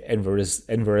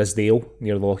Inverisdale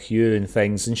near Loch Ewe and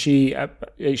things, and she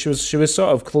was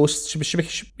sort of close.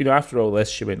 She after all this,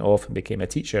 she went off and became a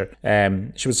teacher.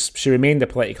 She remained a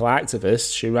political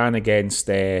activist. She ran against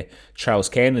Charles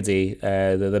Kennedy,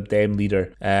 the Lib Dem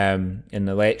leader, in an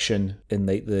election in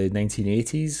like the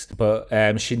 1980s. But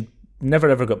she never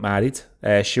ever got married.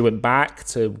 She went back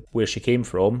to where she came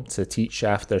from to teach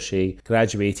after she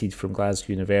graduated from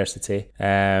Glasgow University.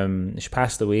 She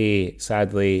passed away,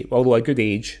 sadly, although a good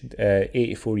age,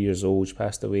 84 years old. She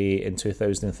passed away in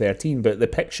 2013. But the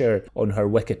picture on her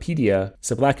Wikipedia,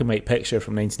 it's a black and white picture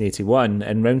from 1981,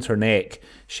 and round her neck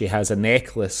she has a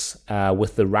necklace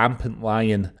with the rampant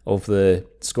lion of the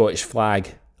Scottish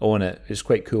flag on it. It's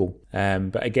quite cool.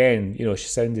 But again,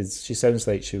 she sounds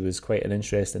like she was quite an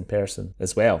interesting person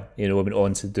as well. Went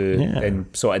on to do and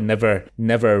sort of never.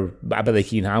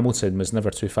 Abigail Hamilton was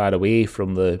never too far away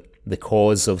from the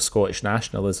cause of Scottish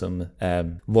nationalism.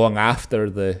 Long after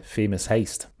the famous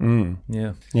heist.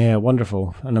 Yeah,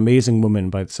 wonderful, an amazing woman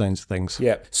by the sounds of things.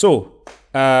 Yeah. So.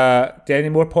 Do any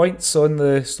more points on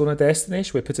the Stone of Destiny?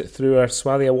 Should we put it through our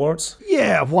Swally Awards?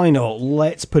 Yeah, why not?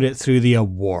 Let's put it through the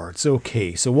awards.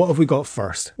 Okay, so what have we got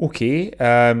first? Okay,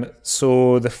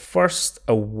 so the first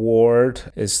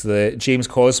award is the James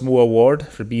Cosmo Award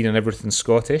for being in everything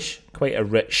Scottish. Quite a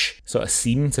rich sort of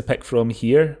scene to pick from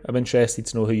here. I'm interested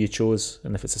to know who you chose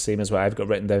and if it's the same as what I've got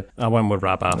written down. I went with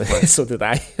Rob Affleck. So did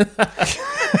I.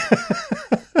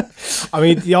 I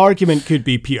mean, the argument could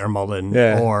be Peter Mullen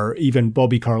or even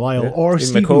Bobby Carlyle or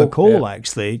Stephen McCall,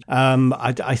 actually.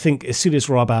 I think as soon as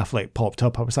Rob Affleck popped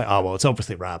up, I was like, oh, well, it's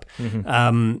obviously Rob.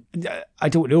 I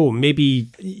don't know. Maybe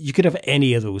you could have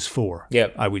any of those four,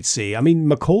 I would say. I mean,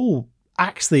 McCall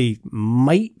actually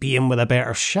might be in with a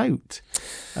better shout.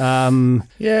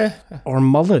 Or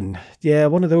Mullen. Yeah,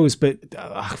 one of those, but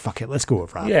fuck it, let's go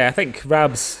with Rab. Yeah, I think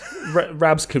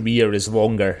Rab's career is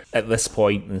longer at this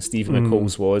point than Stephen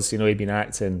McCall's was. He'd been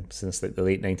acting since like the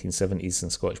late 1970s in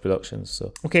Scottish productions.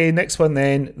 So okay, next one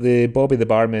then, the Bobby the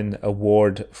Barman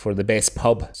Award for the best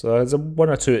pub. So there's one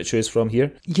or two to choose from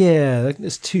here. Yeah,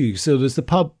 there's two. So there's the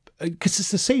pub, because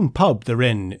it's the same pub they're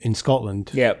in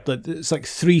Scotland. Yeah. It's like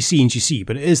three scenes you see,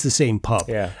 but it is the same pub.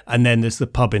 Yeah. And then there's the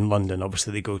pub in London,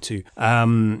 obviously, they go to.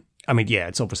 I mean, yeah,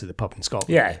 it's obviously the pub in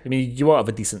Scotland. Yeah, I mean, you want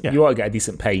to get a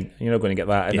decent pint. You're not going to get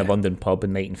that in a London pub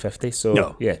in 1950.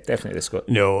 So, yeah, definitely the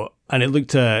Scotland. No, and it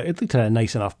looked a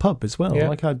nice enough pub as well. Yeah.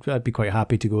 Like, I'd be quite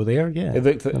happy to go there, yeah. It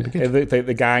looked like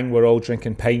the gang were all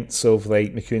drinking pints of,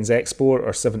 like, McEwan's Export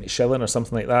or 70 shilling or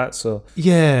something like that, so...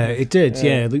 Yeah, it did,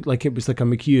 It looked like it was like a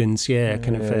McEwan's,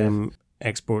 kind of...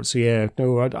 export. So yeah,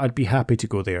 no, I'd be happy to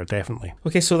go there, definitely.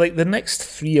 Okay, so like the next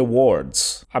three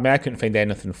awards, I mean, I couldn't find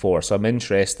anything for, so I'm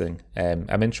interested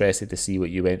to see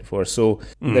what you went for. So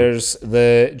there's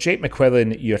the Jake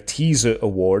McQuillan Your Tease Out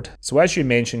Award. So as you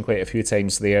mentioned quite a few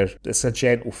times there, it's a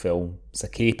gentle film, it's a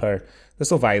caper, there's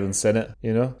no violence in it,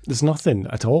 There's nothing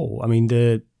at all. I mean,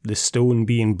 the stone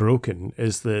being broken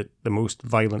is the most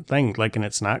violent thing, like, and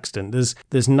it's an accident. There's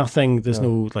nothing, there's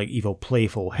no like evil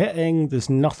playful hitting, there's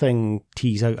nothing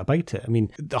tease out about it. I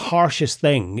mean, the harshest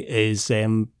thing is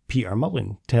Peter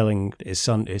Mullen telling his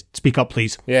son to speak up,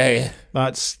 please. Yeah.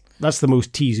 That's the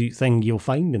most teasy thing you'll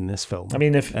find in this film. I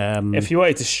mean, if you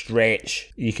wanted to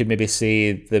stretch, you could maybe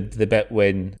say the bit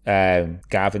when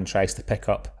Gavin tries to pick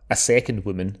up a second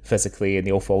woman physically and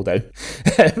they all fall down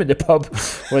in the pub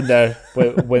when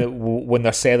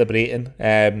they're celebrating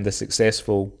the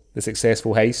successful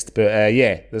heist. But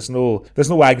there's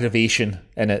no aggravation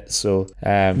in it. So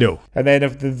no. And then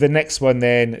if the next one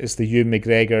then is the Ewan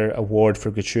McGregor Award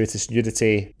for gratuitous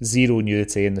nudity. Zero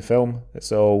nudity in the film.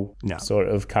 It's all sort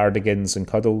of cardigans and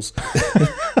cuddles.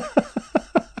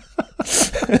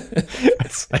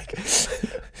 It's like,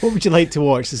 what would you like to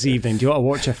watch this evening? Do you want to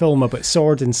watch a film about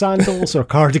sword and sandals or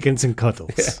cardigans and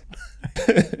cuddles?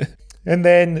 Yeah. And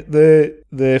then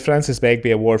the Francis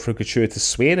Begbie Award for gratuitous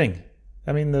swearing.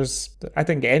 I mean, I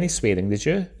didn't get any swearing. Did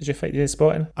you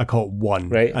spot it? I caught one,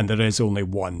 right? And there is only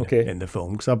one in the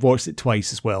film because I've watched it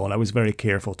twice as well, and I was very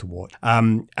careful to watch.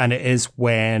 And it is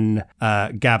when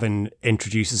Gavin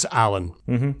introduces Alan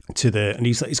and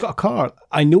he's got a car.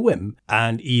 I know him,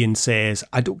 and Ian says,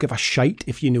 "I don't give a shite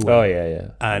if you know him." Oh yeah,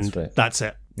 and that's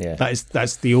it. Yeah,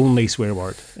 that's the only swear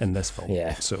word in this film.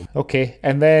 Yeah. So okay,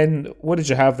 and then what did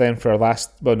you have then for our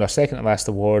second to last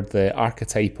award, the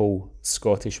archetypal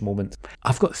Scottish moment?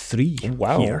 I've got three. Oh,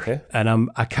 wow. Here, okay. And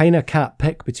I kind of can't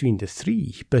pick between the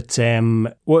three. But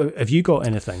what have you got?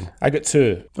 Anything? I got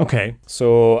two. Okay.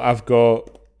 So I've got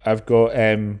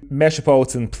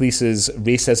Metropolitan Police's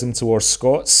racism towards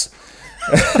Scots.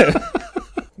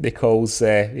 He calls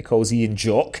Ian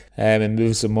Jock and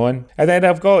moves him on. And then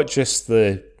I've got just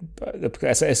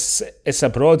it's a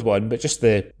broad one, but just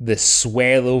the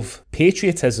swell of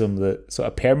patriotism that sort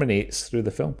of permeates through the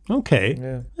film.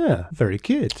 Okay. Yeah, very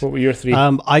good. What were your three?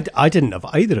 I didn't have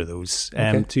either of those.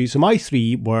 Two. So my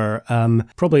three were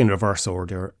probably in reverse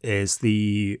order. Is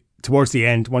the towards the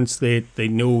end, once they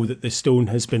know that the stone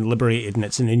has been liberated and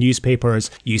it's in the newspapers,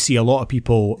 you see a lot of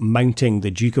people mounting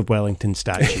the Duke of Wellington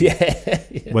statue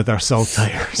with their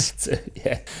saltires.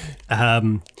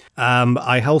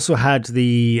 I also had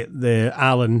the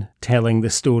Alan telling the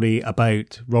story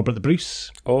about Robert the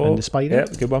Bruce and the spider.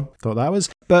 Yeah, good one. Thought that was.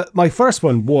 But my first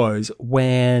one was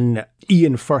when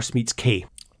Ian first meets Kay.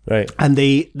 Right. And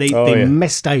they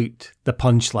missed out the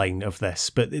punchline of this,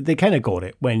 but they kind of got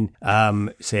it when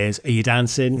says, "Are you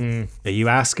dancing? Are you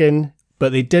asking?"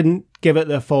 But they didn't give it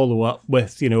the follow-up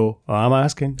with, I'm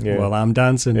asking, well, I'm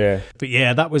dancing. Yeah. But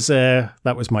yeah, that was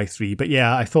my 3. But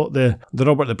yeah, I thought the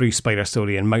Robert the Bruce spider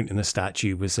story and mounting the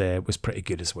statue was pretty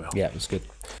good as well. Yeah, it was good.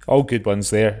 All good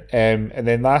ones there. And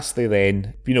then lastly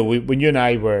then, when you and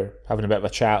I were having a bit of a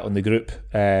chat on the group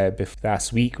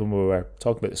last week when we were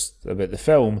talking about the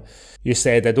film, you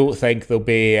said, I don't think there'll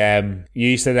be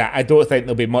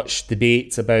much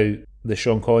debate about the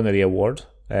Sean Connery Award.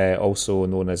 Also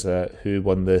known as who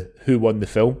won the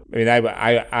film. I mean,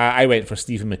 I went for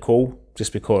Stephen McCall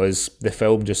just because the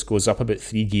film just goes up about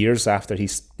 3 years after he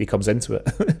comes into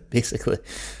it, basically.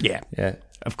 Yeah.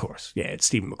 Of course, yeah, it's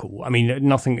Stephen McCall. I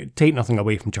mean, take nothing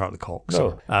away from Charlie Cox.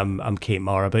 No. I'm Kate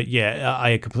Mara, but yeah,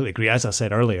 I completely agree. As I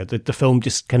said earlier, the film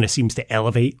just kind of seems to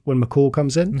elevate when McCall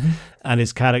comes in, and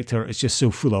his character is just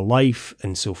so full of life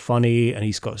and so funny, and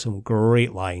he's got some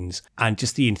great lines, and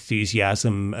just the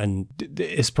enthusiasm and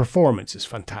his performance is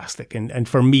fantastic. And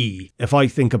for me, if I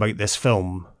think about this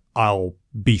film, I'll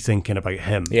be thinking about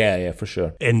him. Yeah, for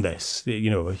sure. In this,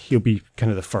 he'll be kind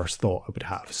of the first thought I would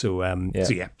have. So,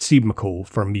 Steve McCall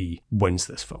for me wins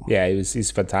this film. Yeah,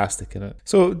 he's fantastic in it.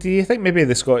 So, do you think maybe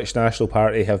the Scottish National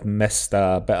Party have missed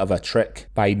a bit of a trick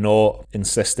by not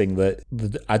insisting that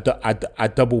a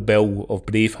double bill of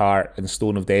Braveheart and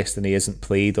Stone of Destiny isn't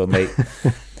played on like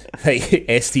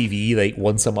STV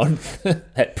once a month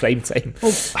at prime time?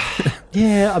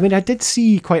 Yeah, I mean, I did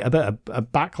see quite a bit of a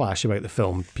backlash about the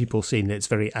film. People saying that it's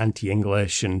very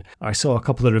anti-English, and I saw a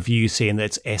couple of reviews saying that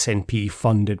it's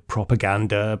SNP-funded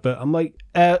propaganda, but I'm like,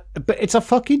 but it's a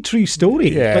fucking true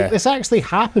story. Yeah. Like, this actually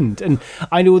happened, and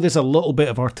I know there's a little bit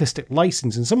of artistic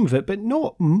license in some of it, but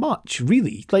not much,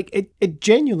 really. Like, it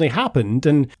genuinely happened,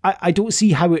 and I don't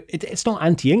see how it's not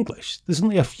anti-English. There's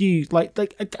only a few,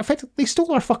 in fact, they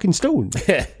stole our fucking stone.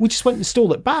 We just went and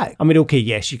stole it back. I mean, okay,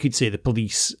 yes, you could say the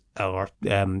police are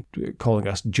calling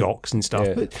us jocks and stuff,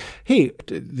 but hey,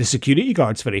 the security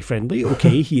guard's very friendly.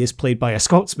 Okay, he is played by a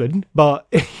Scotsman, but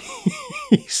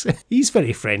he's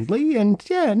very friendly, and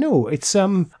it's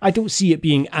I don't see it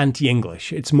being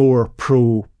anti-English. It's more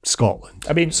pro-Scotland.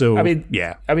 I think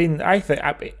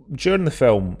during the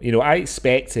film, I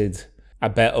expected a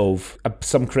bit of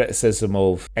some criticism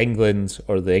of England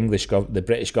or the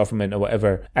British government or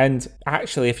whatever, and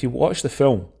actually, if you watch the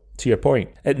film, to your point,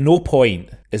 at no point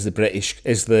is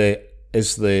the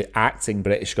acting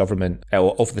British government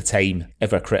of the time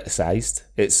ever criticised.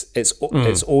 It's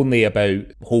only about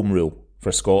home rule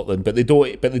for Scotland, but they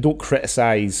don't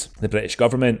criticise the British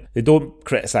government. They don't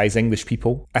criticise English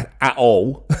people at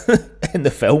all in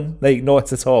the film,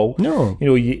 not at all. No,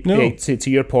 to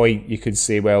your point, you could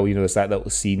say, well, there's that little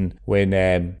scene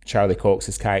when Charlie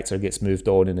Cox's character gets moved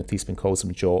on and the policeman calls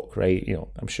him jock, right?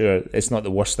 I'm sure it's not the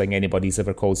worst thing anybody's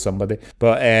ever called somebody,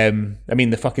 but I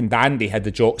mean, the fucking dandy had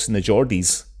the jocks and the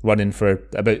Geordies running for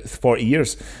about 40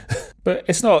 years. But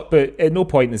it's not, but at no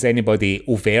point is anybody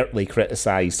overtly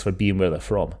criticised for being where they're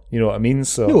from. You know what I mean?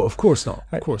 So no, of course not.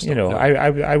 Of course not.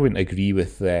 I wouldn't agree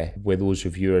with those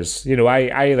reviewers.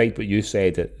 I liked what you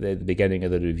said at the beginning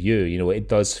of the review. It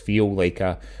does feel like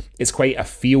it's quite a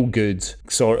feel-good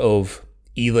sort of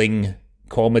Ealing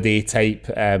comedy type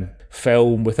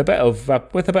film with a bit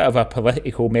of a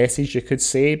political message, you could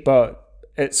say, but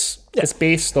it's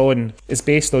based on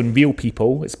real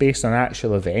people. It's based on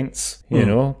actual events.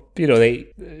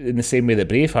 In the same way that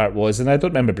Braveheart was. And I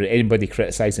don't remember anybody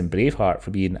criticising Braveheart for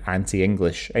being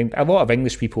anti-English. And a lot of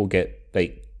English people get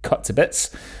cut to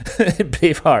bits in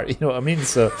Braveheart. You know what I mean?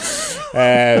 So,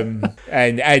 and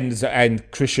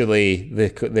crucially,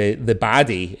 the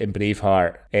baddie in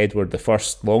Braveheart, Edward I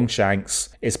Longshanks,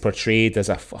 is portrayed as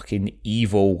a fucking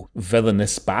evil,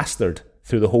 villainous bastard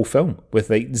through the whole film,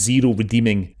 with zero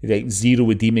redeeming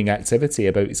activity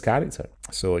about his character.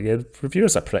 So yeah,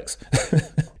 reviewers are pricks.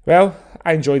 Well,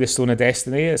 I enjoyed the Stone of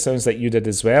Destiny. It sounds like you did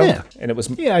as well. Yeah. And it was.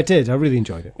 Yeah, I did. I really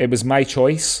enjoyed it. It was my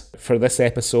choice for this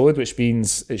episode, which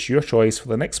means it's your choice for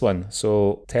the next one.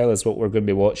 So tell us what we're going to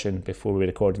be watching before we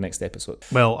record the next episode.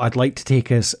 Well, I'd like to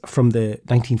take us from the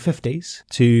 1950s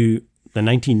to the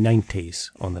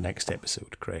 1990s on the next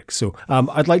episode, Craig. So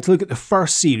I'd like to look at the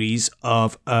first series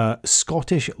of a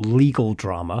Scottish legal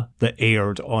drama that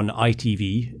aired on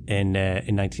ITV in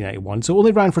 1991. So it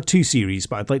only ran for 2 series,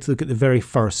 but I'd like to look at the very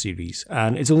first series.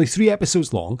 And it's only 3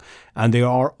 episodes long, and they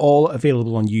are all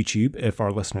available on YouTube if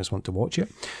our listeners want to watch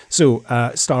it. So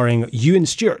starring Ewan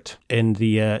Stewart in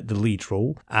the lead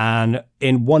role, and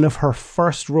in one of her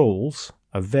first roles,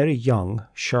 a very young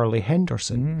Shirley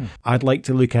Henderson. I'd like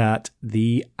to look at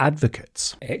The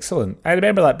Advocates. Excellent. I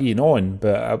remember that being on,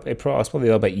 but I was probably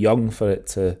a little bit young for it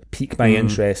to pique my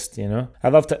interest, you know. I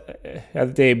loved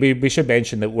it. We should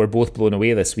mention that we're both blown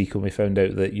away this week when we found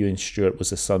out that Ewan Stewart was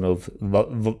the son of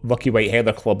Lucky White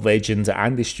Heather Club legend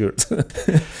Andy Stewart.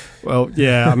 Well,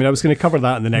 yeah, I mean, I was going to cover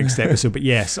that in the next episode, but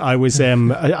yes, I was,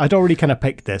 I'd already kind of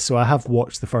picked this, so I have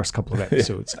watched the first couple of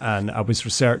episodes, and I was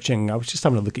researching, I was just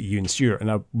having a look at Ewan Stewart,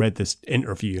 and I read this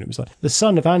interview, and it was like, the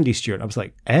son of Andy Stewart. I was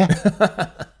like,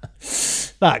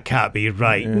 that can't be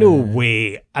right. No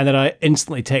way. And then I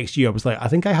instantly text you. I was like, I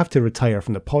think I have to retire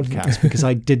from the podcast because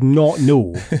I did not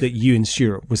know that Ewan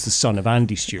Stewart was the son of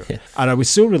Andy Stewart. Yeah. And I was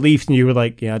so relieved, and you were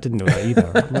like, yeah, I didn't know that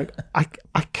either. I'm like,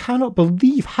 I cannot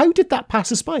believe, how did that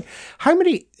pass us by? How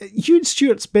many, Ewan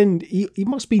Stewart's been, he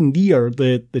must be near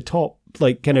the top,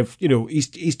 like, kind of, you know, he's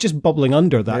just bubbling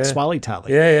under that Swally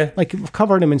tally. Yeah. Like, we've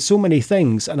covered him in so many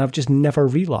things, and I've just never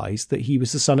realised that he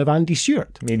was the son of Andy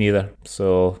Stewart. Me neither.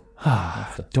 So...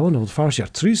 Donald, far's your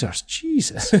trousers.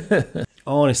 Jesus.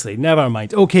 Honestly, never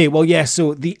mind. Okay, well, yes,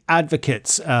 so The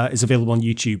Advocates is available on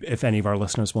YouTube if any of our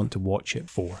listeners want to watch it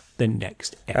for the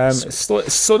next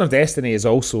episode. Son of Destiny is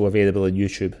also available on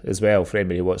YouTube as well for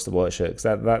anybody who wants to watch it,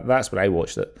 because that's where I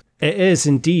watched it. It is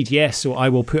indeed, yes. So I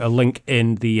will put a link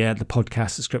in the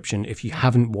podcast description if you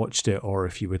haven't watched it or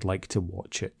if you would like to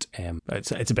watch it.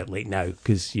 It's a bit late now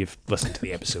because you've listened to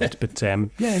the episode, but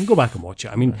yeah, go back and watch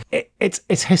it. I mean,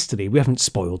 it's history. We haven't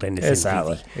spoiled anything.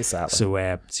 Exactly. So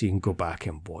you can go back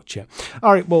and watch it.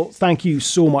 All right. Well, thank you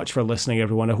so much for listening,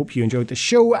 everyone. I hope you enjoyed the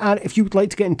show. And if you would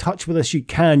like to get in touch with us, you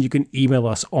can email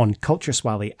us on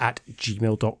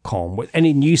cultureswally@gmail.com with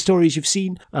any news stories you've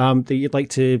seen that you'd like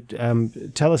to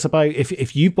tell us about.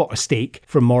 If you bought a steak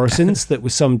from Morrison's that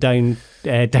was some down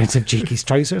some Jakey's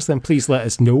trousers, then please let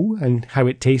us know and how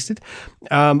it tasted.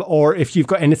 Or if you've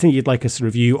got anything you'd like us to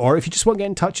review, or if you just want to get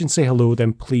in touch and say hello,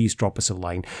 then please drop us a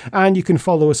line. And you can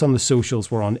follow us on the socials.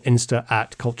 We're on Insta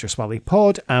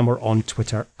 @CultureSwallyPod, and we're on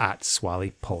Twitter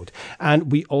 @SwallyPod.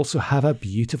 And we also have a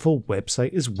beautiful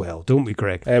website as well, don't we,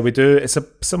 Greg? We do. It's a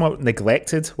somewhat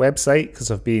neglected website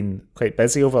because I've been quite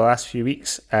busy over the last few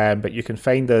weeks. But you can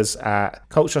find us at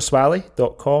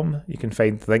cultureswally.com. You can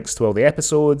find links to all the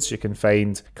episodes. You can find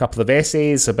a couple of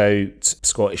essays about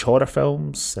Scottish horror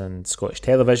films and Scottish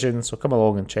television. So come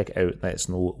along and check it out and let us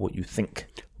know what you think.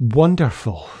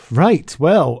 Wonderful. Right.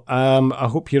 Well, I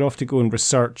hope you're off to go and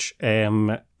research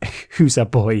who's a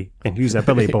boy and who's a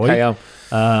Billy boy. I am.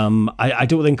 I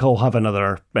don't think I'll have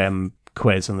another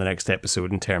quiz on the next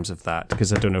episode in terms of that,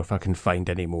 because I don't know if I can find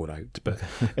any more out. But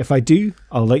if I do,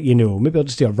 I'll let you know. Maybe I'll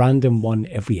just do a random one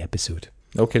every episode.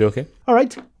 Okay. All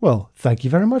right. Well, thank you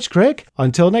very much, Craig.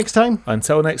 Until next time. I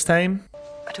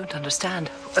don't understand.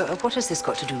 What has this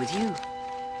got to do with you?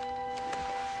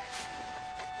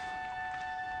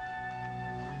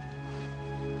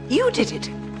 You did it.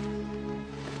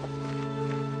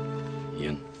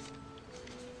 Ian,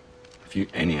 have you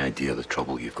any idea the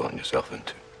trouble you've gotten yourself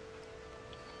into?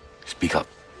 Speak up.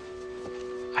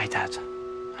 Aye, Dad.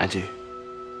 I do.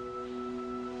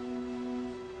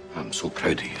 I'm so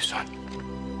proud of you, son.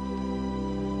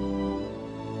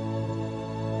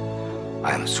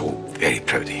 I am so very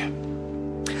proud of you.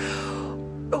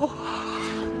 Oh.